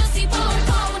 We not just the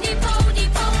pow, the pow.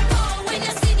 When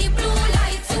you see the blue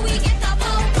light, so we get a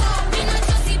pow. We not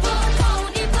just the pow,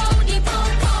 the pow.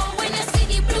 When you see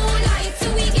the blue light, so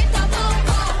we get a pow.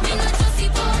 We not just the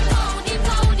pow, the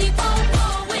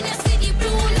pow. When you see the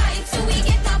blue light, so we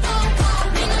get a pow.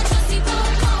 We not just the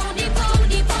pow, the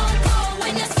pow.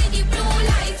 When you see the blue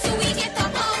light, so we get a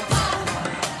pow.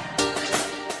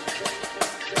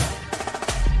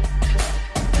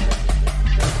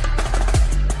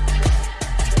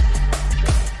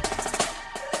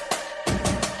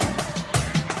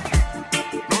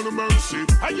 No mercy.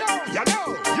 Hey, yo, you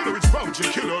know it's bounty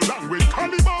killer along with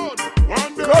Caliban.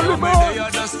 One day,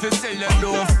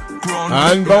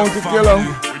 and bounty killer.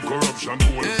 with corruption,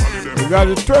 You got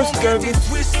it twisted.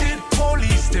 Twisted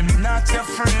police, them not your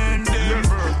friend. Them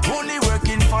only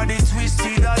working for the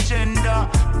twisted agenda.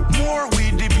 More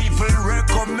we the people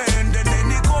recommend, and then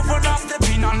the governor step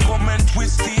in and come and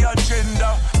twist the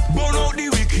agenda. Burn out the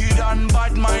wicked and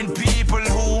bad mind people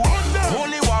who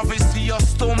only want to see us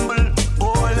stumble.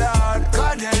 Oh Lord,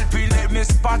 God help me, let me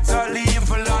spot all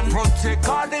evil and protect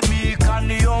all the meek and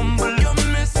the humble. You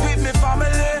mess with me,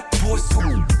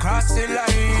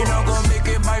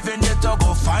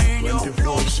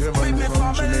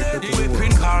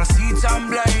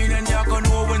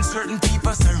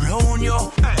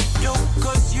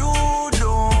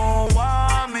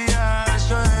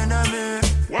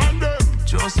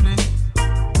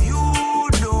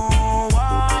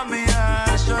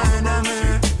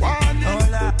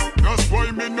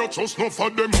 not trust no for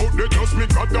them out. They just me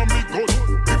God and me gun.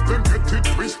 If them get it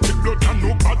twisted, blood and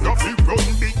no God of it run.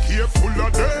 Be careful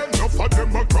of them. Enough of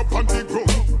them a drop on the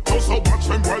ground. Just a watch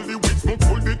them while the weeds don't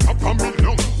pull the top of me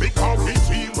lung. Because we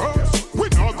serious. We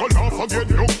not go laugh again.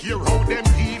 Look here how them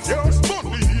evils. But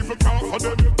the evil can't for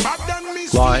them. Bad than me.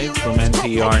 Live from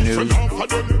NPR News.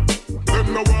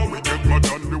 Them now while we get mad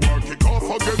and we want kick off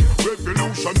again.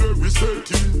 Revolutionary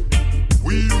setting.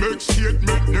 We make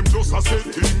statement, them just a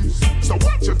settings. So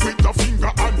watch your Twitter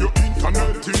finger and your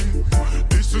internet thing.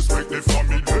 Disrespect the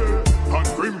family and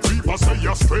grim people say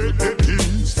you're straight the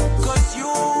things. Cause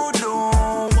you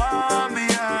don't want me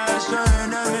as your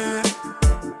enemy.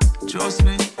 Trust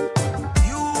me.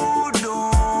 You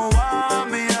don't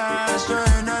want me as your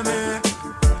enemy.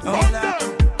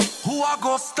 Who I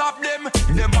go stop them?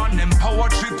 Them on them power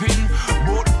tripping.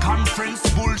 Both conference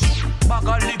bullshit. Bag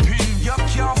a lipping. You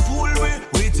can't fool me.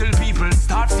 Wait till people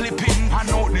start flipping. I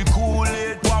know the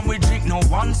Kool-Aid. When we drink, no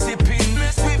one sipping.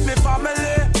 Mess with me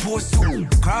family. Post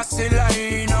cross the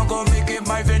line. I go make it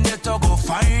my vendetta. Go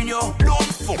find you. Don't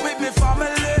fuck with me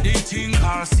family. They think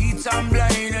our seats I'm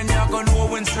blind. And you're gonna know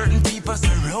when certain people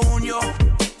surround you.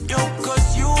 Yo,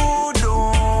 cause you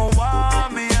don't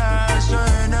want me as your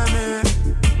enemy.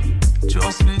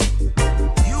 Trust me.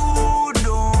 You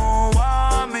don't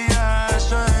want me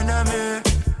as your enemy.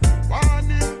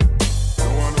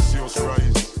 Don't wanna see us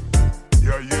rise.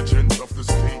 You're agents of the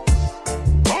state.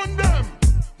 On them,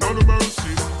 no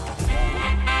mercy.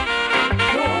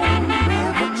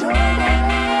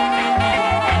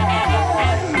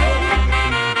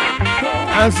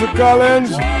 Answer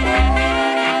Collins,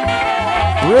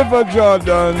 River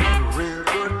Jordan,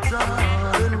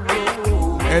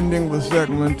 ending the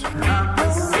segment.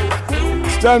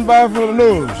 Stand by for the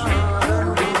news.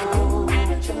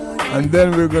 And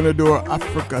then we're going to do our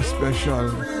Africa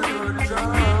special.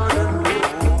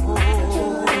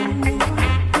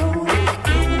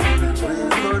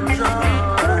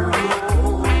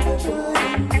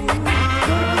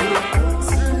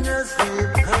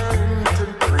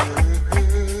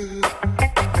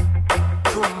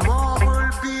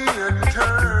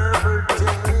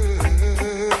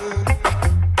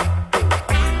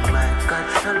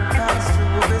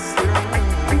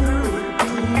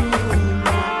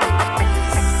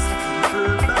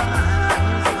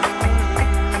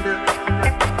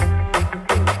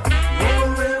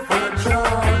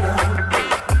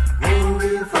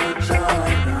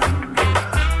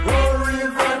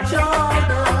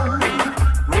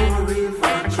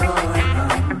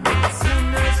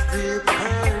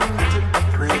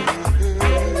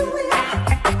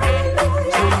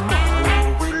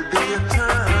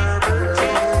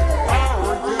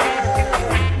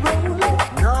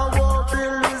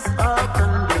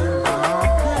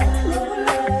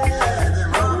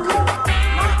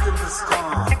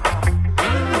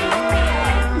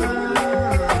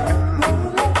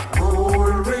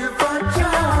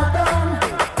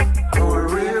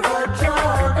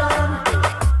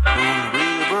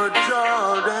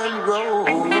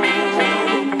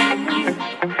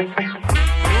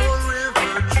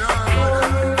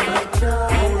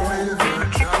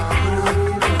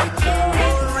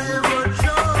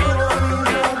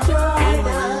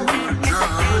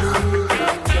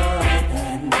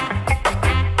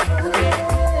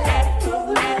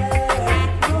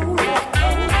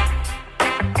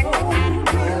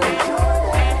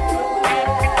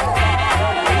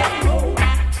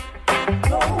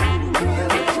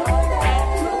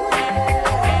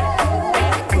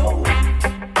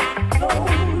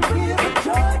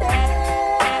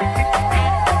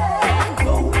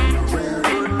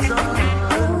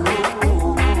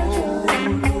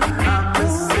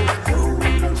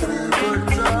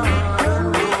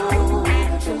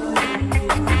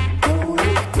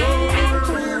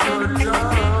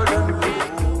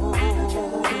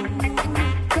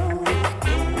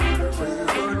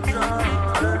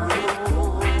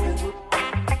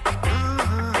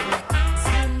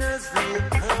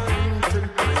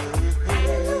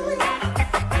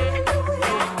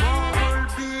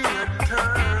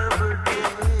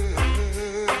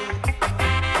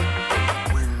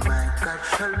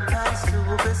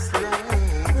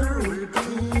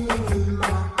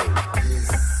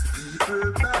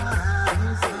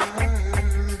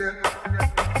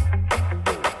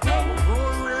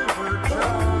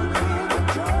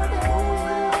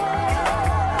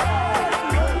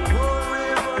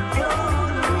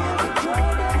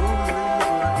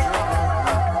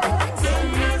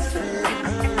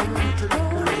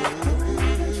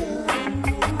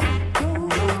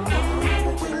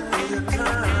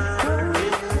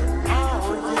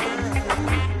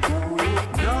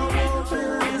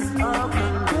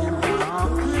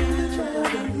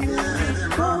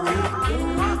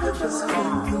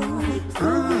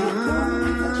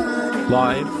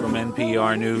 Live from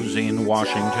NPR News in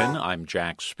Washington, I'm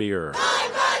Jack Spear.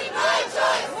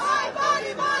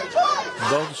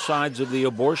 Both sides of the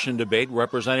abortion debate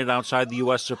represented outside the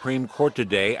U.S. Supreme Court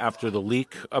today after the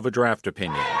leak of a draft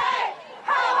opinion.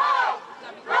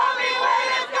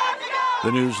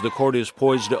 The news: the court is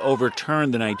poised to overturn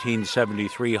the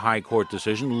 1973 High Court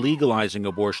decision legalizing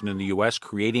abortion in the U.S.,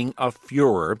 creating a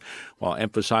furor. While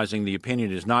emphasizing the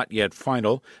opinion is not yet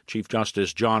final, Chief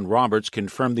Justice John Roberts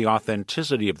confirmed the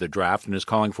authenticity of the draft and is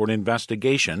calling for an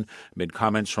investigation amid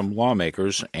comments from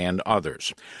lawmakers and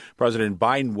others. President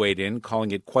Biden weighed in, calling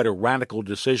it quite a radical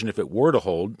decision if it were to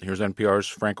hold. Here's NPR's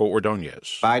Franco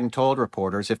Ordonez. Biden told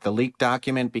reporters if the leaked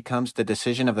document becomes the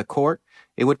decision of the court,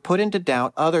 it would put into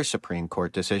doubt other Supreme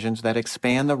Court decisions that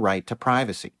expand the right to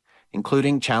privacy,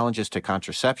 including challenges to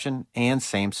contraception and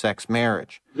same-sex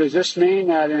marriage. Does this mean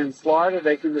that in Florida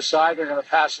they can decide they're going to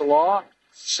pass a law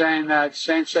saying that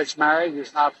same-sex marriage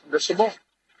is not permissible?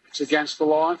 It's against the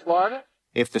law in Florida?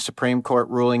 If the Supreme Court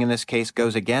ruling in this case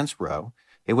goes against Roe,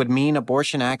 it would mean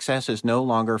abortion access is no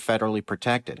longer federally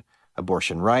protected.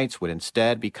 Abortion rights would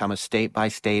instead become a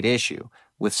state-by-state issue,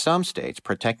 with some states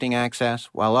protecting access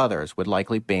while others would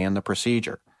likely ban the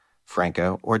procedure.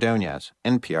 Franco Ordonez,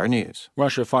 NPR News.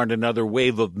 Russia fired another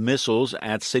wave of missiles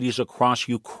at cities across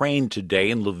Ukraine today.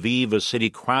 In Lviv, a city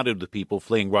crowded with people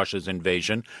fleeing Russia's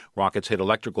invasion, rockets hit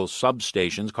electrical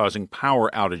substations, causing power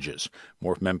outages.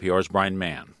 More from NPR's Brian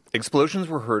Mann. Explosions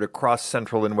were heard across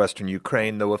central and western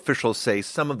Ukraine, though officials say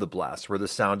some of the blasts were the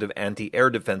sound of anti-air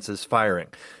defenses firing.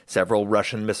 Several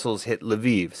Russian missiles hit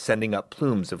Lviv, sending up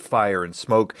plumes of fire and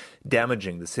smoke,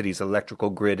 damaging the city's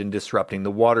electrical grid and disrupting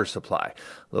the water supply.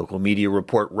 Local media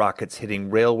report rockets hitting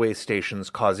railway stations,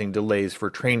 causing delays for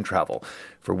train travel.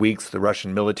 For weeks, the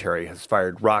Russian military has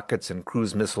fired rockets and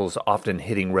cruise missiles, often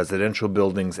hitting residential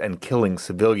buildings and killing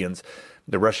civilians.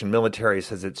 The Russian military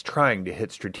says it's trying to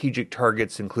hit strategic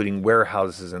targets, including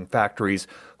warehouses and factories,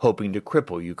 hoping to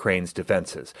cripple Ukraine's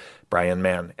defenses. Brian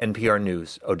Mann, NPR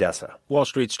News, Odessa. Wall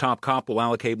Street's top cop will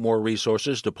allocate more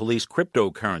resources to police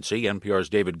cryptocurrency. NPR's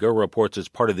David Gura reports as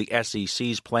part of the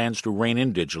SEC's plans to rein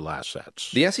in digital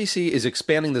assets. The SEC is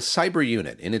expanding the cyber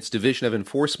unit in its division of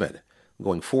enforcement.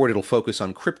 Going forward, it'll focus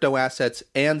on crypto assets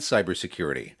and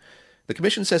cybersecurity. The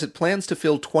Commission says it plans to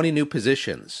fill 20 new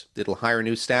positions. It'll hire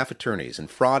new staff attorneys and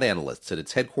fraud analysts at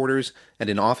its headquarters and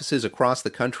in offices across the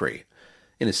country.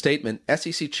 In a statement,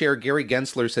 SEC Chair Gary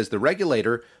Gensler says the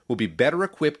regulator will be better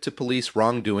equipped to police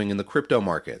wrongdoing in the crypto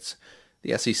markets.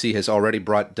 The SEC has already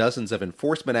brought dozens of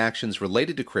enforcement actions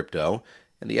related to crypto,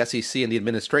 and the SEC and the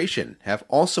administration have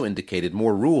also indicated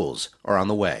more rules are on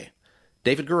the way.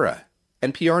 David Gura,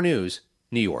 NPR News,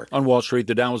 New York. On Wall Street,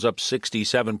 the Dow was up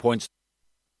 67 points.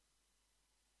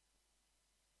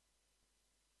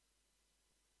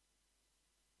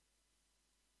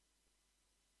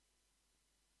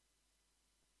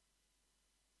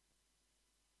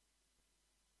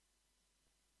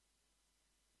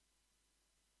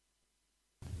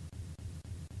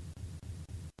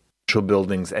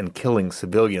 Buildings and killing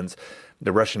civilians.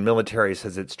 The Russian military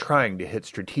says it's trying to hit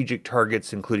strategic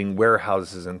targets, including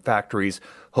warehouses and factories,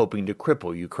 hoping to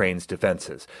cripple Ukraine's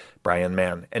defenses. Brian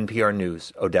Mann, NPR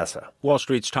News, Odessa. Wall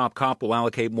Street's top cop will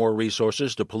allocate more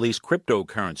resources to police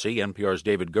cryptocurrency. NPR's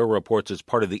David Gura reports as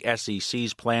part of the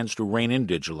SEC's plans to rein in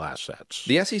digital assets.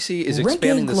 The SEC is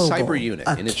expanding the cyber unit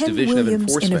in its division of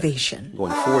enforcement. Innovation.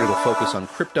 Going forward, it'll focus on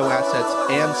crypto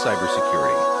assets and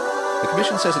cybersecurity. The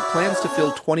Commission says it plans to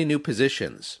fill 20 new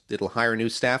positions. It'll hire new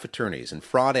staff attorneys and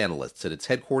fraud analysts at its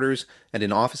headquarters and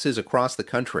in offices across the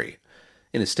country.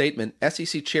 In a statement,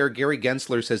 SEC Chair Gary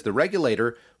Gensler says the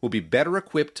regulator will be better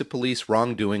equipped to police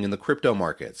wrongdoing in the crypto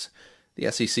markets. The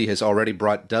SEC has already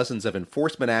brought dozens of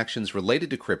enforcement actions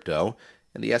related to crypto,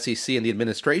 and the SEC and the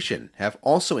administration have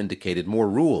also indicated more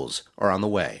rules are on the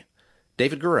way.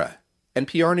 David Gura,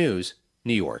 NPR News,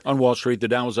 New York. On Wall Street, the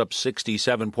Dow was up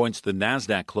 67 points. The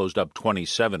Nasdaq closed up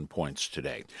 27 points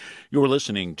today. You're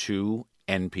listening to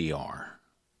NPR.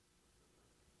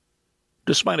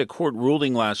 Despite a court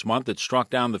ruling last month that struck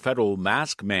down the federal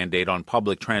mask mandate on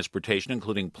public transportation,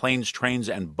 including planes, trains,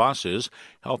 and buses,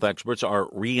 health experts are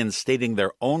reinstating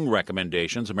their own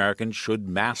recommendations. Americans should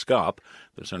mask up.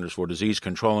 The Centers for Disease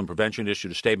Control and Prevention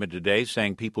issued a statement today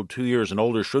saying people 2 years and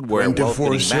older should wear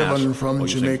well-fitting masks from while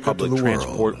using public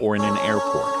transport or in an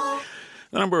airport.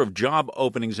 The number of job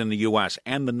openings in the U.S.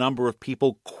 and the number of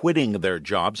people quitting their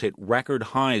jobs hit record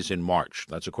highs in March.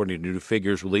 That's according to new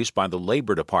figures released by the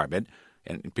Labor Department.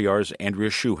 NPR's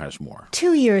Andrea Hsu has more.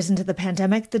 2 years into the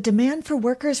pandemic, the demand for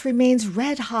workers remains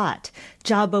red hot.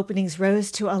 Job openings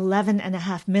rose to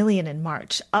 11.5 million in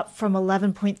March, up from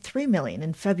 11.3 million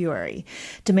in February.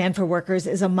 Demand for workers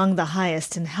is among the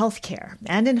highest in healthcare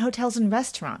and in hotels and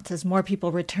restaurants as more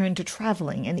people return to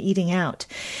traveling and eating out.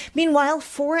 Meanwhile,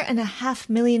 4.5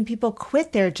 million people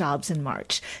quit their jobs in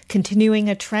March, continuing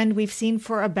a trend we've seen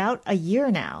for about a year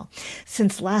now.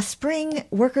 Since last spring,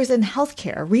 workers in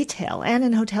healthcare, retail, and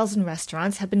in hotels and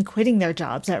restaurants have been quitting their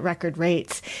jobs at record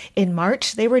rates. In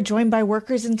March, they were joined by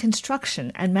workers in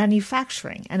construction and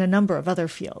manufacturing and a number of other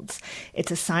fields.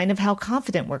 It's a sign of how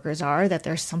confident workers are that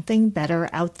there's something better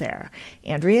out there.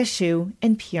 Andrea Hsu,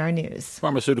 NPR News.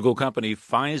 Pharmaceutical company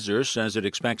Pfizer says it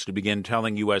expects to begin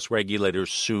telling U.S.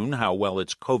 regulators soon how well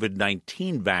its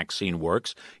COVID-19 vaccine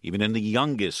works, even in the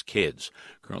youngest kids.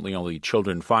 Currently, only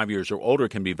children 5 years or older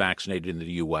can be vaccinated in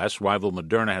the U.S. Rival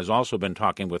Moderna has also been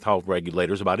talking with health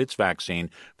regulators about its vaccine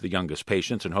for the youngest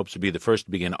patients and hopes to be the first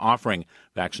to begin offering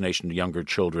vaccination to younger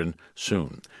children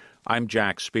soon. I'm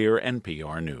Jack Spear,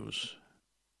 NPR News.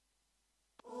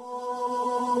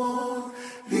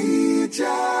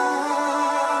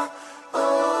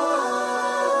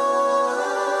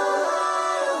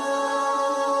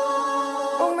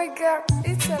 Oh my God,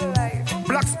 it's alive.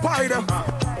 Black Spider.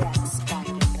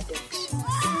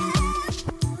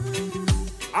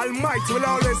 Almighty will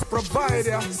always provide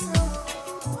you.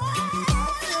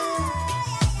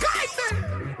 Guide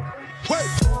them.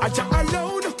 Wait, I Jah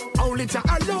alone, only Jah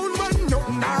alone, man. No,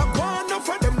 nah, one, no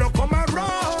for them, no come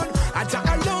around. I Jah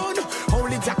alone,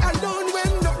 only Jah alone,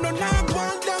 when no, nah,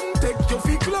 one, them take you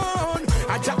fi clown.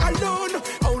 I Jah alone,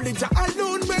 only Jah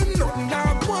alone, when no,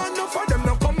 nah, one, no for them,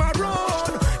 no come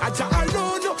around. I Jah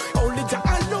alone, only Jah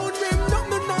alone, when no,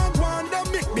 nah, one,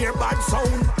 them make me a bad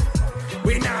sound.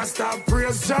 We not stop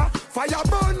praise Jah, fire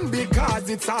burn because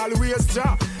it's always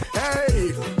Jah.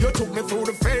 Hey, you took me through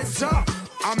the face Jah.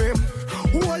 I mean,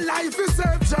 whole life is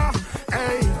saved Jah.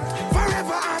 Hey,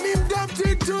 forever I'm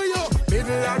indebted to you.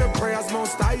 Middle of the prayers,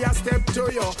 most I step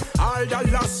to you. All the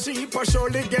lost sheep I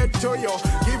surely get to you.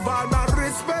 Give all my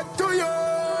respect to you.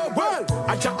 Well,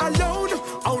 I Jah alone,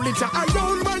 only Jah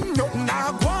alone, man. Nothing I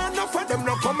want, no for them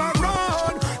no come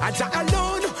around. I Jah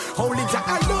alone, only Jah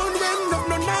alone, when no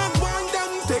want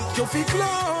them take you fi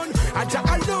clown. I Jah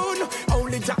alone,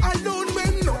 only Jah alone,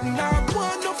 when nothing I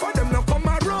want, no for them no come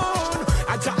around.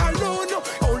 I Jah alone,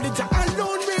 only Jah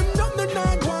alone, when nothing I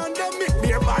want them make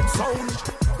me a bad sound.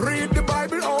 Read the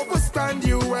Bible, understand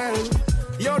you well.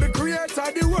 You're the creator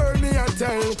of the world, me I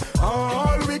tell.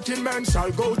 All wicked men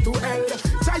shall go to hell.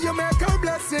 Jah you make our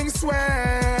blessings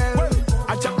swell. Well,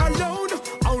 I Jah alone,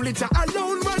 only Jah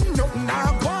alone, when nothing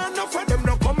I want, no for them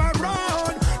no come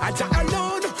around. I Jah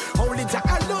alone, only Jah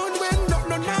alone, when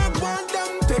nothing I want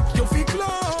them take you fi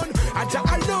clown. I Jah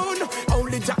alone,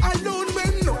 only Jah alone,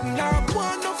 when nothing I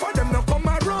want, no for them no come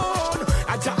around.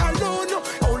 I Jah alone,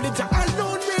 only Jah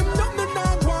alone, when nothing I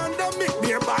want them make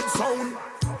me a bad sound.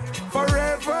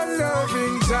 Forever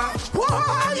loving Jah,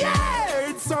 oh yeah,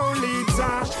 it's only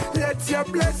Jah. Let your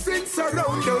blessings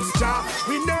surround us, Jah.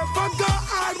 We never go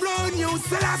around you,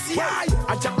 Selassie.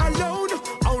 I Jah alone,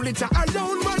 only Jah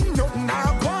alone, man. Nothing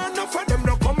I want, no for them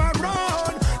no come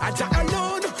around. I Jah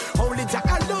alone, only Jah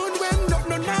alone, when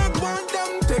nothing I want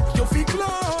them take you fi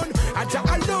clown. I Jah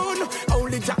alone,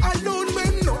 only Jah alone,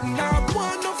 when nothing I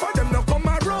want, no for them no come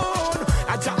around.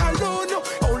 I Jah alone,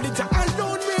 only Jah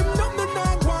alone, when nothing I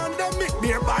want them make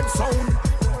me a bad sound.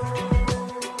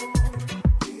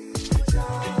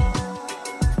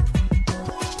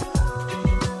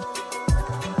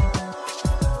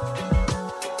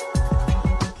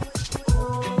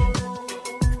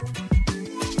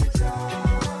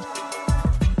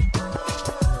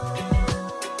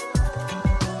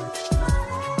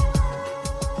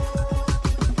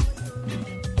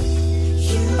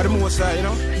 At the most side, you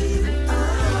know.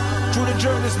 Through the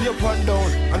journeys we up and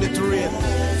down and the terrain,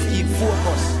 keep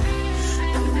focus.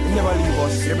 You never leave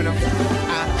us, you know.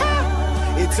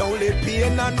 It's only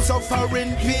pain and suffering,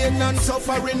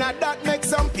 and that makes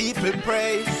some people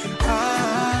pray.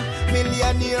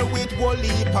 Millionaire with one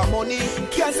heap of money,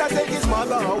 cancer take his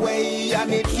mother away,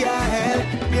 and it can't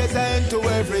help. There's an end to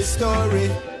every story.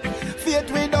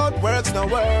 Faith without works no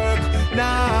work.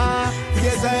 Nah,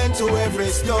 there's an end to every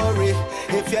story.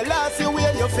 If you lost your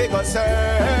way, you figure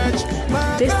search.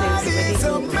 My This God is is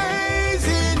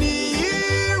amazing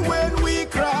here when we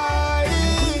cry.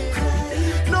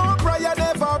 No prayer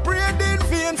never prayed in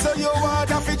vain, so you want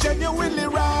to be genuinely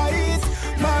right.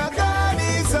 My God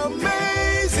is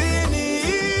amazing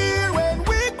here when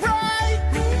we cry.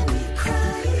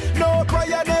 No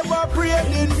prayer never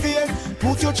prayed in vain.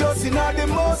 Put your your trust in all the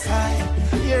Most High.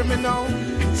 Hear me now.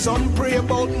 Some pray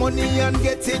about money and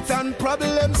get it, and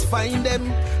problems find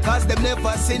them. Cause them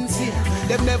never sincere,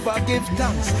 them never give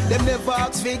thanks, them never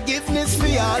ask forgiveness for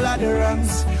all of the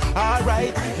wrongs.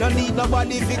 Alright, no need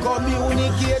nobody to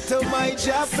communicate to my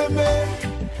job for me.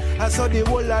 I saw the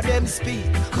whole of them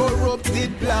speak,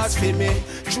 corrupted blasphemy.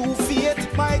 True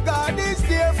faith, my God is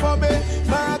there for me.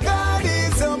 My God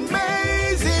is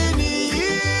amazing, He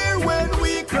hear when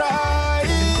we cry.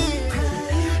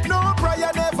 No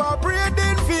prayer never prayed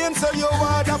in vain, so you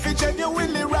want to be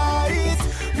genuinely right.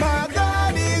 My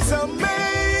God is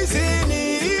amazing,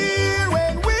 He hear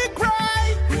when we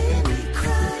cry.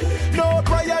 No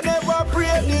prayer never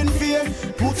prayed in vain.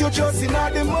 Put your trust in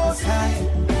all the Most High.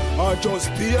 Or just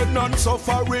pain and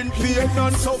suffering, pain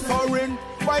and suffering.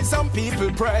 Why some people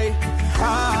pray?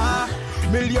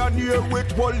 Millionaire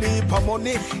with one leap of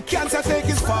money. Cancer take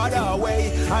his father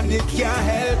away, and it can't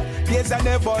help. There's a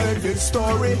never-ending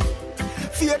story.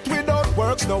 Faith without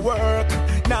works no work.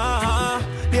 Nah,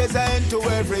 there's an end to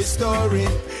every story.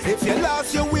 If you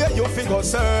lost your way, you figure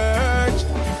search.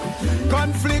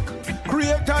 Conflict,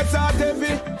 creators are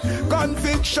heavy.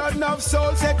 Conviction of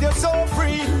soul set you so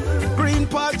free. Green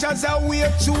pastures are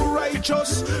way too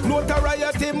righteous.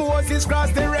 Notoriety, Moses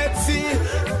crossed the Red Sea.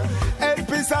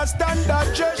 Help is a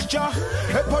standard gesture.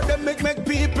 Epidemic make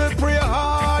people pray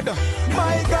hard.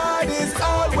 My God is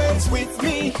always with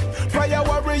me. Prayer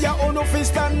warrior on no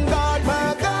fist and God.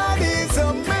 My God is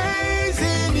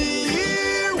amazing. He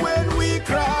hear when we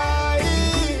cry.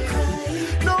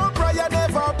 No prayer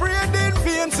never prayed in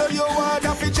vain, so you want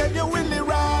to be genuinely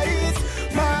right.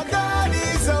 My God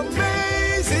is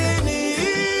amazing. He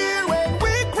hear when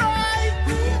we cry.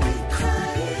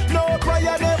 No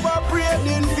prayer never prayed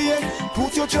in vain.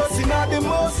 Put your trust in all the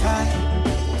Most High.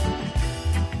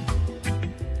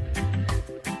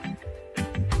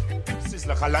 This is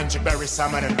like a Langeberry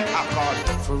salmon and popcorn.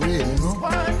 For real, you know?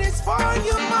 One is for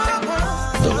you,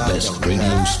 mama. The best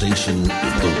radio station in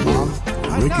the world.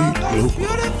 Reggae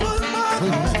Global.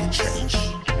 Change.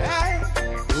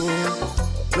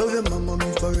 Love your mama,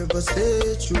 me forever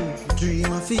stay true.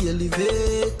 Dream of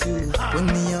elevate you. When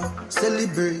me a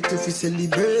celebrate, if you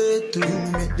celebrate too,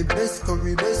 you make the best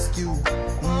curry rescue.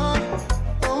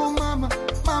 Oh mama,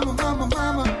 mama, mama,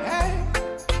 mama. Hey.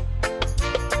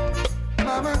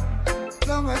 Mama,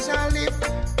 long as I live,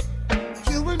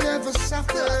 you will never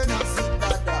suffer nothing.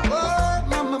 Oh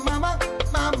mama, mama,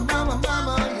 mama, mama,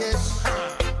 mama, yes.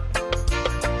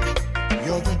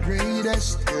 You're the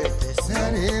greatest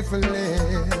that ever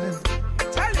lived.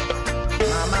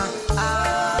 Mama,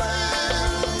 I'll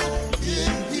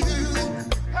give you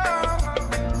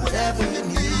whatever you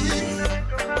need.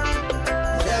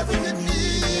 Whatever you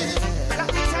need. Let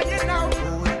me tell you now.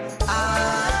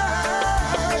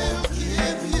 I'll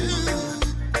give you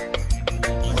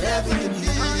whatever you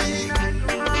need.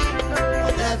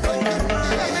 Whatever you need.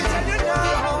 Let me tell you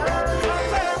now.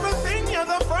 For everything, you're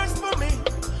the first for me.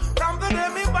 From the day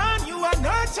me born, you are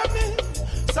nurture me.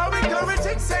 So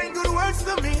encouraging, saying good words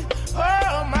to me.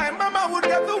 Oh, my mama would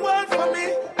get the word for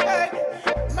me. Hey,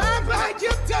 mama,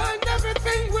 you've done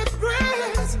everything with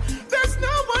grace. There's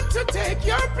no one to take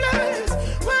your place.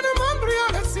 When I'm hungry,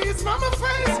 all I see is mama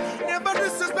face. Never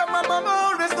disrespect my mama,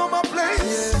 always know my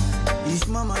place. Yeah, each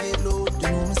mama hate low,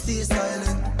 the moment stay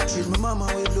silent. Treat my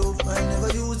mama with love, I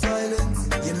never use violence.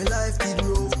 Yeah, me life did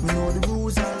rough, me know the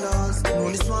rules and laws. Know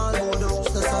the small borders,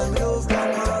 that's how me love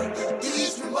grandma.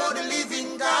 Teach me about the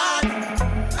living God.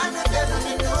 And I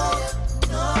definitely know.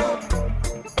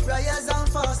 Prayers and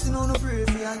fasting on the pray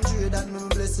for and trade that me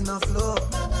blessing of love.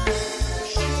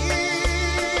 She's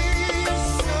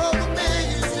so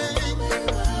amazing.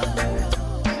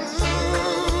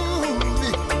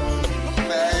 Truly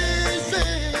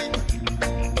amazing.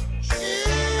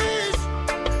 She's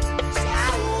so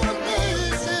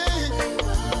amazing.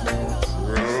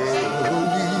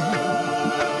 Truly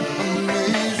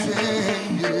amazing.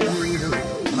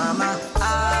 Mama,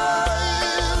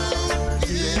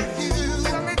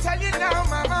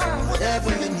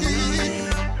 whatever you need,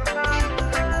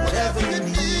 whatever you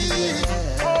need.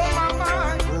 Oh, mama,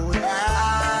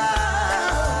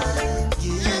 I'll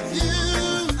give you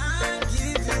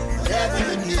whatever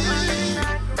you need,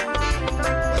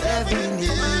 whatever you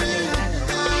need.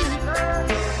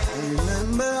 I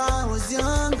remember I was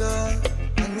younger,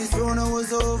 and my throne was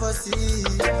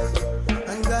overseas,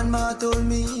 and grandma told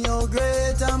me how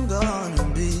great I'm gonna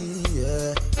be.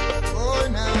 Yeah. Oh,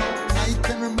 now I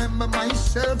can remember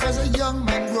myself as a young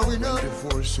man growing up.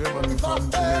 24/7 from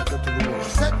Jamaica to the world.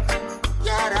 Said,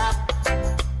 get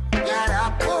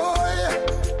up, boy.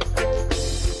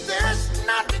 There's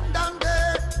nothing down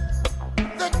there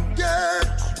that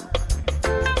gets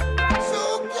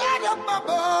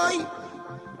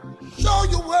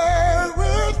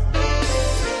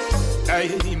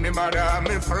Me mother,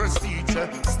 my first teacher.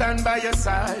 Stand by your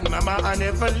side, mama, I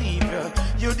never leave you.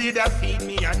 You did a feed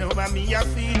me, I know mommy, I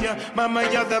feed you. Mama,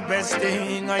 you're the best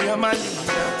thing, I am a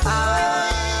leader.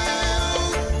 I'll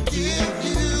give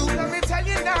you. Let me tell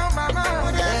you now, mama.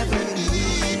 Whatever you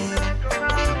need.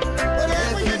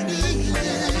 Whatever you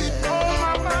need. Oh,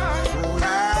 mama.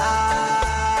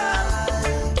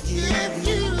 I'll give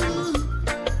you.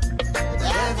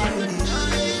 Whatever you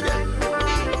need.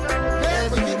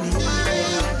 Whatever you need.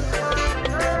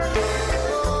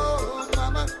 Oh,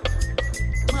 mama.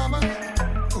 Mama.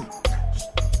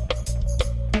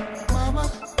 Mama.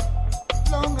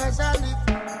 Long as I live.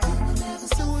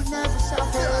 Soul never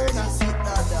suffer.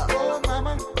 Oh,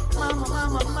 mama, mama,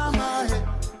 mama, mama,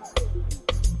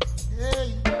 hey,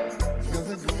 you're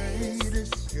the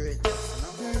greatest.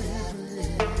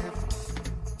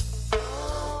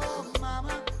 Oh,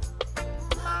 mama,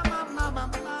 mama, mama,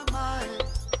 mama, hey.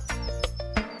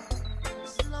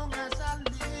 As long as I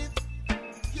live,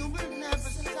 you will never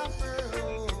suffer.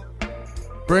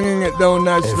 Bringing it down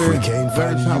nicely. If we can't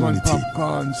find Ham and unity,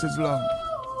 popcorn, sizzler.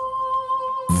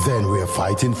 then we're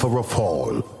fighting for a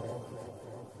fall.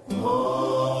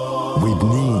 We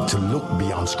need to look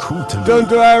beyond scrutiny. Don't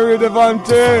do Harry to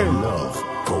Devante. find love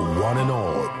for one and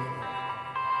all.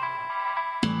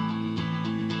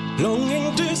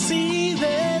 Longing to see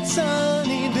that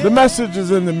sunny day. The message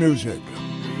is in the music.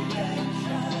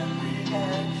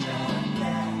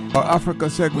 Our Africa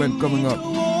segment coming up.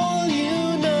 All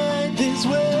unite this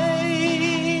way.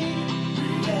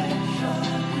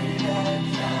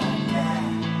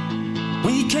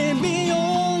 We can be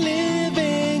all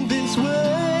living this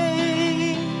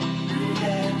way.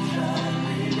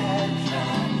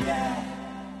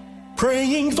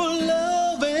 Praying for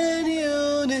love and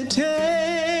unity.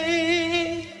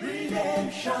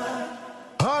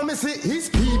 All me see his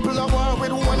people are war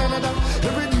with one another.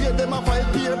 Every day them a fight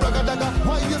peer bragga dagga.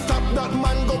 Why you stop that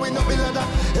man going up the ladder?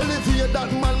 Elevate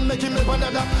that man, make him live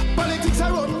another. Politics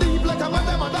are run deep like a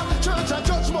mother. Church and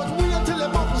judgment, wait till the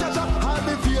buck jaja. All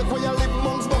me fake where you live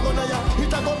monks bagonaya.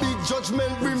 It a go big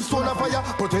judgment, brimstone of fire.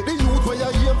 Protect the youth where you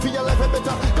aim for your life a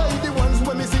better. Guide the ones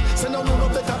where me see, send no no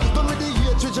better. Done with the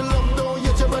hatred you love, don't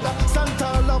hate your brother. Stand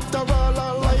tall after all,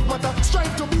 our life matter.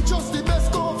 Strive to be just the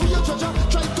best, go for your treasure.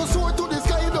 Try to soar to the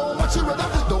sky, don't watch your weather.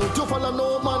 Don't you follow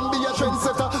no man, be a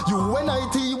trendsetter.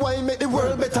 UNITY, make the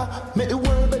world better. Make the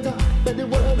world better, make the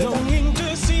world better. Longing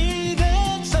to see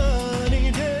that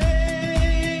sunny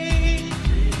day.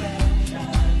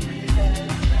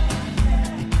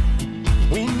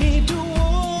 We need to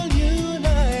all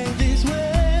unite this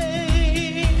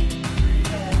way.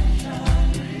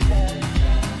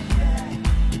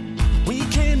 We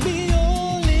can be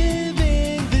all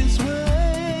living this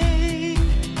way.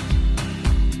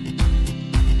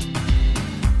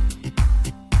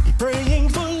 Praying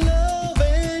for love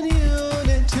and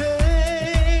unity.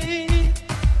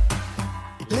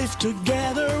 Live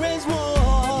together as one.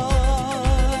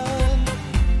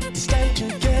 Stand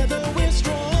together, we're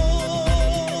strong.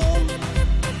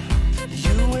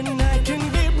 You and I can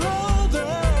be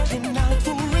brothers. Looking out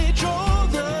for each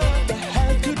other. The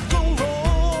hell could go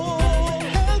wrong.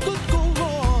 Hell could go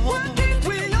wrong. Why can't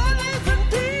we all live in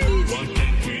peace? Why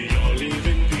can't we all live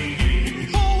in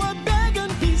peace? Oh, I beg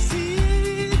and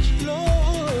beseech,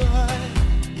 Lord.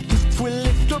 If we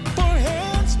lift up our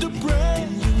hands to pray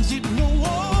and use it no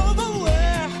other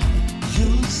way,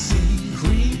 you'll see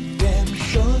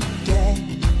redemption day.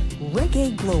 Reggae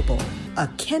Global, a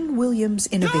Ken Williams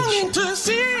innovation. To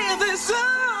see this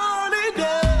sunny day.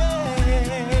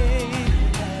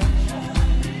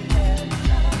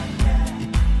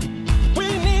 We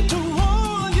need to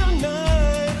all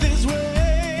unite this way.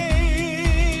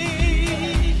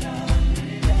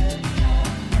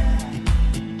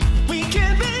 We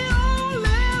can be all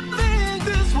living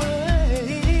this way.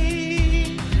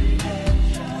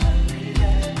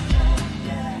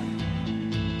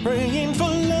 Praying for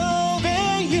love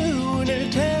and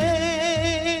unity.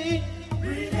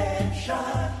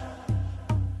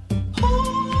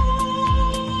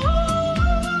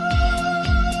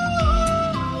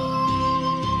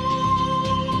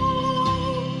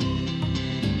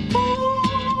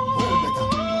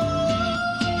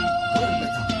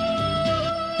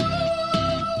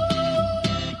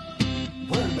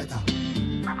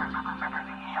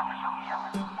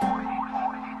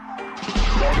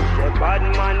 Bad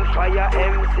man fire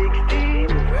M16,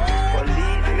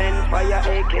 policemen fire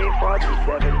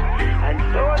AK-47, and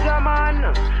soldier man,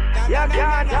 you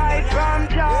can't hide from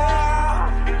Jah.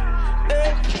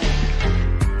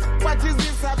 What is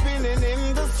this happening in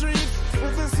the street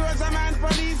with the soldier man,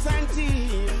 police and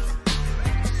team?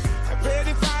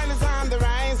 Pedophiles is on the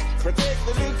rise, protect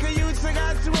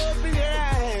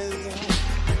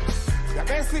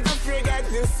sick of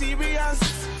getting serious.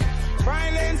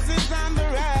 Violence is on the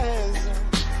rise.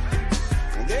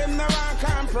 Them no one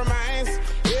compromise.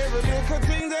 Every little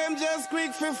thing them just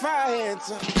quick for fight.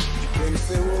 Them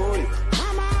say, "Oi,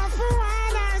 I'm off for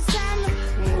one night stand.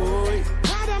 Oi,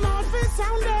 got them out for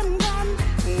sound them gun.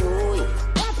 Oi,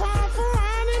 pop off for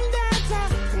one in data.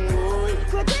 Oi,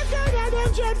 protect them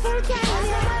dreadful time. Cause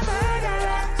them a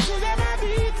murderer, see them a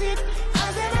beat it.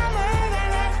 Cause them a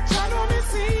murderer, try to me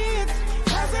see it.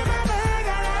 Cause them a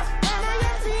murderer, mama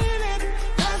you feel it.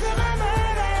 Cause them a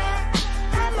murderer.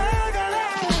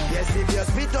 Yes, if you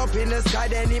spit up in the sky,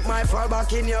 then it might fall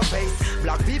back in your face.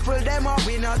 Black people, them are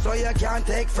winners, so you can't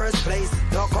take first place.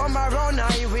 Now come around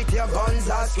here with your guns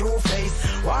or screw face.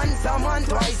 Once a man,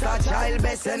 twice a child,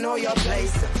 best to know your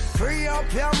place. Free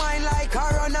up your mind like a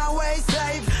runaway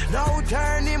slave. No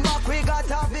turning back, we got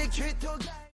a victory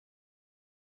together.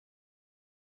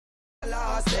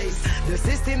 Last days, the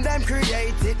system them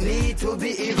created need to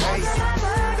be erased. Cause them a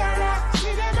murderer,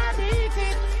 see them a beat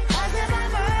it. Cause them a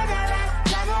murderer,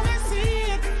 you know me see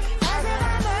it. Cause them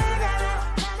a murderer,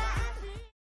 mama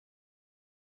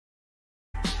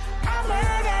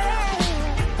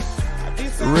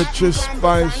a Richest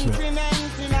Spicer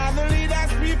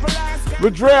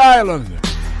with Dre Island.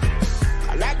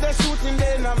 I like the shooting,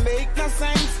 they don't make no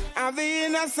sense. And the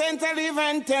innocent are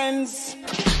living tense.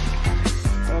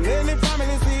 And many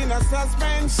families in a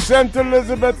suspense. St.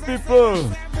 Elizabeth people.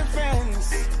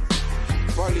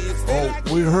 Oh,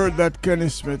 we heard that Kenny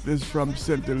Smith is from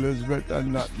St. Elizabeth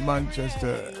and not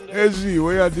Manchester. Ezzy,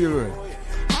 what you deal with?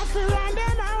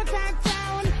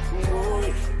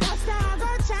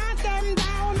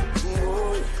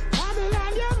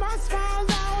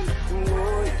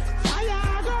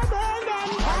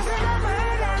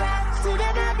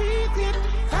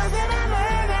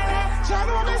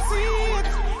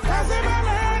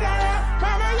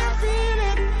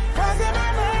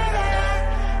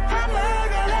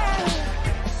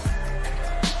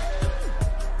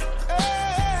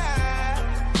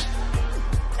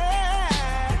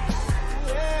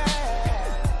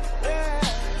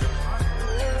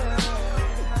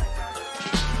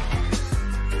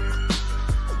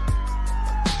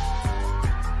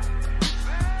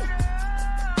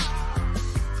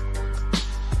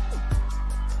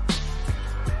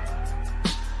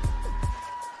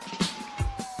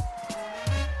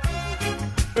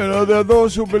 You know, there are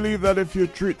those who believe that if you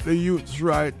treat the youths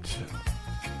right,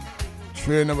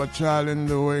 train up a child in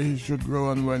the way he should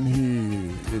grow, and when he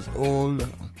is old,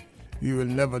 he will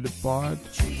never depart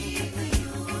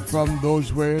from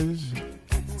those ways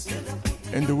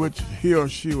into which he or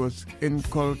she was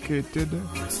inculcated.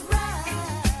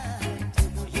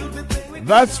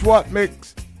 That's what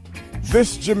makes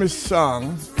this Jimmy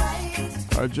song,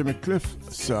 or Jimmy Cliff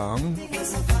song,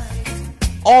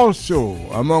 also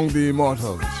among the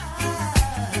immortals.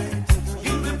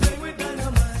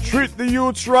 Treat the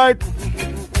youths right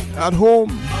at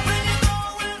home,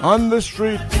 on the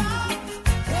street,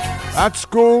 at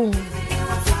school.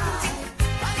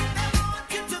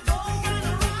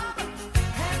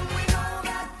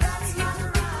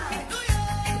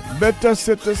 Better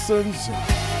citizens.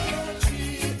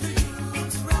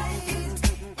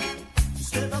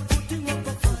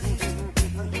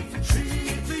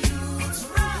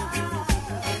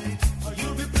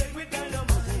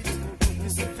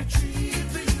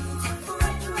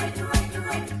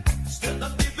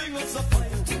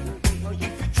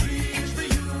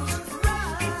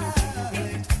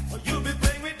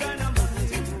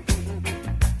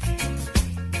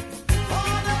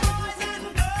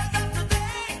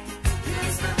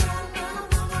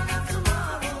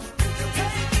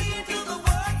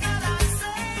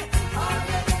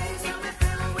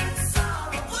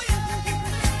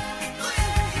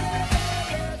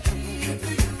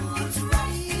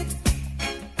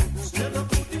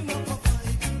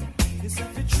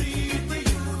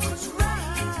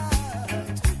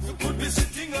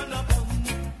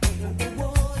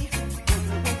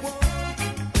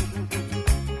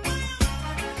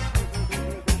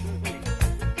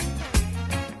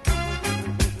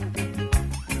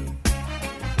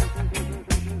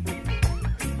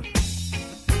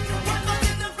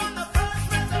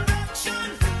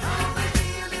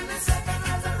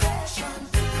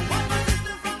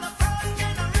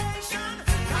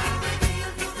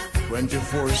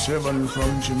 Seven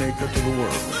from Jamaica to the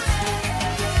world.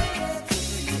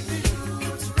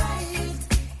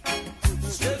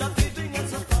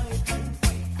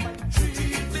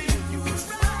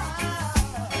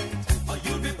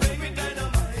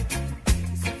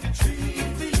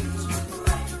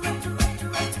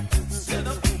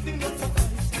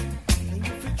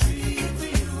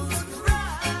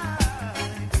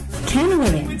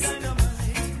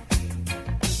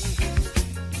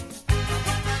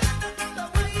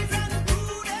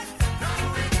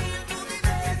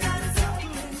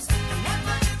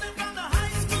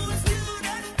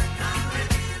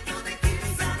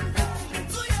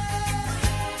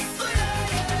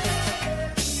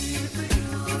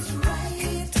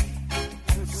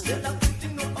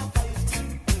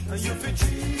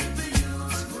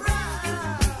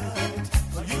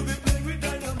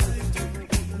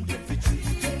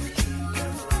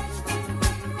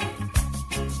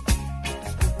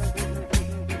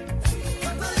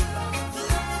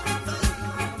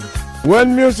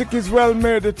 When music is well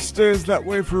made, it stays that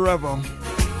way forever.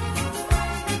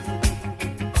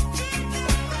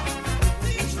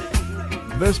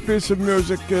 This piece of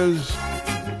music is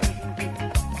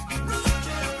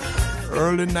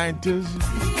early 90s,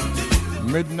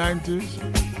 mid 90s.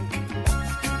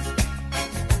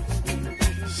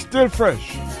 Still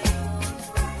fresh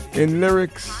in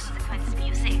lyrics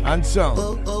and sound.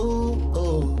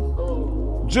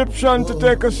 Egyptian to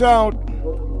take us out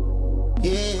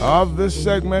of this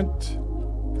segment.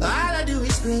 All I do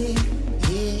is pray.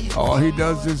 All he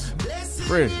does is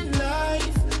pray.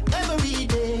 Every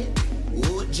day,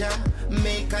 oh Jah,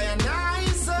 make I and I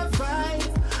survive.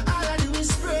 All I do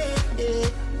is pray.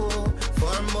 Oh,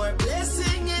 for more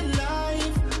blessing in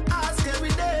life. Ask every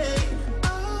day.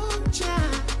 Oh Jah,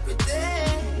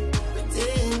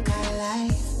 pretend our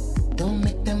life. Don't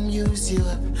make them use you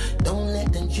up. Don't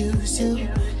let them use you.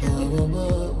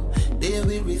 Oh. They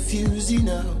will refuse you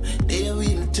now. They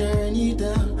will turn you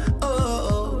down.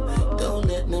 Oh, don't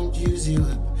let them use you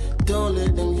up. Don't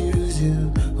let them use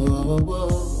you. Oh,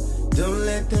 don't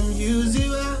let them use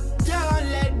you up. Don't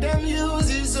let them use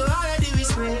you. So all I do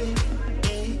is pray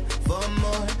for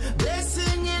more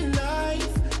blessing in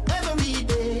life every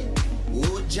day.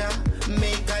 Oh, Jah,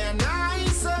 make I and I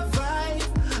survive.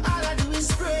 All I do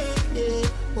is pray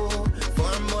for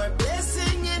more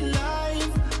blessing in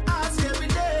life. Ask every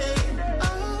day.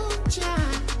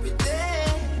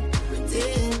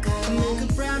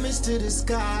 To the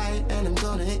sky, and I'm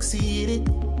gonna exceed it.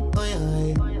 Oh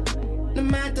yeah. No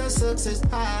matter success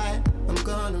high, I'm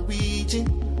gonna reach it.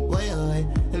 Oh yeah.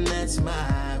 And that's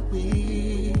my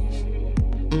wish.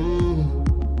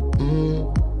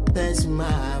 That's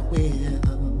my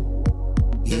will.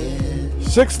 Yeah.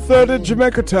 6:30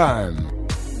 Jamaica time.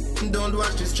 Don't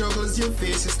watch the struggles you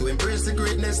face, it's to embrace the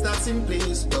greatness that's in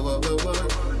place.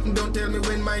 Don't tell me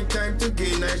when my time to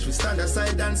gain. I should stand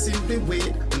aside and simply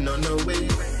wait. No way.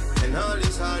 And all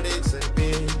these heartaches and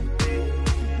pain,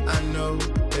 I know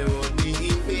they won't be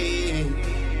in vain.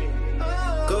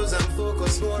 Cause I'm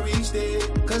focused for each day.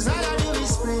 Cause all I do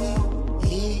is pray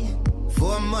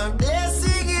for my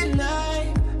blessing in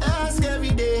life. Ask every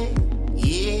day.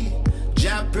 Yeah,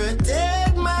 Jah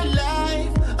protect my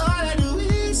life. All I do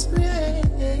is pray.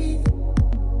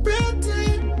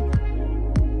 Protect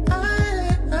my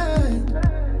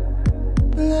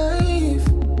life.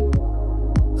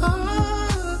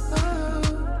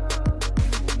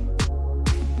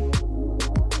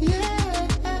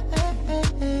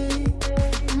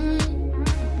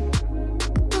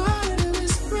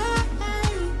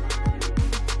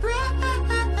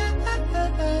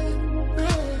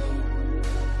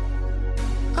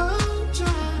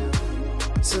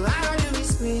 So I do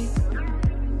is pray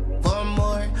for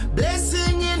more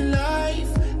blessing in life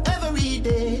every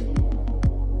day.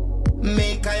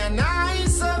 Make I and I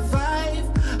survive.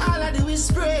 All I do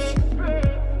is pray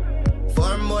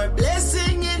for more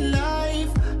blessing in life.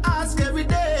 Ask every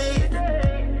day.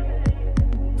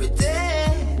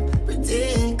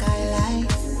 Pretend I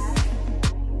life.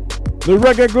 The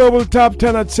Reggae Global Top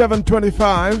 10 at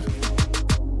 7:25.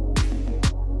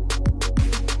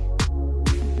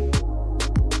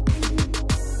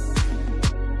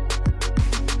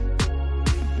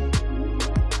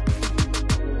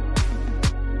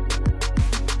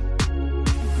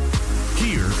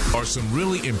 Some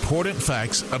really important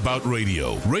facts about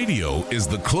radio. Radio is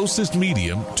the closest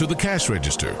medium to the cash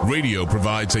register. Radio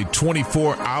provides a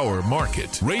 24-hour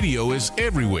market. Radio is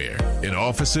everywhere, in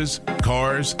offices,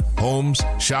 cars, homes,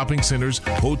 shopping centers,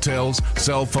 hotels,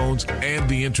 cell phones, and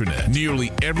the internet.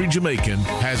 Nearly every Jamaican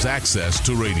has access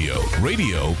to radio.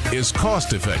 Radio is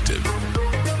cost effective.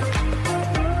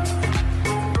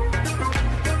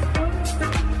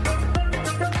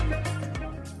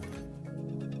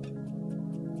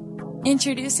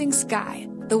 Introducing Sky,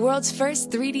 the world's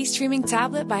first 3D streaming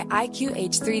tablet by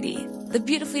IQH3D. The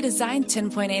beautifully designed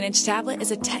 10.8-inch tablet is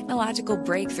a technological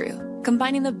breakthrough,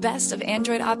 combining the best of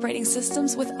Android operating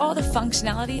systems with all the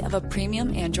functionality of a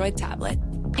premium Android tablet,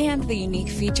 and the unique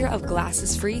feature of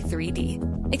glasses-free 3D.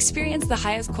 Experience the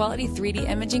highest quality 3D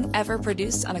imaging ever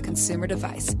produced on a consumer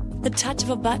device. The touch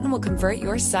of a button will convert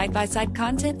your side-by-side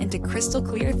content into crystal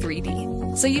clear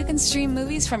 3D, so you can stream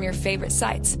movies from your favorite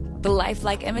sites. The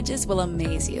lifelike images will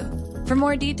amaze you. For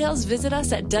more details, visit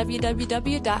us at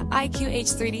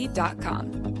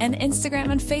www.iqh3d.com and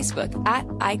Instagram and Facebook at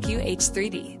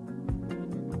IQH3D.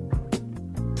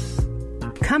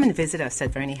 Come and visit us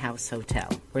at Verney House Hotel.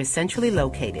 We're centrally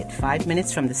located 5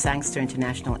 minutes from the Sangster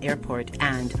International Airport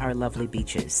and our lovely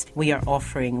beaches. We are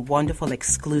offering wonderful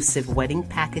exclusive wedding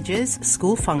packages,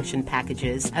 school function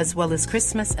packages, as well as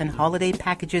Christmas and holiday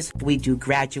packages. We do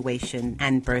graduation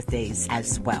and birthdays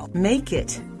as well. Make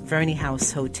it Verney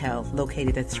House Hotel,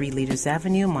 located at 3 Leaders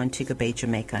Avenue, Montego Bay,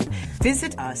 Jamaica.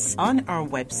 Visit us on our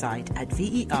website at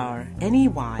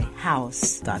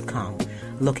verneyhouse.com.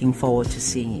 Looking forward to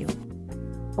seeing you.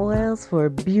 Oils for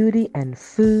beauty and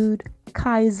food,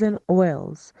 Kaizen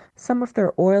oils. Some of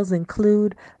their oils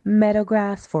include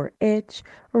Meadowgrass for itch,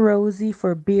 Rosy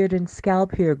for beard and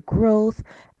scalp hair growth,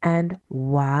 and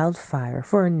Wildfire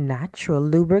for natural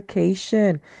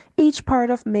lubrication. Each part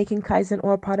of making Kaizen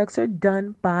oil products are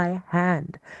done by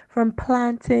hand, from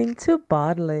planting to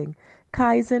bottling.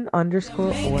 Kaizen_oil.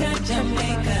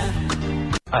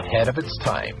 Ahead of its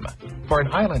time. For an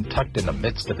island tucked in the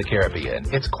midst of the Caribbean,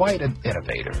 it's quite an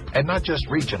innovator, and not just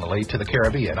regionally to the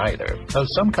Caribbean either, though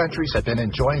some countries have been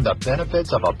enjoying the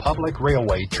benefits of a public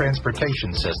railway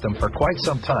transportation system for quite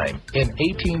some time. In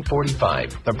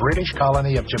 1845, the British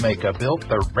colony of Jamaica built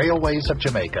the Railways of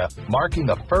Jamaica, marking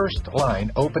the first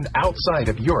line opened outside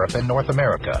of Europe and North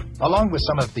America. Along with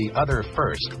some of the other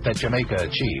firsts that Jamaica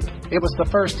achieved, it was the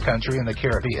first country in the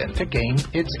Caribbean to gain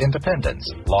its independence,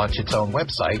 launch its own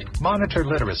website, monitor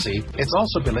literacy. It's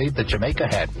also believed that Jamaica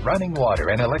had running water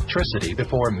and electricity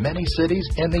before many cities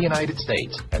in the United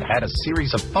States, and had a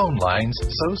series of phone lines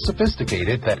so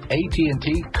sophisticated that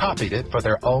AT&T copied it for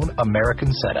their own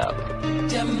American setup.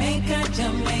 Jamaica,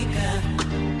 Jamaica,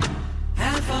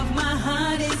 half of my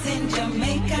heart is in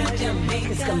Jamaica, Jamaica.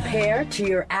 Compared to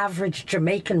your average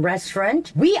Jamaican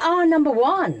restaurant, we are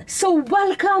 #1. So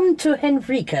welcome to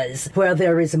Henrica's, where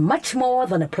there is much more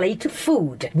than a plate of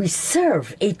food. We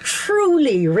serve a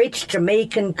truly rich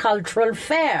Jamaican cultural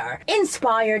fare,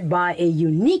 inspired by a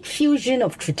unique fusion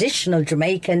of traditional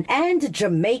Jamaican and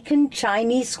Jamaican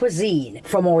Chinese cuisine.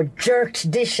 From our jerked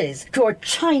dishes to our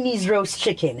Chinese roast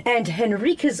chicken and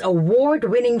Henrica's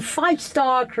award-winning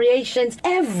 5-star creations,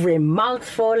 every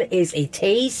mouthful is a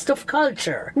taste of culture.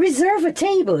 Reserve a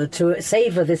table to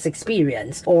savor this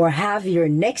experience, or have your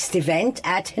next event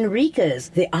at Henrica's.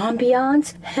 The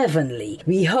ambiance heavenly.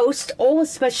 We host all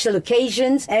special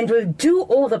occasions and will do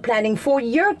all the planning for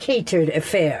your catered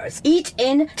affairs. Eat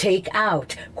in, take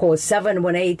out. Call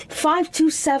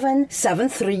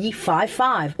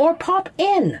 718-527-7355 or pop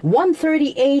in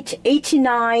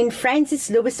 13889 Francis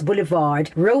Lewis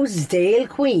Boulevard, Rosedale,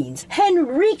 Queens.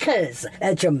 Henrica's,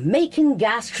 a Jamaican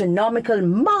gastronomical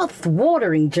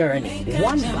mouth-watering journey.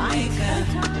 One bite at a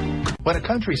time. When a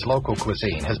country's local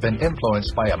cuisine has been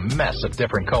influenced by a mess of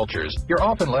different cultures, you're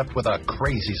often left with a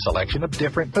crazy selection of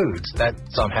different foods that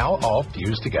somehow all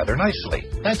fuse together nicely.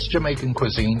 That's Jamaican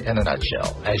cuisine in a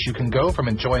nutshell, as you can go from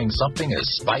enjoying something as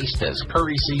spiced as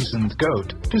curry-seasoned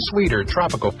goat to sweeter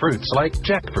tropical fruits like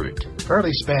jackfruit.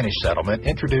 Early Spanish settlement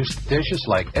introduced dishes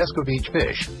like escovitch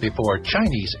fish before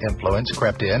Chinese influence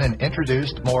crept in and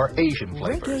introduced more Asian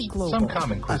flavors. Some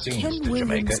common cuisines to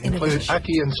Jamaica include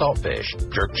ackee and saltfish,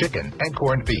 jerk chicken, and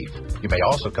corned beef. You may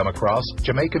also come across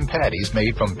Jamaican patties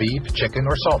made from beef, chicken,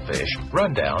 or saltfish,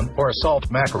 rundown, or a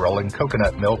salt mackerel in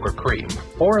coconut milk or cream,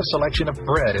 or a selection of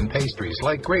bread and pastries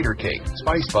like grater cake,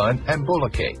 spice bun, and bulla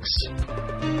cakes.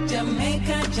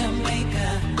 Jamaica,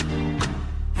 Jamaica,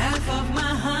 half of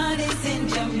my heart is in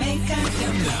Jamaica,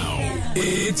 Jamaica. Now,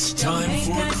 it's time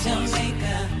for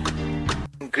Jamaica.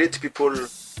 Great people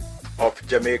of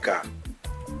Jamaica.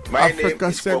 My Africa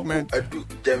name is segment. Adu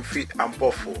Demfit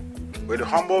Ampofo. With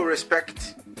humble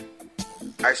respect,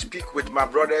 I speak with my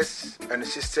brothers and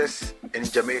sisters in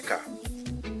Jamaica,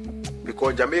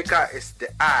 because Jamaica is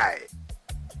the eye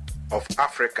of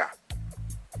Africa.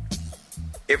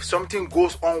 If something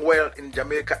goes on well in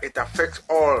Jamaica, it affects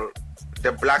all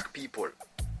the black people,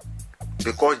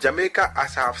 because Jamaica,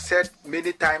 as I have said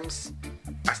many times,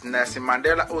 as Nelson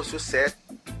Mandela also said,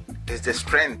 is the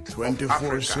strength of Africa,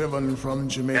 24/7 from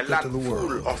Jamaica to the world.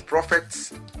 Full of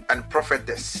prophets and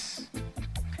prophetess.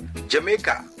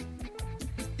 Jamaica,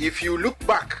 if you look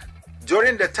back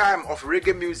during the time of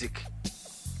reggae music,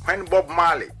 when Bob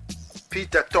Marley,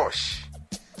 Peter Tosh,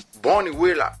 Bonnie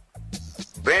Wheeler,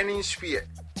 Burning Spear,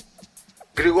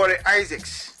 Gregory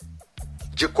Isaacs,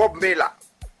 Jacob Miller,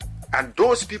 and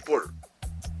those people,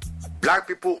 black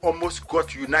people almost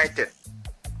got united.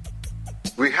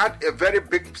 We had a very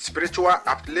big spiritual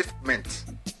upliftment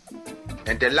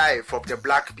in the life of the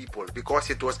black people, because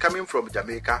it was coming from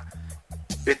Jamaica.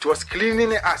 It was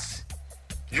cleaning us,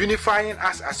 unifying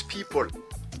us as people,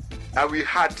 and we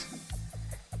had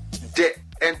the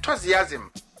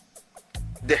enthusiasm,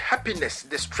 the happiness,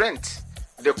 the strength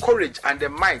the courage and the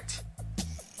might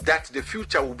that the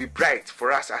future will be bright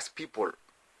for us as people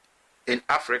in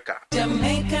Africa.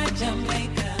 Jamaica,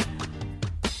 Jamaica.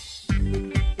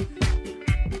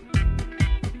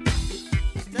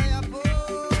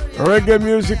 Reggae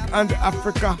music and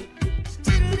Africa.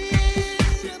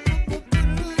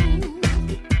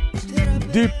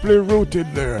 Deeply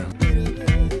rooted there.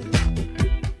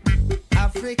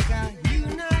 Africa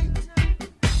unite,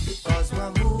 'cause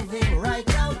we're moving right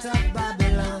out of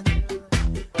Babylon,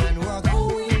 and we're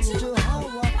going to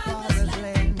our father's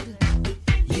land.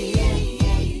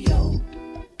 Yeah.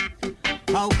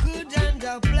 How good and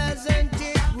how pleasant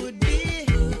it would be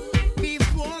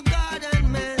before God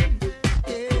and man,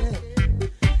 yeah,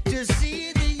 to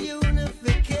see the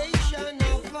unification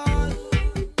of all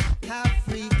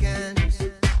Africans.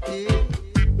 Yeah.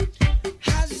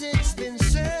 Has it been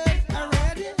said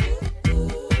already?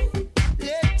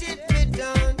 Let it be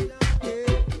done.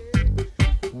 Yeah.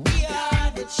 We are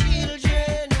the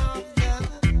children of the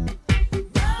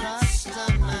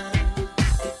Rastaman.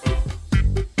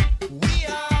 We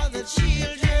are the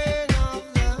children of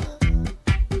the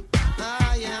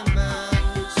Iron Man.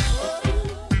 So,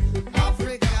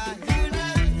 Africa,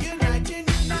 unite, unite,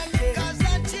 'cause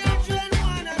the children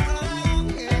wanna come home.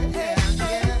 Yeah,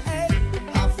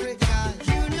 yeah. Africa,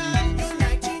 unite,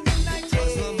 unite,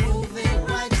 'cause we're moving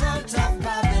right out of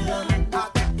Babylon,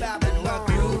 and we're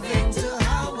grooving to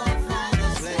our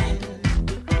father's land.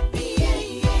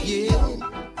 Yeah.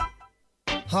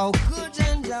 How good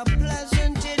and how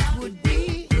pleasant it would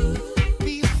be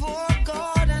before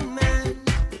God and man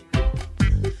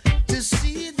to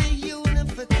see the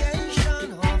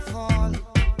unification of all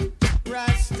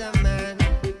Rastaman.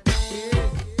 Yeah.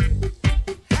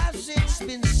 Has it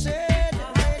been said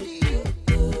already?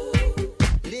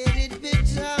 Let it be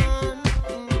done.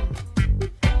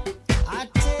 I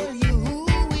tell you who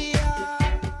we are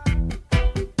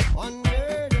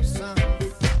under the sun.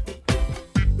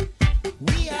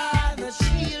 We are the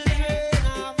children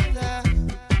of the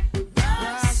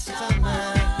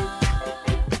Rastaman.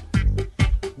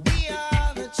 We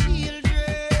are the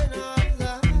children of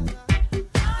the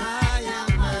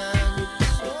Iron Man.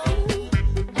 So,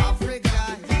 Africa,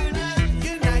 unite,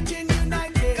 unite,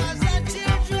 unite, 'cause the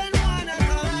children wanna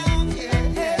come home. Yeah,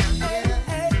 yeah,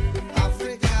 yeah.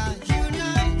 Africa,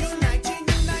 unite, unite,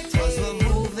 unite, 'cause we're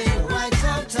moving right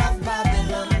out of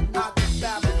Babylon, and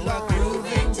we're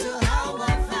grooving to our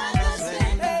father's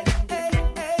land.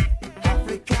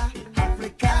 Africa,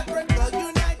 Africa, Africa,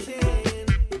 united.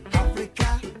 Africa,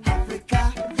 Africa,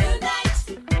 unite,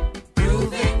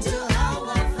 grooving to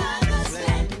our father's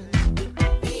land.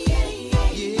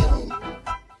 Yeah.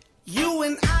 You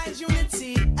and I's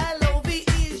unity, LOVE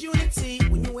is unity.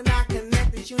 When you and I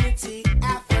connect, it's unity.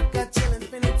 Africa till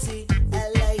infinity,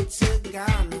 LA to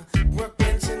Ghana,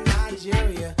 Brooklyn to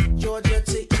Nigeria, Georgia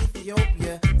to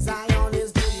Ethiopia, Zion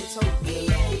is the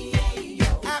utopia.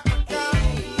 Africa,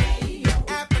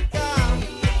 Africa,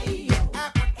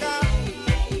 Africa,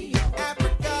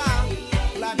 Africa,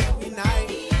 like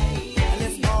unite, and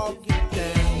let's all get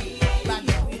down. Like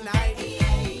unite,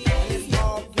 and let's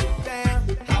all get down.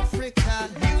 Africa,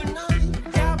 unite.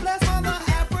 God bless Mother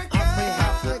Africa.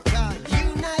 Africa,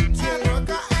 unite.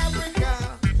 Africa, Africa.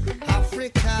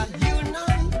 Africa,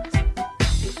 unite.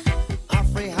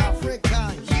 Africa,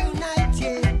 unite.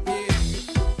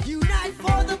 Unite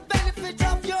for the benefit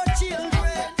of your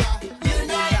children.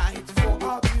 Unite for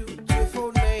our beautiful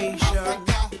nation.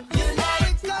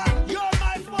 Unite, you're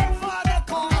my forefather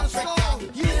cornerstone.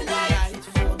 Unite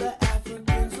for the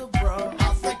Africans abroad.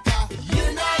 Africa,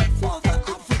 unite for the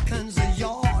Africans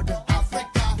abroad.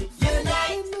 Africa,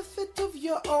 unite for the benefit of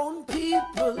your own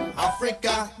people.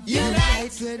 Africa,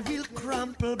 united we'll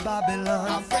crumple Babylon.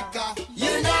 Africa,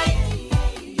 unite.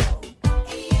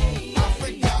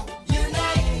 Africa,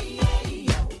 unite.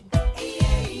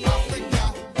 Africa,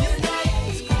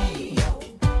 unite.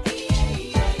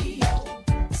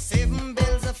 7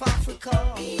 bills of Africa.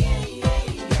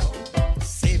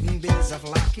 7 bills of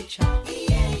Lucky Charm.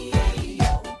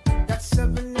 That's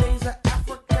 7 days of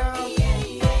Africa.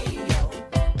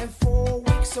 And 4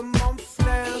 weeks a month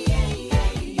now.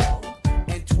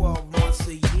 And 12 months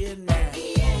a year now.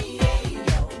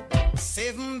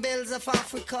 7 bills of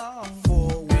Africa.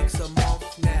 4 weeks a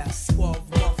month now. 12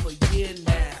 months a year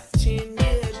now. 10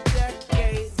 year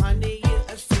decade. 100 year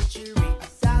a century.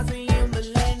 1,000 year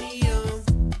millennium.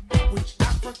 With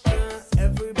Africa,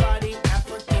 everybody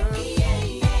African.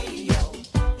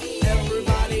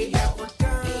 Everybody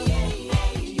African.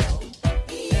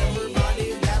 Everybody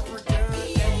African.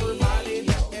 Everybody, everybody,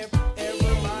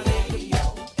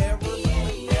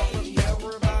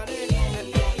 everybody,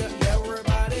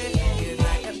 everybody,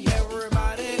 unite.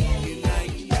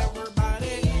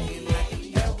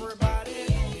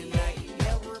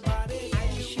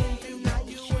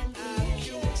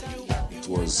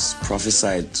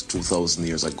 prophesied 2,000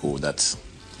 years ago that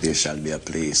there shall be a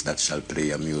place that shall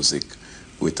play a music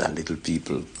with a little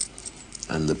people.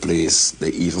 And the place,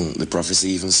 the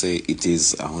prophecy even say it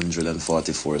is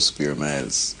 144 square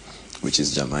miles, which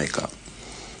is Jamaica.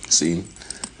 See?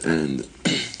 And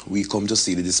we come to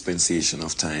see the dispensation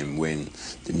of time when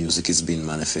the music is being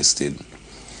manifested.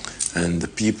 And the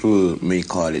people may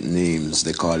call it names.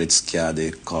 They call it ska,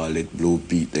 they call it blue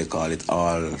beat, they call it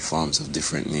all forms of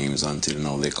different names. Until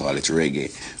now they call it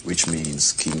reggae, which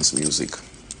means king's music.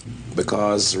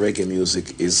 Because reggae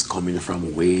music is coming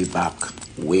from way back,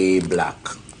 way black.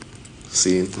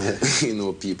 See, you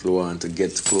know, people want to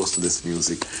get close to this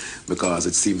music because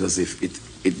it seems as if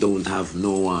it don't have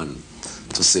no one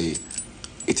to say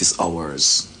it is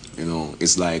ours. You know,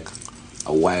 it's like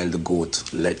a wild goat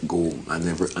let go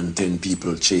and 10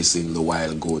 people chasing the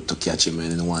wild goat to catch him,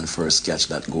 and anyone first catch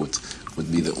that goat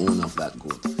would be the owner of that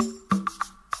goat.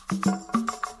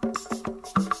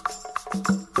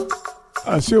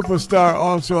 A superstar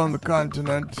also on the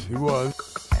continent, he was,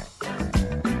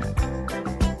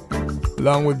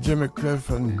 along with Jimmy Cliff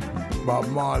and Bob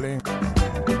Marley.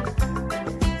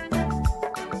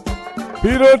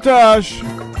 Peter Tosh,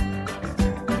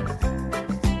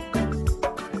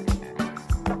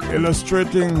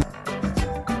 illustrating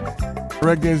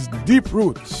reggae's deep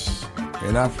roots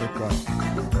in Africa.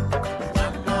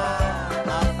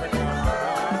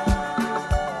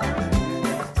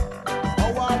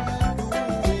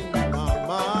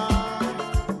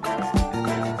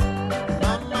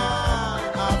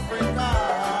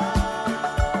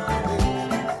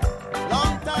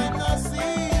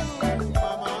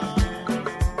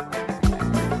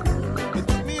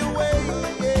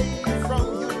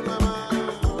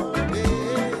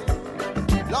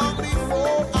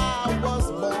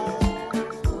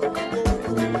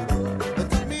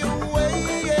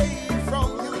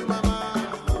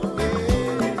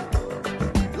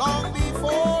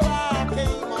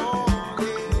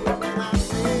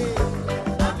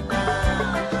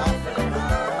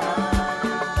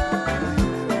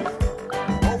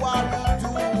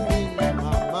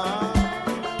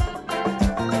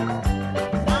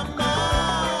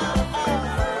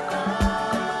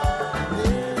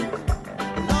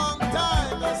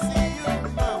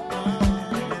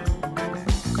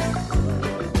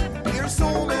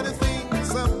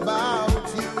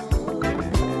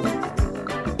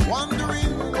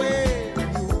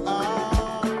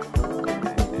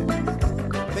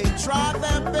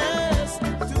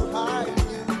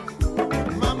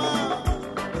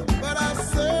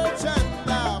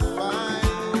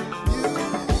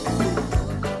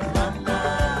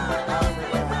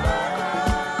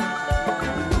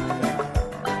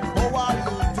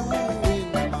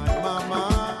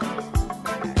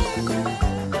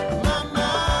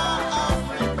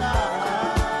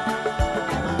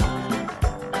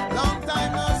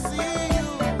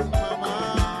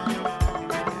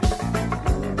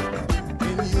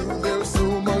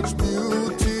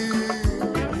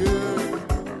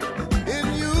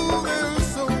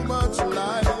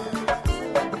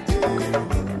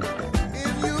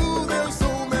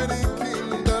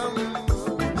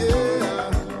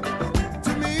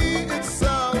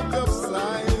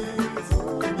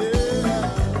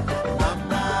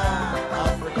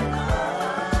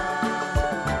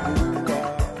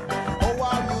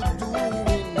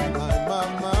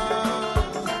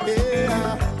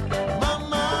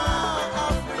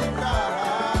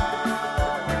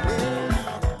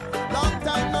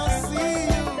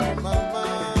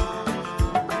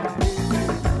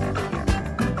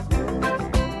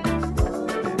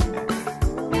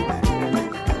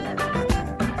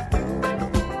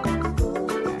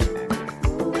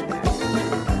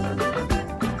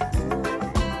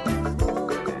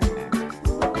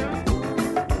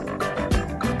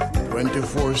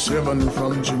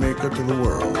 From Jamaica to the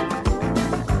world.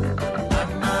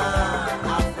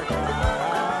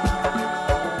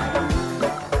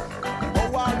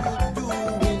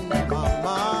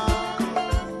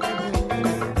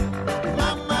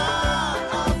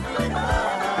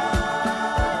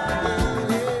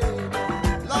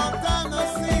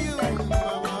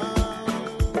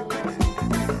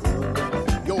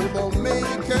 You're the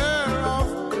maker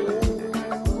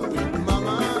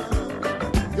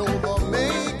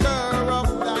of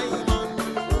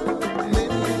diamonds.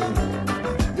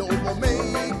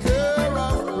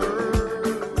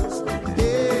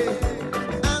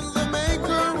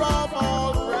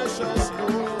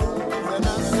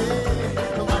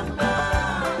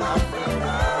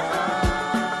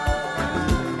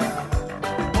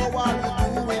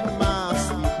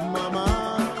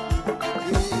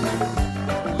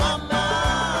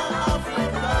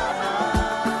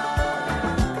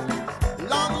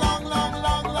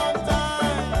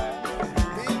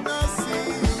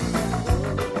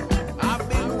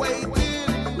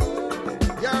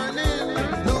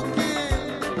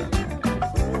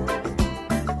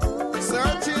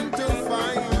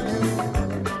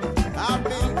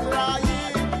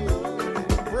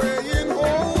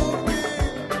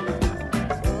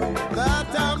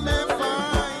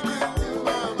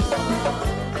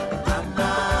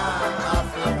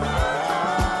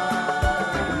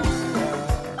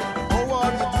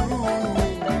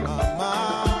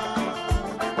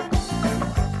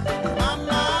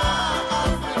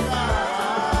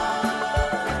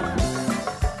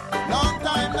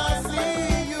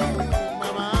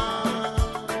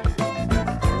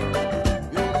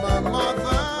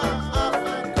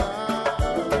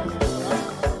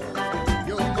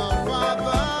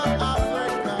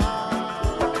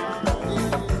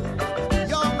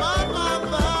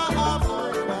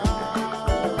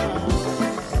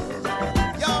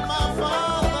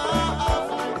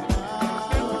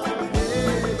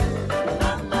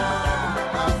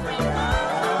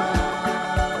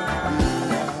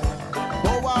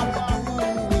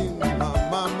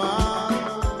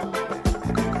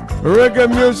 Reggae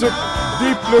music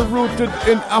deeply rooted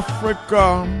in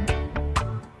Africa.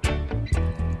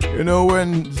 You know,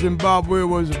 when Zimbabwe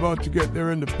was about to get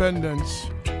their independence,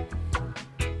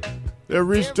 they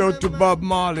reached out to Bob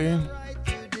Marley.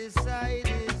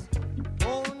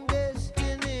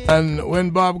 And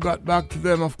when Bob got back to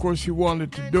them, of course, he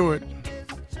wanted to do it.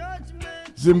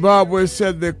 Zimbabwe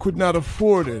said they could not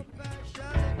afford it.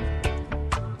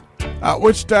 At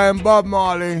which time Bob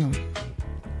Marley,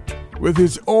 with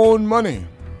his own money,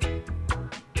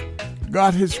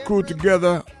 got his crew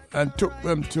together and took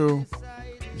them to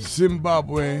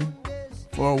Zimbabwe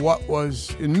for what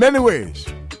was, in many ways,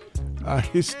 a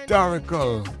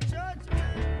historical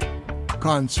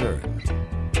concert.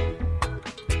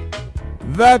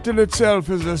 That in itself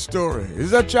is a story,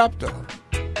 is a chapter.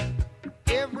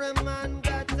 Every man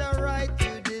got the right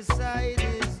to decide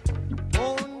his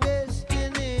own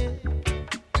destiny.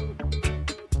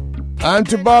 And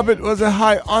to Bob it was a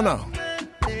high honor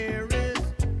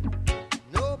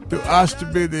to ask to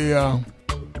be the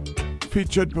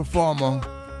featured performer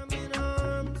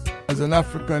as an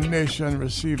African nation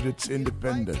received its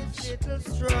independence.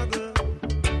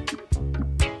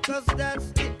 Cause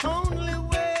that's the only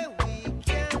way we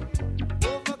can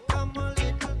overcome a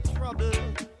little trouble.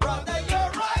 Brother,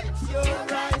 you're right, you're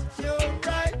right, you're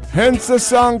right. Hence a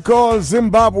song called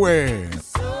Zimbabwe.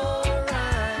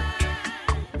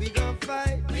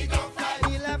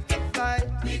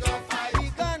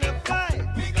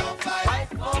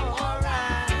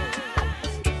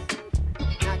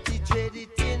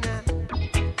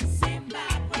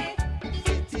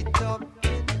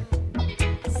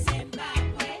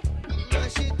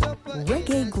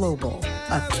 Reggae Global,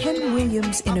 a Ken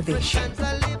Williams innovation.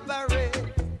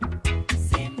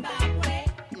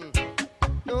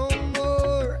 No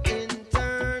more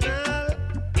internal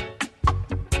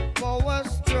power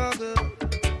struggle.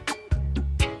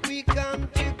 We come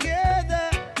together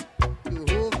to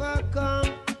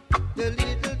overcome the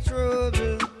little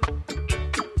trouble.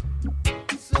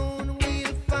 Soon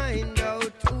we'll find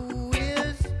out who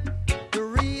is the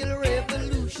real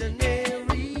revolutionary.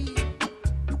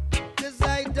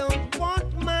 I don't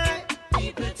want my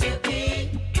people to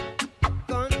be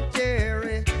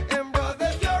contrary. And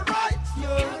brother, you're right,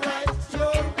 you're right,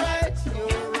 you're right,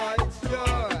 you're right,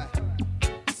 you're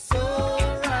so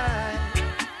right.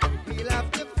 We'll have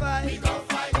to fight. We gon'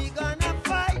 fight. We gonna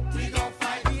fight. We gon'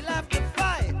 fight. We'll have to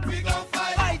fight. We gon'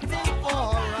 fight. Fighting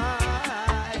all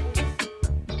right.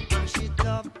 Mash it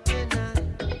up in a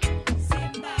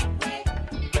Zimbabwe.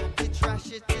 We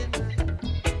trash it in a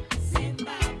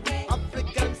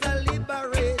Africans are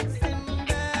liberate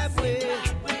Zimbabwe.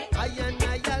 I and I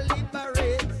are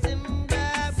liberate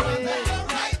Zimbabwe. You're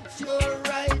right, you're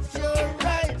right, you're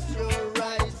right, you're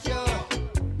right, you're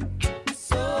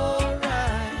so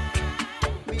right.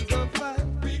 We gon' fight,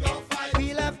 we gon' fight,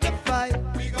 we'll have to fight,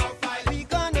 we gon' fight, we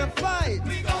gonna fight,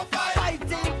 we gon' fight,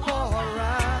 fighting for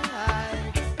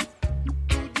right.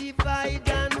 To divide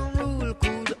and rule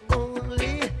could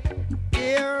only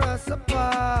tear us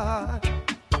apart.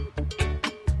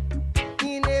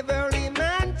 In every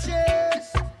man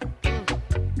chest,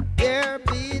 their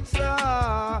beats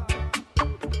are.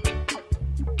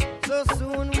 So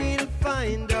soon we'll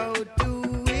find out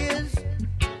who is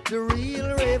the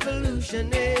real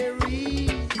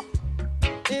revolutionaries.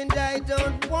 And I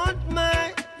don't want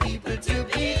my people to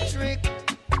be tricked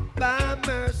by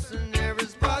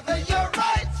mercenaries. Brother, you're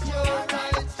right, you're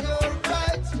right, you're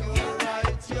right, you're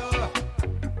right, you're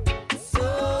so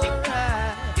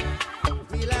right.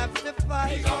 We'll have to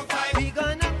fight. We gon' fight. We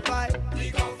gonna fight. We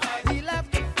gon' fight. We'll have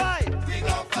to fight. We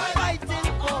gon' fight.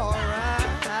 Fighting all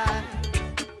right.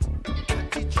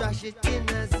 We trash it in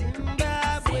a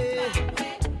Zimbabwe.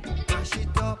 Mash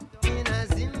it up in a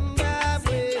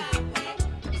Zimbabwe.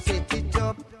 Set it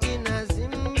up in a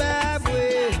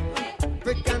Zimbabwe.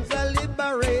 Africans are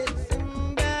liberate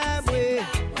Zimbabwe.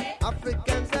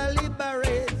 Africans are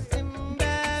liberate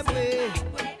Zimbabwe.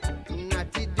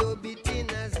 Natty Dobit in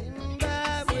a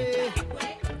Zimbabwe.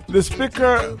 The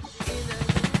speaker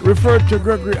referred to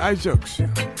Gregory Isaacs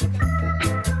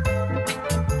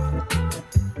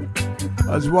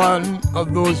as one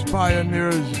of those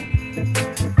pioneers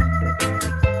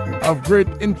of great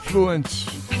influence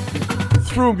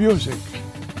through music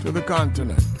to the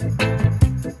continent.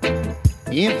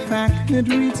 If I could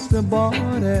reach the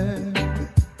border,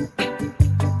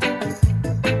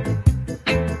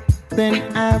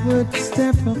 then I would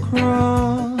step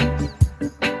across.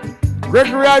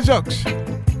 Gregory Isaacs.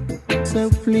 So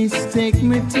please take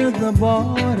me to the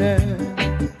border.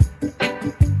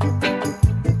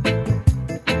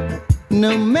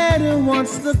 No matter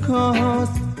what's the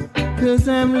cost, 'cause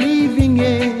I'm leaving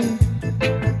it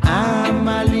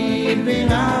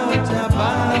leaving out of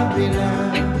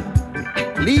Babylon,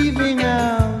 leaving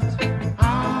out,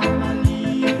 I'm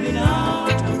leaving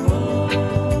out of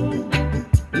Rome,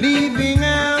 leaving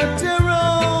out of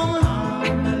Rome,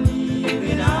 I'm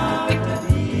leaving out of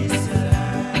this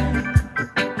land.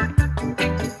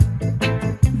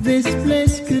 This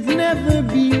place could never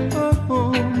be a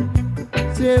home.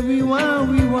 Say we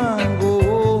want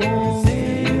go home.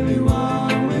 Say we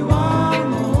want go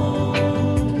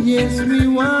home. Yes, we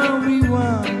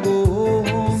want go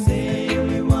home. Say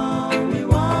we want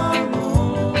go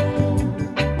home.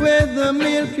 Where the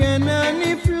milk and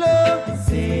honey flow.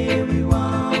 Say we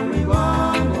want go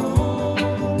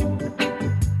home.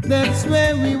 That's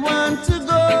where we want to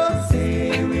go.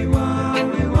 Say we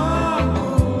want go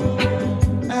home.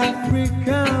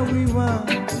 Africa, we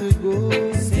want to go.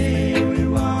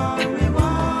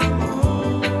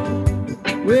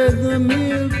 Where the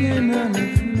milk and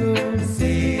honey flow.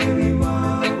 Say we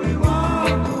want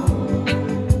home.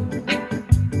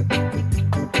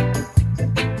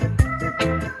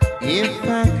 If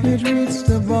I could reach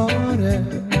the border,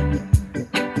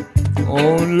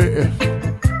 only if,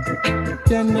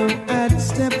 then no, I'd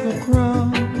step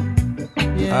across.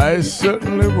 Yeah. I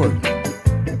certainly would.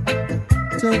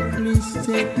 So please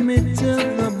take me to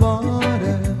the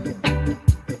border.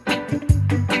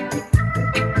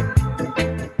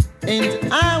 And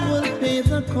I will pay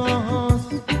the cost,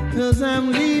 'cause I'm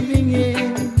leaving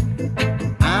it.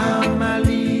 I'm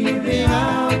leaving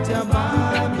out of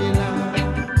Babylon,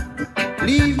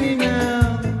 leaving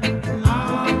out.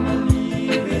 I'm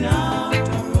leaving out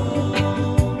of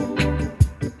Rome,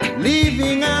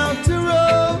 leaving out of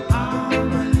Rome.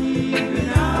 I'm leaving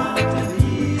out of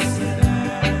this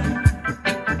land.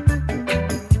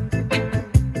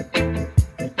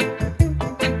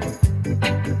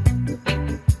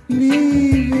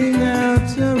 Leaving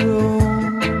out a room.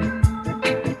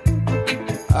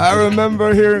 I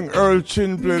remember hearing Earl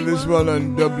Chin play this one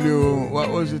on what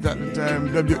was it at the time?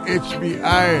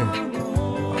 WHBI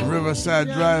on Riverside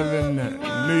Drive in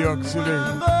New York City.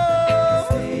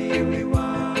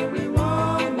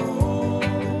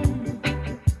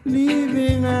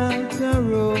 Leaving out a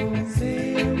room.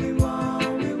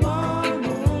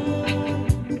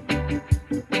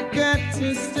 Got to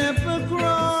step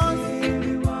across.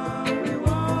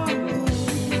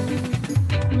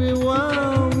 We want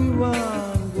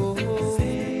go home.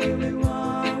 Say we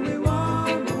want go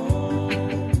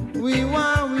home. We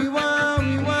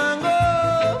want go.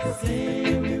 Say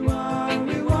we want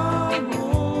go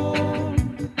home.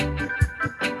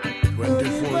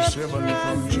 24/7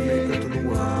 from Jamaica to the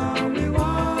world. We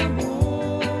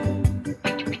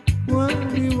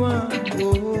want go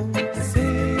home.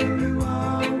 Say we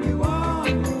want go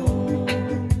home.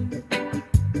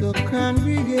 So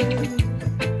congregate.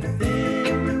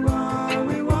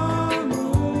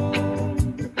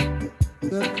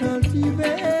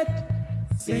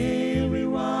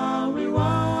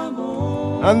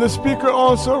 And the speaker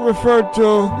also referred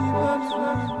to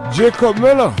Jacob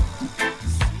Miller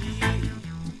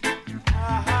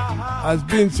as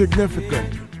being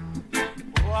significant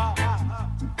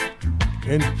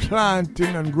in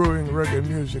planting and growing reggae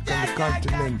music on the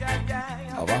continent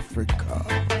of Africa.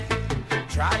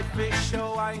 Try to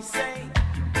show I say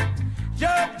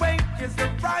your way is the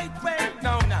right way.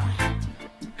 No.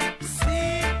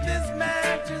 Seek this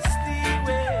majesty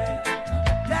way.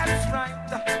 That's right.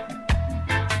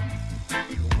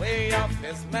 The way of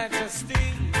His Majesty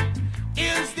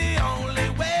is the only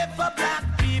way for black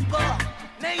people,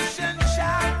 nation.